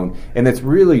your own, and it's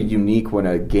really unique when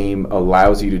a game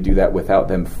allows you to do that without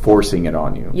them forcing it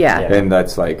on you. And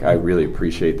that's like, I really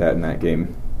appreciate that in that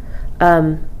game.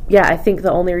 I think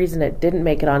the only reason it didn't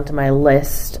make it onto my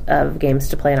list of games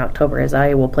to play in October is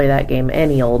I will play that game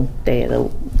any old day of the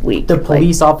week. The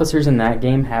police officers in that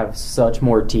game have such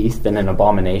more teeth than an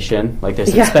Abomination. Like,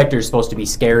 this inspector's supposed to be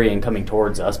scary and coming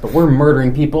towards us, but we're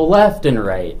murdering people left and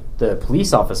right. The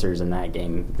police officers in that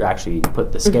game actually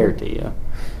put the scare to you.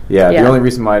 The only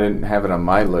reason why I didn't have it on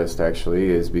my list, actually,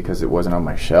 is because it wasn't on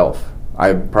my shelf.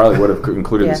 I probably would have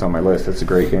included this on my list. It's a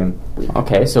great game.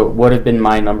 Okay, so it would have been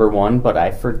my number one, but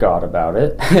I forgot about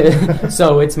it.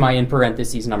 So it's my in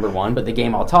parentheses number one, but the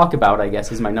game I'll talk about, I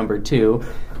guess, is my number two.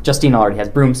 Justine already has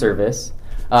Broom Service.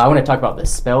 I want to talk about the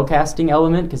spell casting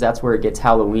element, because that's where it gets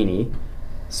Halloween-y.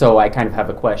 So I kind of have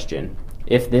a question.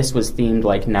 If this was themed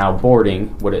like Now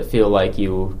Boarding, would it feel like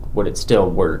would it still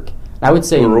work? I would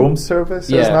say... Room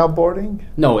Service is Now Boarding?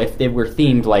 No, if they were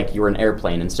themed like you were an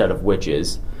airplane instead of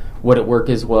witches. Would it work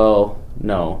as well?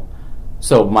 No.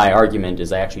 So my argument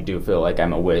is I actually do feel like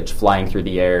I'm a witch flying through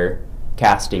the air,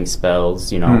 casting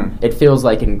spells, It feels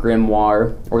like in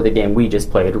Grimoire, or the game we just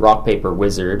played, Rock, Paper,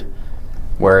 Wizard,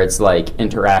 where it's like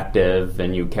interactive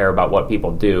and you care about what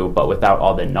people do, but without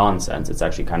all the nonsense. It's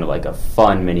actually kind of like a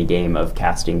fun mini game of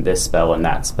casting this spell and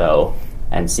that spell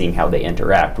and seeing how they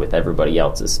interact with everybody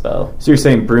else's spell. So you're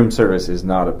saying Broom Service is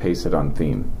not a Pace It On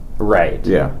theme? Right.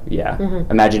 Yeah. Yeah.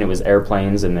 Imagine it was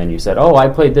airplanes, and then you said, "Oh, I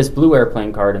played this blue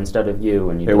airplane card instead of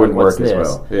you," and it wouldn't work as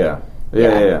well. Yeah.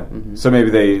 So maybe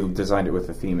they designed it with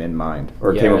the theme in mind,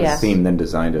 or came up with the theme then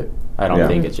designed it. I don't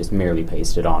think it's just merely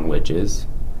pasted on widgets.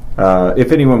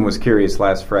 If anyone was curious,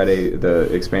 last Friday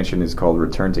the expansion is called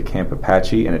Return to Camp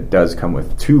Apache, and it does come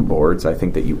with 2 boards. I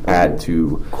think that you add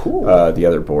to the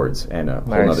other boards and a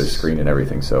whole other screen and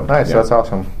everything. So nice, that's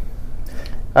awesome.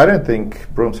 I didn't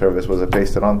think Broom Service was a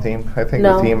pasted on theme. I think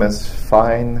the theme is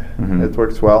fine. It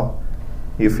works well.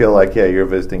 You feel like you're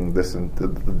visiting the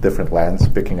different lands,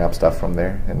 picking up stuff from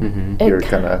there, and you're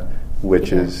kind of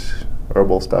witches,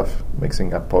 herbal stuff,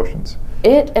 mixing up potions.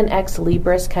 It and Ex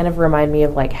Libris kind of remind me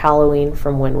of like Halloween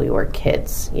from when we were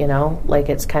kids, you know? Like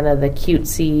it's kind of the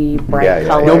cutesy, bright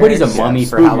colors. Nobody's a mummy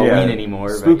for Halloween anymore.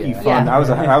 Spooky fun. I was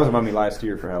a mummy last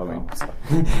year for Halloween.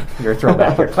 You're a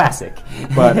throwback. You're classic.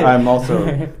 But I'm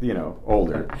also,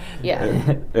 older. Yeah.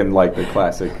 And like the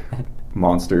classic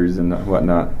monsters and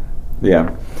whatnot.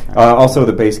 Yeah. Also,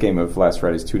 the base game of last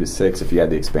Friday is 2 to 6. If you add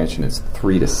the expansion, it's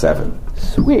 3 to 7.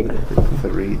 Sweet.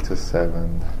 3 to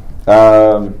 7.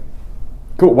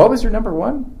 Cool. What was your number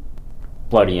 1?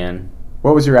 Bloody Inn.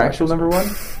 What was your actual number 1?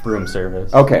 Broom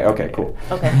Service. Okay, cool.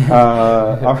 Okay.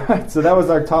 All right, so that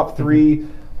was our top 3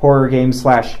 horror games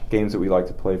 / games that we like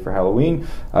to play for Halloween.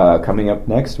 Coming up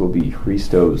next will be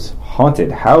Hristo's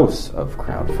Haunted House of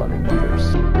crowdfunding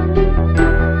wonders.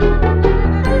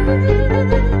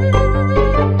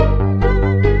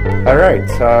 All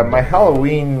right, my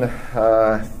Halloween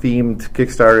themed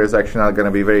Kickstarter is actually not going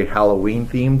to be very Halloween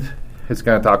themed. It's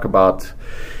going to talk about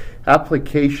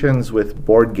applications with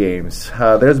board games.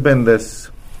 There's been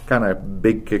this kind of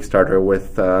big Kickstarter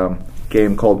with a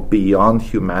game called Beyond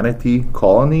Humanity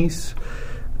Colonies.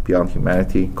 Beyond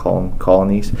Humanity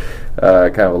Colonies.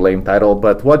 Kind of a lame title,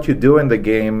 but what you do in the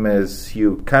game is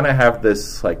you kind of have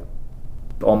this like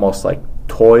almost like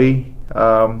toy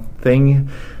thing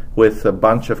with a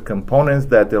bunch of components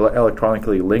that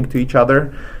electronically link to each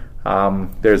other.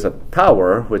 There's a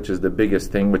tower, which is the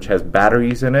biggest thing, which has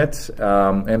batteries in it,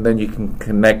 and then you can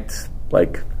connect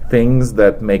like things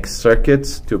that make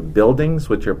circuits to buildings,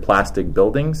 which are plastic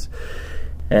buildings,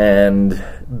 and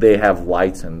they have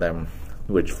lights in them,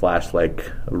 which flash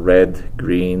like red,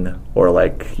 green, or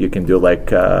like you can do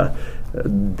like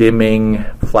dimming,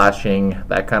 flashing,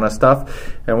 that kind of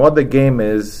stuff. And what the game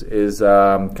is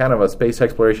kind of a space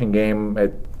exploration game.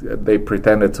 They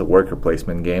pretend it's a worker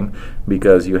placement game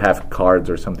because you have cards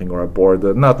or something, or a board,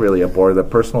 not really a board, a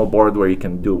personal board where you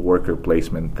can do worker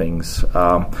placement things.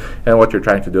 And what you're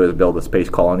trying to do is build a space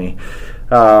colony.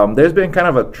 There's been kind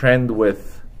of a trend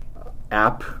with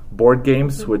app board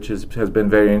games, which has been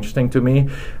very interesting to me,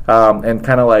 and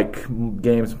kind of like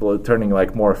games turning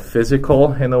like more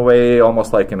physical in a way,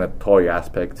 almost like in a toy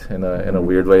aspect in a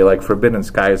weird way. Like Forbidden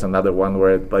Sky is another one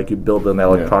where like you build an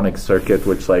electronic circuit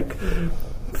which like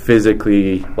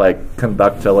physically like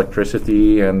conducts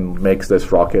electricity and makes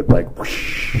this rocket like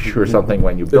whoosh or something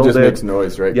when you build it. It makes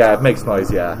noise, right? Yeah, it makes noise.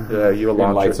 Yeah, you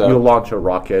launch a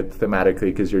rocket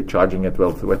thematically because you're charging it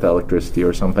with electricity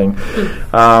or something.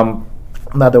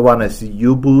 Another one is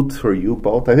U-Boot or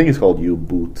U-Boat. I think it's called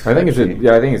U-Boot. I think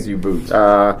it's U-Boot.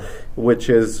 Which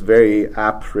is very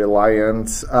app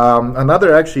reliant.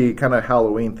 Another actually kind of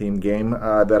Halloween themed game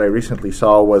that I recently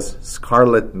saw was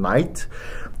Scarlet Knight.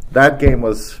 That game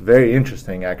was very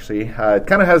interesting, actually. It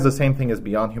kind of has the same thing as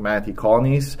Beyond Humanity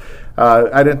Colonies.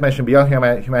 I didn't mention Beyond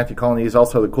Humanity Colonies.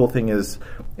 Also, the cool thing is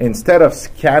instead of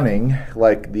scanning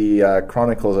like the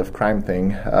Chronicles of Crime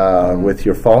thing with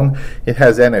your phone, it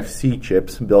has NFC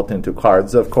chips built into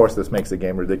cards. Of course, this makes the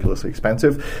game ridiculously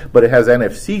expensive, but it has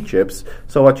NFC chips.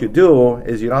 So what you do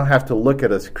is you don't have to look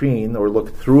at a screen or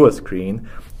look through a screen.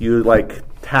 You like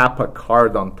tap a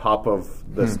card on top of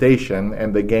the station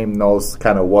and the game knows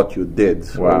kind of what you did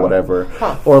or whatever.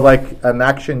 Or like an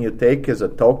action you take is a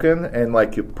token and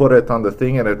like you put it on the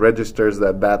thing and it registers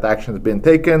that action's been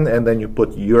taken, and then you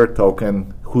put your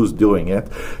token who's doing it.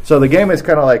 So the game is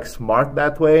kind of like smart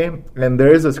that way, and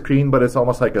there is a screen, but it's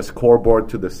almost like a scoreboard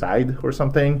to the side or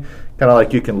something. Kind of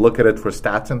like you can look at it for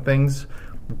stats and things,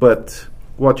 but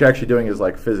what you're actually doing is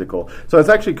like physical. So it's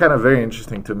actually kind of very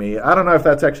interesting to me. I don't know if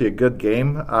that's actually a good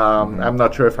game. I'm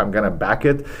not sure if I'm going to back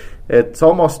it. It's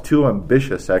almost too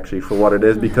ambitious actually for what it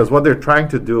is, because what they're trying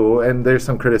to do, and there's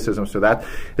some criticisms to that,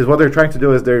 is what they're trying to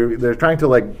do is they're trying to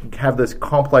like have this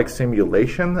complex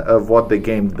simulation of what the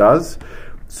game does.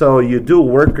 So you do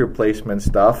worker placement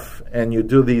stuff, and you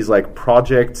do these like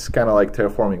projects, kind of like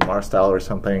Terraforming Mars style or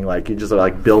something. Like you just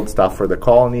like build stuff for the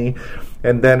colony,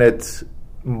 and then it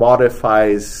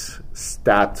modifies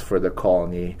stats for the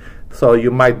colony. So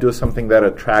you might do something that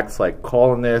attracts like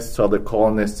colonists, so the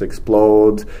colonists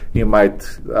explode. You might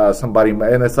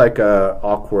and it's like a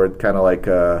awkward kind of like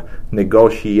a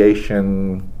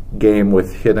negotiation game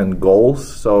with hidden goals.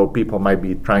 So people might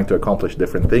be trying to accomplish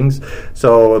different things.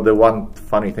 So the one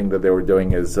funny thing that they were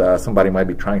doing is somebody might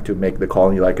be trying to make the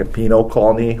colony like a penal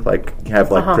colony, like have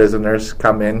like prisoners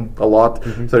come in a lot.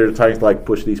 So they're trying to like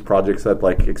push these projects that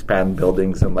like expand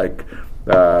buildings and like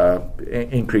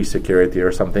increase security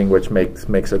or something, which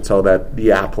makes it so that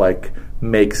the app like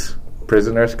makes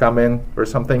prisoners come in or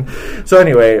something. So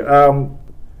anyway,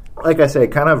 like I say,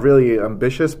 kind of really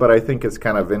ambitious, but I think it's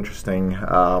kind of interesting.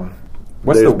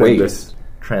 What's the weight? This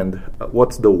trend.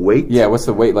 What's the weight? Yeah, what's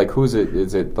the weight? Like, who's it?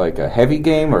 Is it like a heavy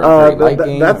game or a very light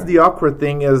game? That's the awkward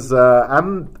thing. Is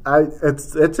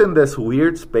it's in this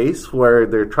weird space where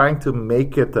they're trying to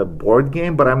make it a board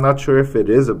game, but I'm not sure if it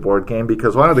is a board game,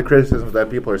 because one of the criticisms that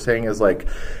people are saying is like,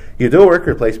 you do a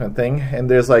worker placement thing, and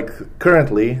there's like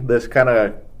currently this kind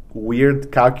of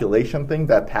weird calculation thing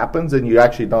that happens, and you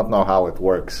actually don't know how it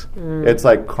works. It's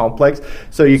like complex,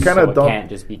 so you kind of don't. Can't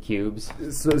just be cubes.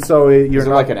 So you're is it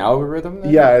not, like an algorithm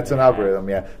then? Yeah, it's an algorithm.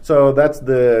 Yeah, so that's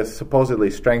the supposedly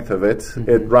strength of it.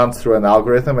 It runs through an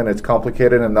algorithm, and it's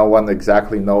complicated, and no one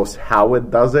exactly knows how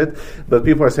it does it. But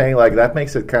people are saying like that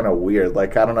makes it kind of weird.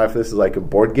 Like, I don't know if this is like a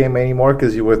board game anymore,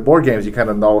 because with board games you kind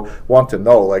of want to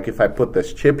know like, if I put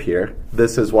this chip here,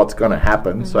 this is what's going to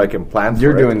happen, so I can plan.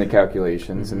 You're for it. doing the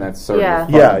calculations, and that's sort of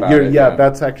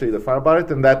that's actually the fun about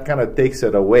it, and that kind of takes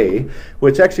it away,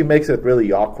 which actually makes it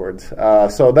really awkward.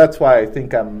 So that's why I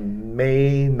think I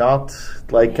may not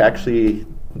like actually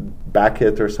back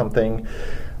it or something.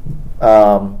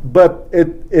 But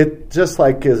it just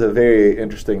like is a very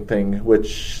interesting thing,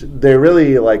 which they're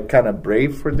really like kind of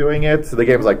brave for doing it. So the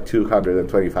game is like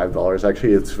 $225.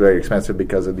 Actually, it's very expensive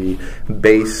because of the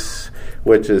base,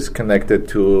 which is connected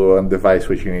to a device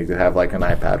which you need to have like an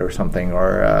iPad or something,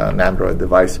 or an Android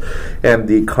device. And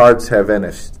the cards have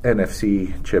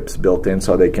NFC chips built in,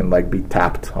 so they can like be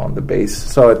tapped on the base.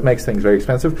 So it makes things very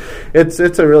expensive. It's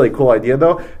a really cool idea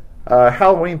though.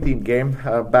 Halloween themed game,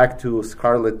 back to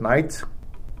Scarlet Knight.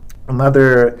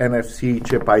 Another NFC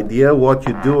chip idea. What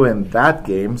you do in that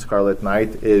game, Scarlet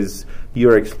Knight, is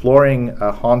you're exploring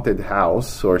a haunted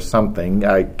house or something.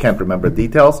 I can't remember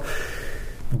details.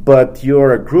 But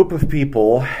you're a group of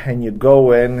people, and you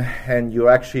go in, and you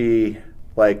actually,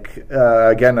 like,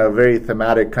 again, a very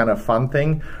thematic kind of fun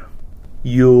thing.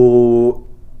 You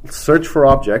search for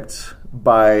objects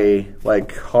by,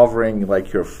 like, hovering,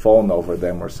 like, your phone over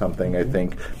them or something, I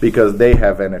think, because they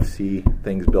have NFC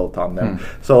things built on them.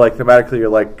 So, like, thematically, you're,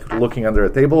 like, looking under a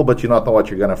table, but you don't know what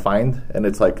you're going to find, and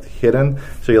it's, like, hidden.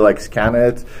 So you, like, scan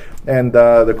it. And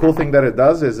the cool thing that it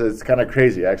does is it's kind of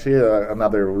crazy, actually.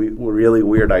 Another really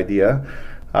weird idea.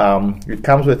 It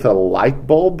comes with a light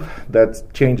bulb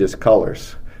that changes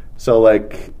colors. So,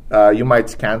 like, you might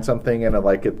scan something and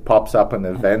it pops up an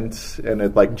event, and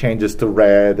it like changes to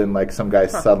red, and like some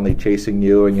guy's suddenly chasing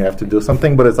you, and you have to do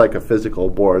something, but it's like a physical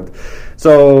board.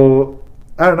 So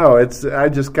I don't know.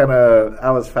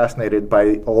 I was fascinated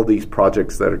by all these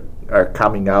projects that are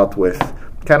coming out with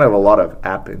kind of a lot of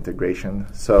app integration.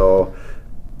 So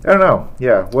I don't know.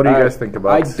 Yeah, what do you guys think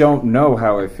about it? I don't know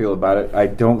how I feel about it. I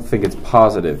don't think it's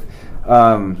positive.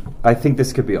 I think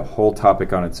this could be a whole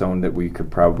topic on its own that we could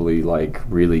probably like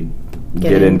really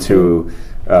get into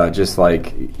just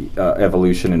like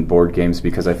evolution in board games,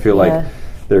 because I feel like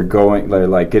they're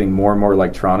like getting more and more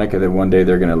electronic, and then one day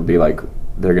they're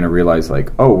going to realize like,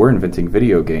 oh, we're inventing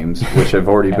video games which have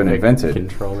already been invented.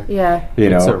 Controller. Yeah.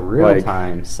 It's a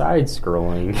real-time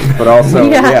side-scrolling. But also,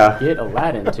 get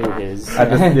Aladdin to his.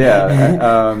 At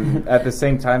the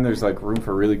same time, there's like room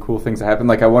for really cool things to happen.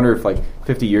 Like, I wonder if like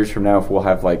 50 years from now, if we'll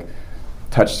have like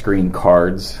touchscreen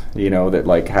cards, that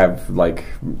like have like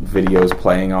videos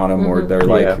playing on them, or they're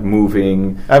like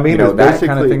moving. I mean, that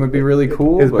kind of thing would be really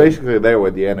cool. It's basically there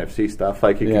with the NFC stuff.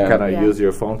 Like, you can kind of use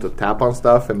your phone to tap on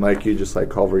stuff, and like you just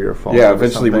like hover your phone. Yeah,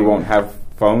 eventually we won't have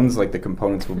phones. Like, the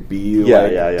components will be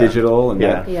digital. And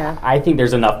I think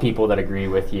there's enough people that agree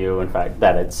with you, in fact,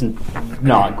 that it's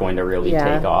not going to really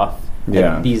take off.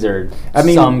 Yeah, these are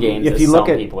some games that some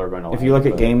people are going to like. If you look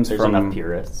at games there's enough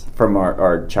purists from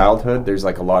our childhood, there's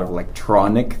like a lot of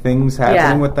electronic things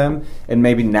happening with them, and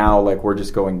maybe now like we're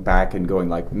just going back and going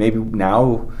like, maybe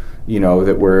now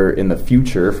that we're in the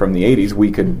future from the 80s, we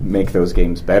could make those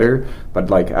games better. But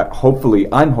like, hopefully,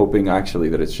 I'm hoping actually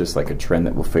that it's just like a trend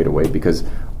that will fade away, because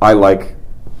I like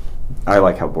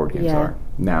how board games are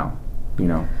now.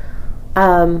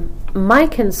 My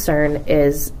concern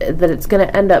is that it's going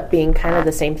to end up being kind of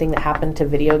the same thing that happened to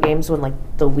video games when, like,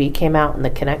 the Wii came out and the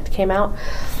Kinect came out.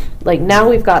 Like, now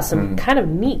we've got some kind of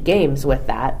neat games with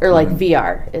that. Or, like,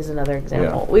 VR is another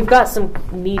example. Yeah. We've got some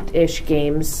neat-ish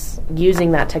games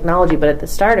using that technology, but at the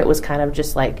start it was kind of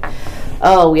just like,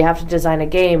 oh, we have to design a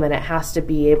game and it has to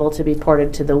be able to be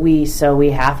ported to the Wii, so we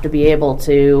have to be able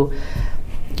to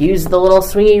use the little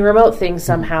swingy remote thing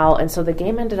somehow. And so the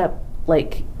game ended up,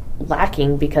 like,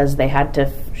 lacking because they had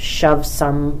to shove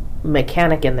some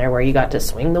mechanic in there where you got to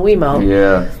swing the Wiimote.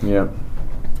 Yeah.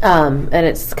 And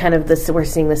it's kind of this, we're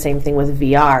seeing the same thing with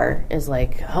VR, is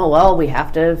like, oh, well, we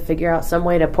have to figure out some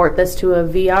way to port this to a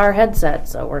VR headset,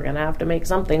 so we're going to have to make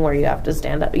something where you have to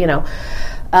stand up,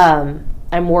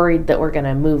 I'm worried that we're going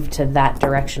to move to that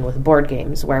direction with board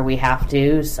games, where we have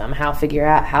to somehow figure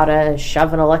out how to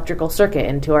shove an electrical circuit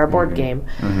into our board game.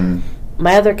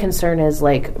 My other concern is,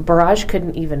 like, Barrage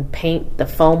couldn't even paint the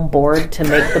foam board to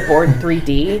make the board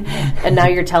 3D, and now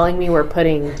you're telling me we're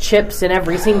putting chips in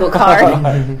every single card?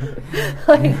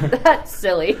 Like, that's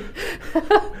silly.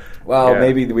 Well,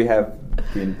 maybe we have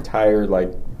the entire,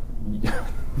 like,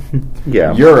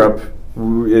 Europe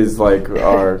is, like,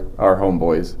 our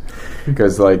homeboys.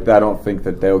 Because, like, I don't think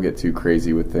that they'll get too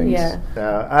crazy with things.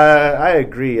 I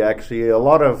agree, actually. A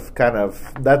lot of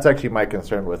that's actually my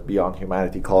concern with Beyond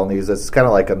Humanity Colonies. It's kind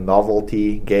of like a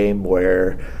novelty game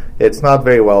where it's not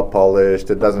very well polished.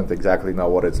 It doesn't exactly know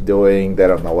what it's doing. They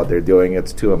don't know what they're doing.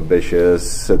 It's too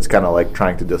ambitious. It's kind of like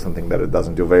trying to do something that it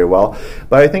doesn't do very well.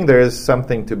 But I think there is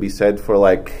something to be said for,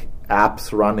 like,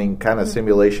 apps running kind of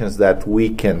simulations that we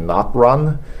cannot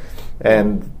run.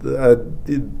 And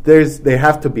they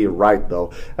have to be right,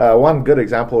 though. One good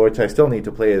example, which I still need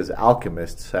to play, is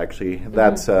Alchemists, actually.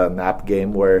 That's an app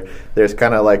game where there's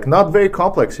kind of like not very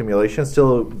complex simulations,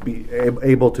 still be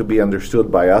able to be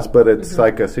understood by us, but it's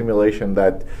like a simulation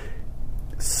that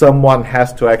someone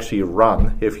has to actually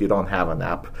run if you don't have an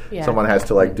app. Yeah. Someone has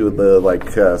to, like, do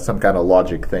the some kind of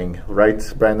logic thing, right,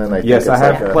 Brandon? Yes, I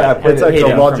have. It's like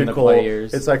a logical.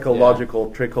 It's like a logical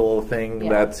trickle thing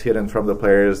that's hidden from the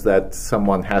players that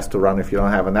someone has to run if you don't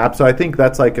have an app. So I think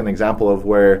that's like an example of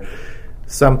where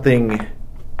something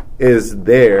is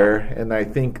there, and I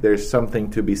think there's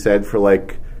something to be said for,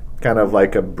 like, kind of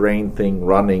like a brain thing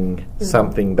running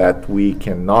something that we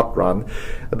cannot run.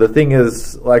 The thing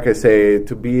is, like I say,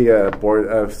 to be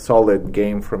a solid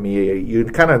game for me, you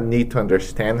kind of need to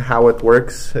understand how it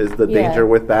works, is the danger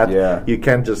with that. Yeah. You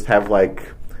can't just have,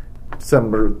 like,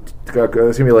 some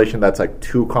simulation that's, like,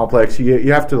 too complex.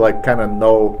 You have to, like, kind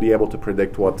of be able to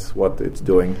predict what it's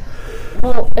doing.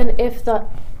 Well, and if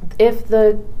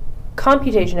the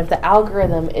computation, if the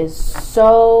algorithm is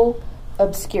so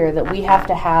obscure that we have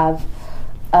to have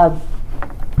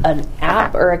an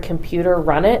app or a computer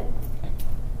run it,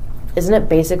 isn't it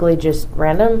basically just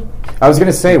random? I was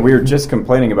going to say, we were just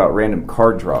complaining about random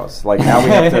card draws. Like, now we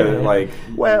have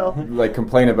to,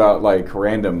 complain about, like,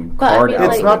 random card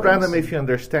algorithms. It's not random if you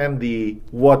understand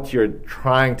what you're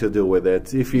trying to do with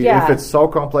it. If it's so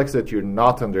complex that you're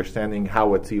not understanding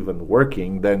how it's even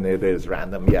working, then it is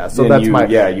random. Yeah, so that's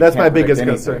my biggest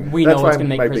concern. We know it's going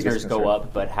to make prisoners go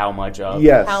up, but how much up?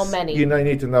 Yes. How many? You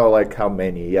need to know, like, how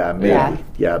many. Yeah, maybe.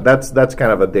 Yeah, that's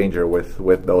kind of a danger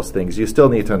with those things. You still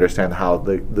need to understand how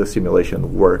the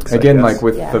simulation works. Again, like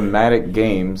with thematic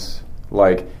games,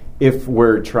 like, if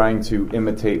we're trying to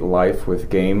imitate life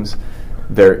with games,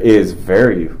 there is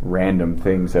very random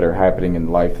things that are happening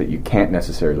in life that you can't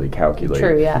necessarily calculate.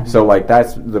 True, yeah. So, like,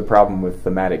 that's the problem with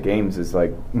thematic games, is,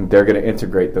 like, they're going to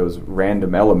integrate those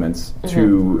random elements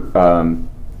to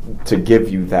give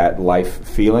you that life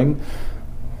feeling.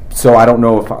 So I don't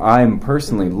know if I'm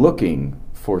personally looking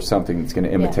for something that's going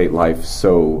to imitate life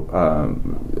so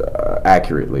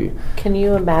accurately. Can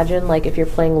you imagine, like, if you're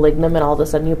playing Lignum and all of a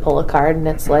sudden you pull a card and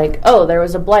it's like, oh, there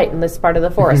was a blight in this part of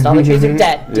the forest. All the trees are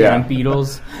dead. Damn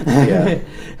beetles. Yeah.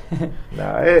 No,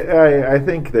 I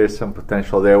think there's some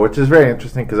potential there, which is very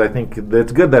interesting, because I think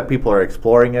it's good that people are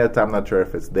exploring it. I'm not sure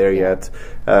if it's there yet,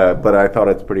 but I thought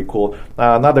it's pretty cool.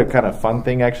 Another kind of fun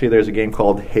thing, actually, there's a game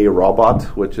called Hey Robot,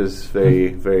 which is very,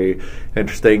 very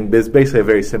interesting. It's basically a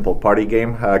very simple party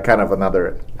game, kind of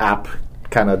another app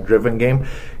kind of driven game.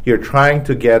 You're trying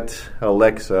to get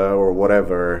Alexa or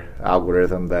whatever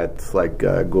algorithm that's like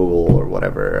Google or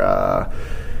whatever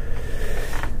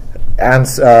and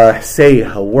say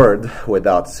a word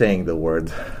without saying the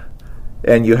word.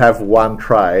 and you have one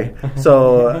try.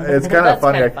 So it's kind of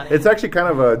funny. It's actually kind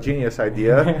of a genius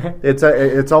idea.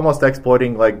 It's almost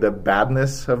exploiting like the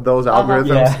badness of those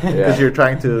algorithms, because you're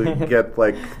trying to get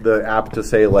like the app to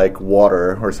say like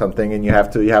water or something, and you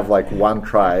have like one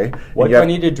try. What do I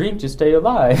need to drink to stay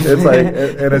alive? It's like,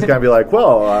 and it's gonna be like,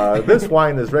 well, this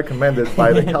wine is recommended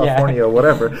by the California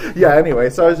whatever. Yeah. Anyway,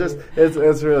 so it's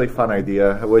a really fun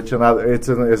idea, which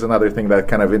is another thing that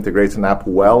kind of integrates an app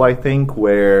well, I think,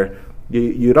 where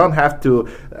you don't have to.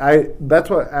 That's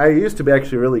what I used to be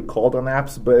actually really cold on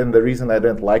apps, and the reason I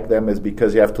didn't like them is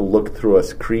because you have to look through a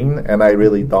screen, and I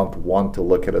really don't want to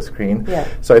look at a screen. Yeah.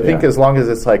 So I think as long as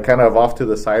it's like kind of off to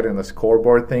the side in a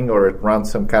scoreboard thing, or it runs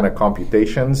some kind of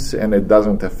computations and it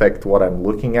doesn't affect what I'm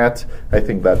looking at, I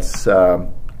think that's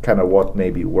kind of what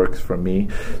maybe works for me.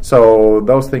 So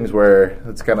those things where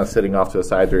it's kind of sitting off to the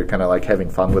side, or you're kind of like having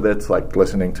fun with it, like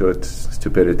listening to its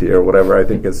stupidity or whatever, I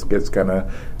think it's kind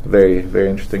of very,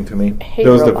 very interesting to me.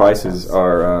 Those devices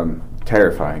are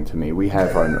terrifying to me. We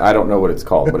have I don't know what it's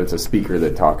called, but it's a speaker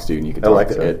that talks to you and you can talk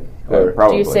Alexa. to it.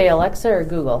 Probably. Do you say Alexa or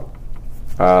Google?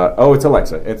 It's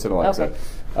Alexa. It's an Alexa.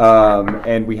 Okay.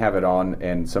 And we have it on,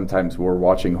 and sometimes we're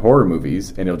watching horror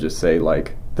movies, and it'll just say,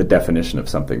 like, the definition of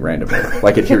something randomly.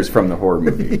 Like it hears from the horror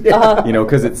movie. You know,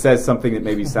 because it says something that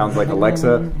maybe sounds like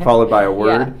Alexa, followed by a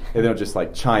word, and then it'll just,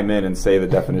 like, chime in and say the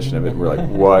definition of it, and we're like,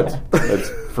 what? That's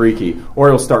freaky. Or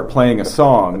it'll start playing a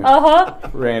song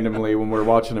randomly when we're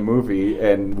watching a movie,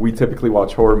 and we typically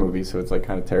watch horror movies, so it's, like,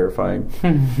 kind of terrifying.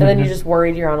 And then you're just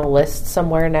worried you're on a list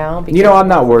somewhere now? You know, I'm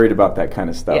not worried about that kind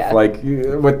of stuff. Yeah. Like,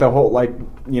 with the whole, like,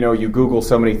 you know, you Google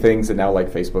so many things, and now, like,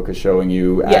 Facebook is showing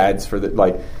you ads for the,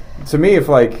 like, to me, if,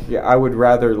 like, I would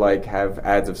rather, like, have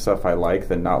ads of stuff I like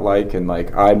than not like, and,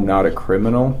 like, I'm not a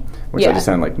criminal, which I just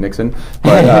sound like Nixon,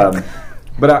 but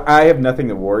but I have nothing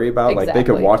to worry about. Exactly. Like, they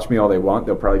can watch me all they want.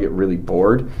 They'll probably get really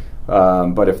bored,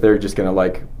 but if they're just going to,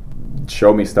 like,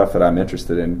 show me stuff that I'm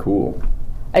interested in, cool.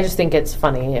 I just think it's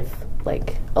funny if,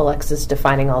 like, Alexa's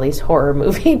defining all these horror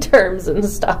movie terms and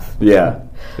stuff. Yeah,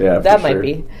 that might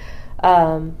be.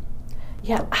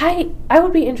 Yeah, I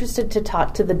would be interested to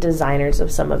talk to the designers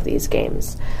of some of these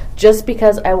games, just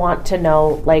because I want to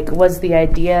know, like, was the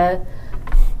idea,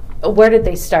 where did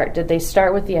they start? Did they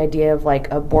start with the idea of,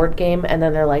 like, a board game, and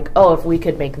then they're like, oh, if we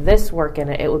could make this work in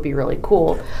it, it would be really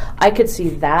cool. I could see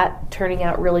that turning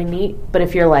out really neat, but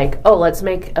if you're like, oh, let's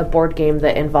make a board game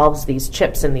that involves these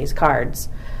chips and these cards,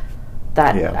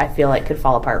 that I feel like could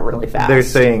fall apart really fast. They're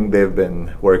saying they've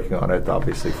been working on it,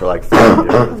 obviously, for like 5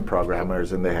 years with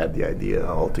programmers, and they had the idea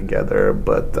all together,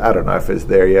 but I don't know if it's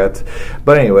there yet.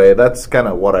 But anyway, that's kind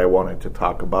of what I wanted to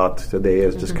talk about today,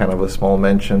 is just kind of a small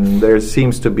mention. There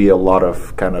seems to be a lot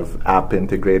of kind of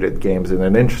app-integrated games in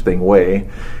an interesting way,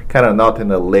 kind of not in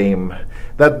a lame...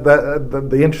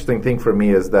 The interesting thing for me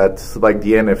is that, like,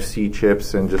 the NFC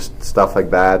chips and just stuff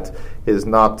like that is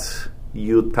not...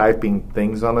 you typing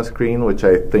things on a screen, which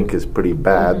I think is pretty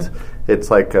bad. It's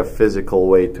like a physical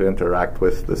way to interact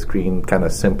with the screen kind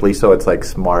of simply, so it's like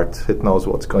smart. It knows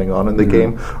what's going on in the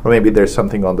game. Or maybe there's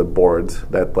something on the board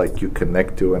that, like, you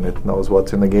connect to and it knows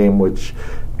what's in the game, which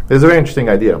is a very interesting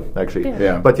idea, actually.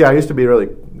 But I used to be really,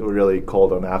 really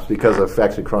cold on apps because of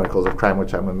actually Chronicles of Crime,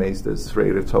 which I'm amazed is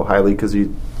rated so highly, because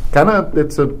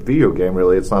it's a video game,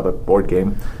 really. It's not a board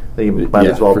game. You might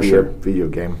as well be a video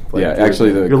game. Like,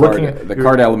 actually, the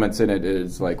card elements in it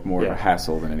is like more of a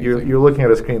hassle than anything. You're looking at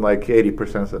a screen like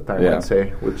 80% of the time, I'd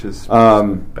say, which is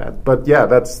bad. But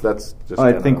that's just.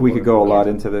 I think we could go a lot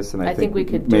into this, and I think we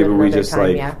could. Maybe we just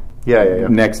time,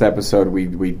 next episode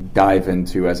we dive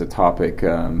into as a topic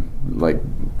like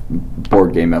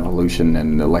board game evolution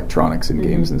and electronics in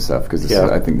games and stuff, because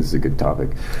I think this is a good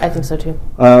topic. I think so too.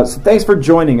 So thanks for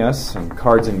joining us on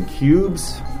Cards and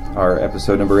Cubes. Our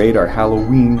episode number 8, our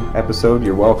Halloween episode.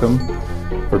 You're welcome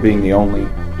for being the only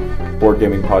board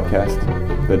gaming podcast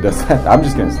that does that.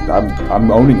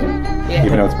 I'm owning it,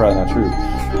 even though it's probably not true.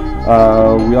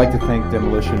 We like to thank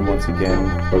Demolition once again,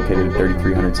 located at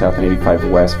 3300 South and 85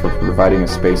 West, for providing a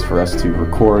space for us to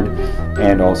record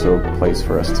and also a place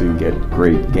for us to get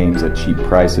great games at cheap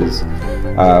prices.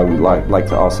 We'd like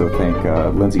to also thank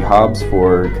Lindsay Hobbs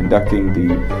for conducting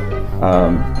the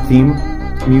theme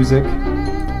music.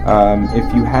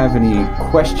 If you have any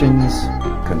questions,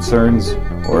 concerns,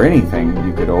 or anything,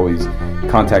 you could always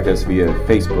contact us via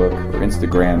Facebook or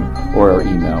Instagram, or our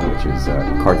email, which is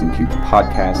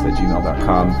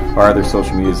cardsandcubespodcast@gmail.com. Our other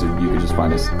social medias, you could just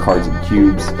find us Cards and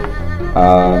Cubes.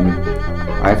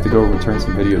 I have to go return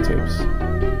some videotapes,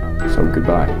 so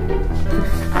goodbye.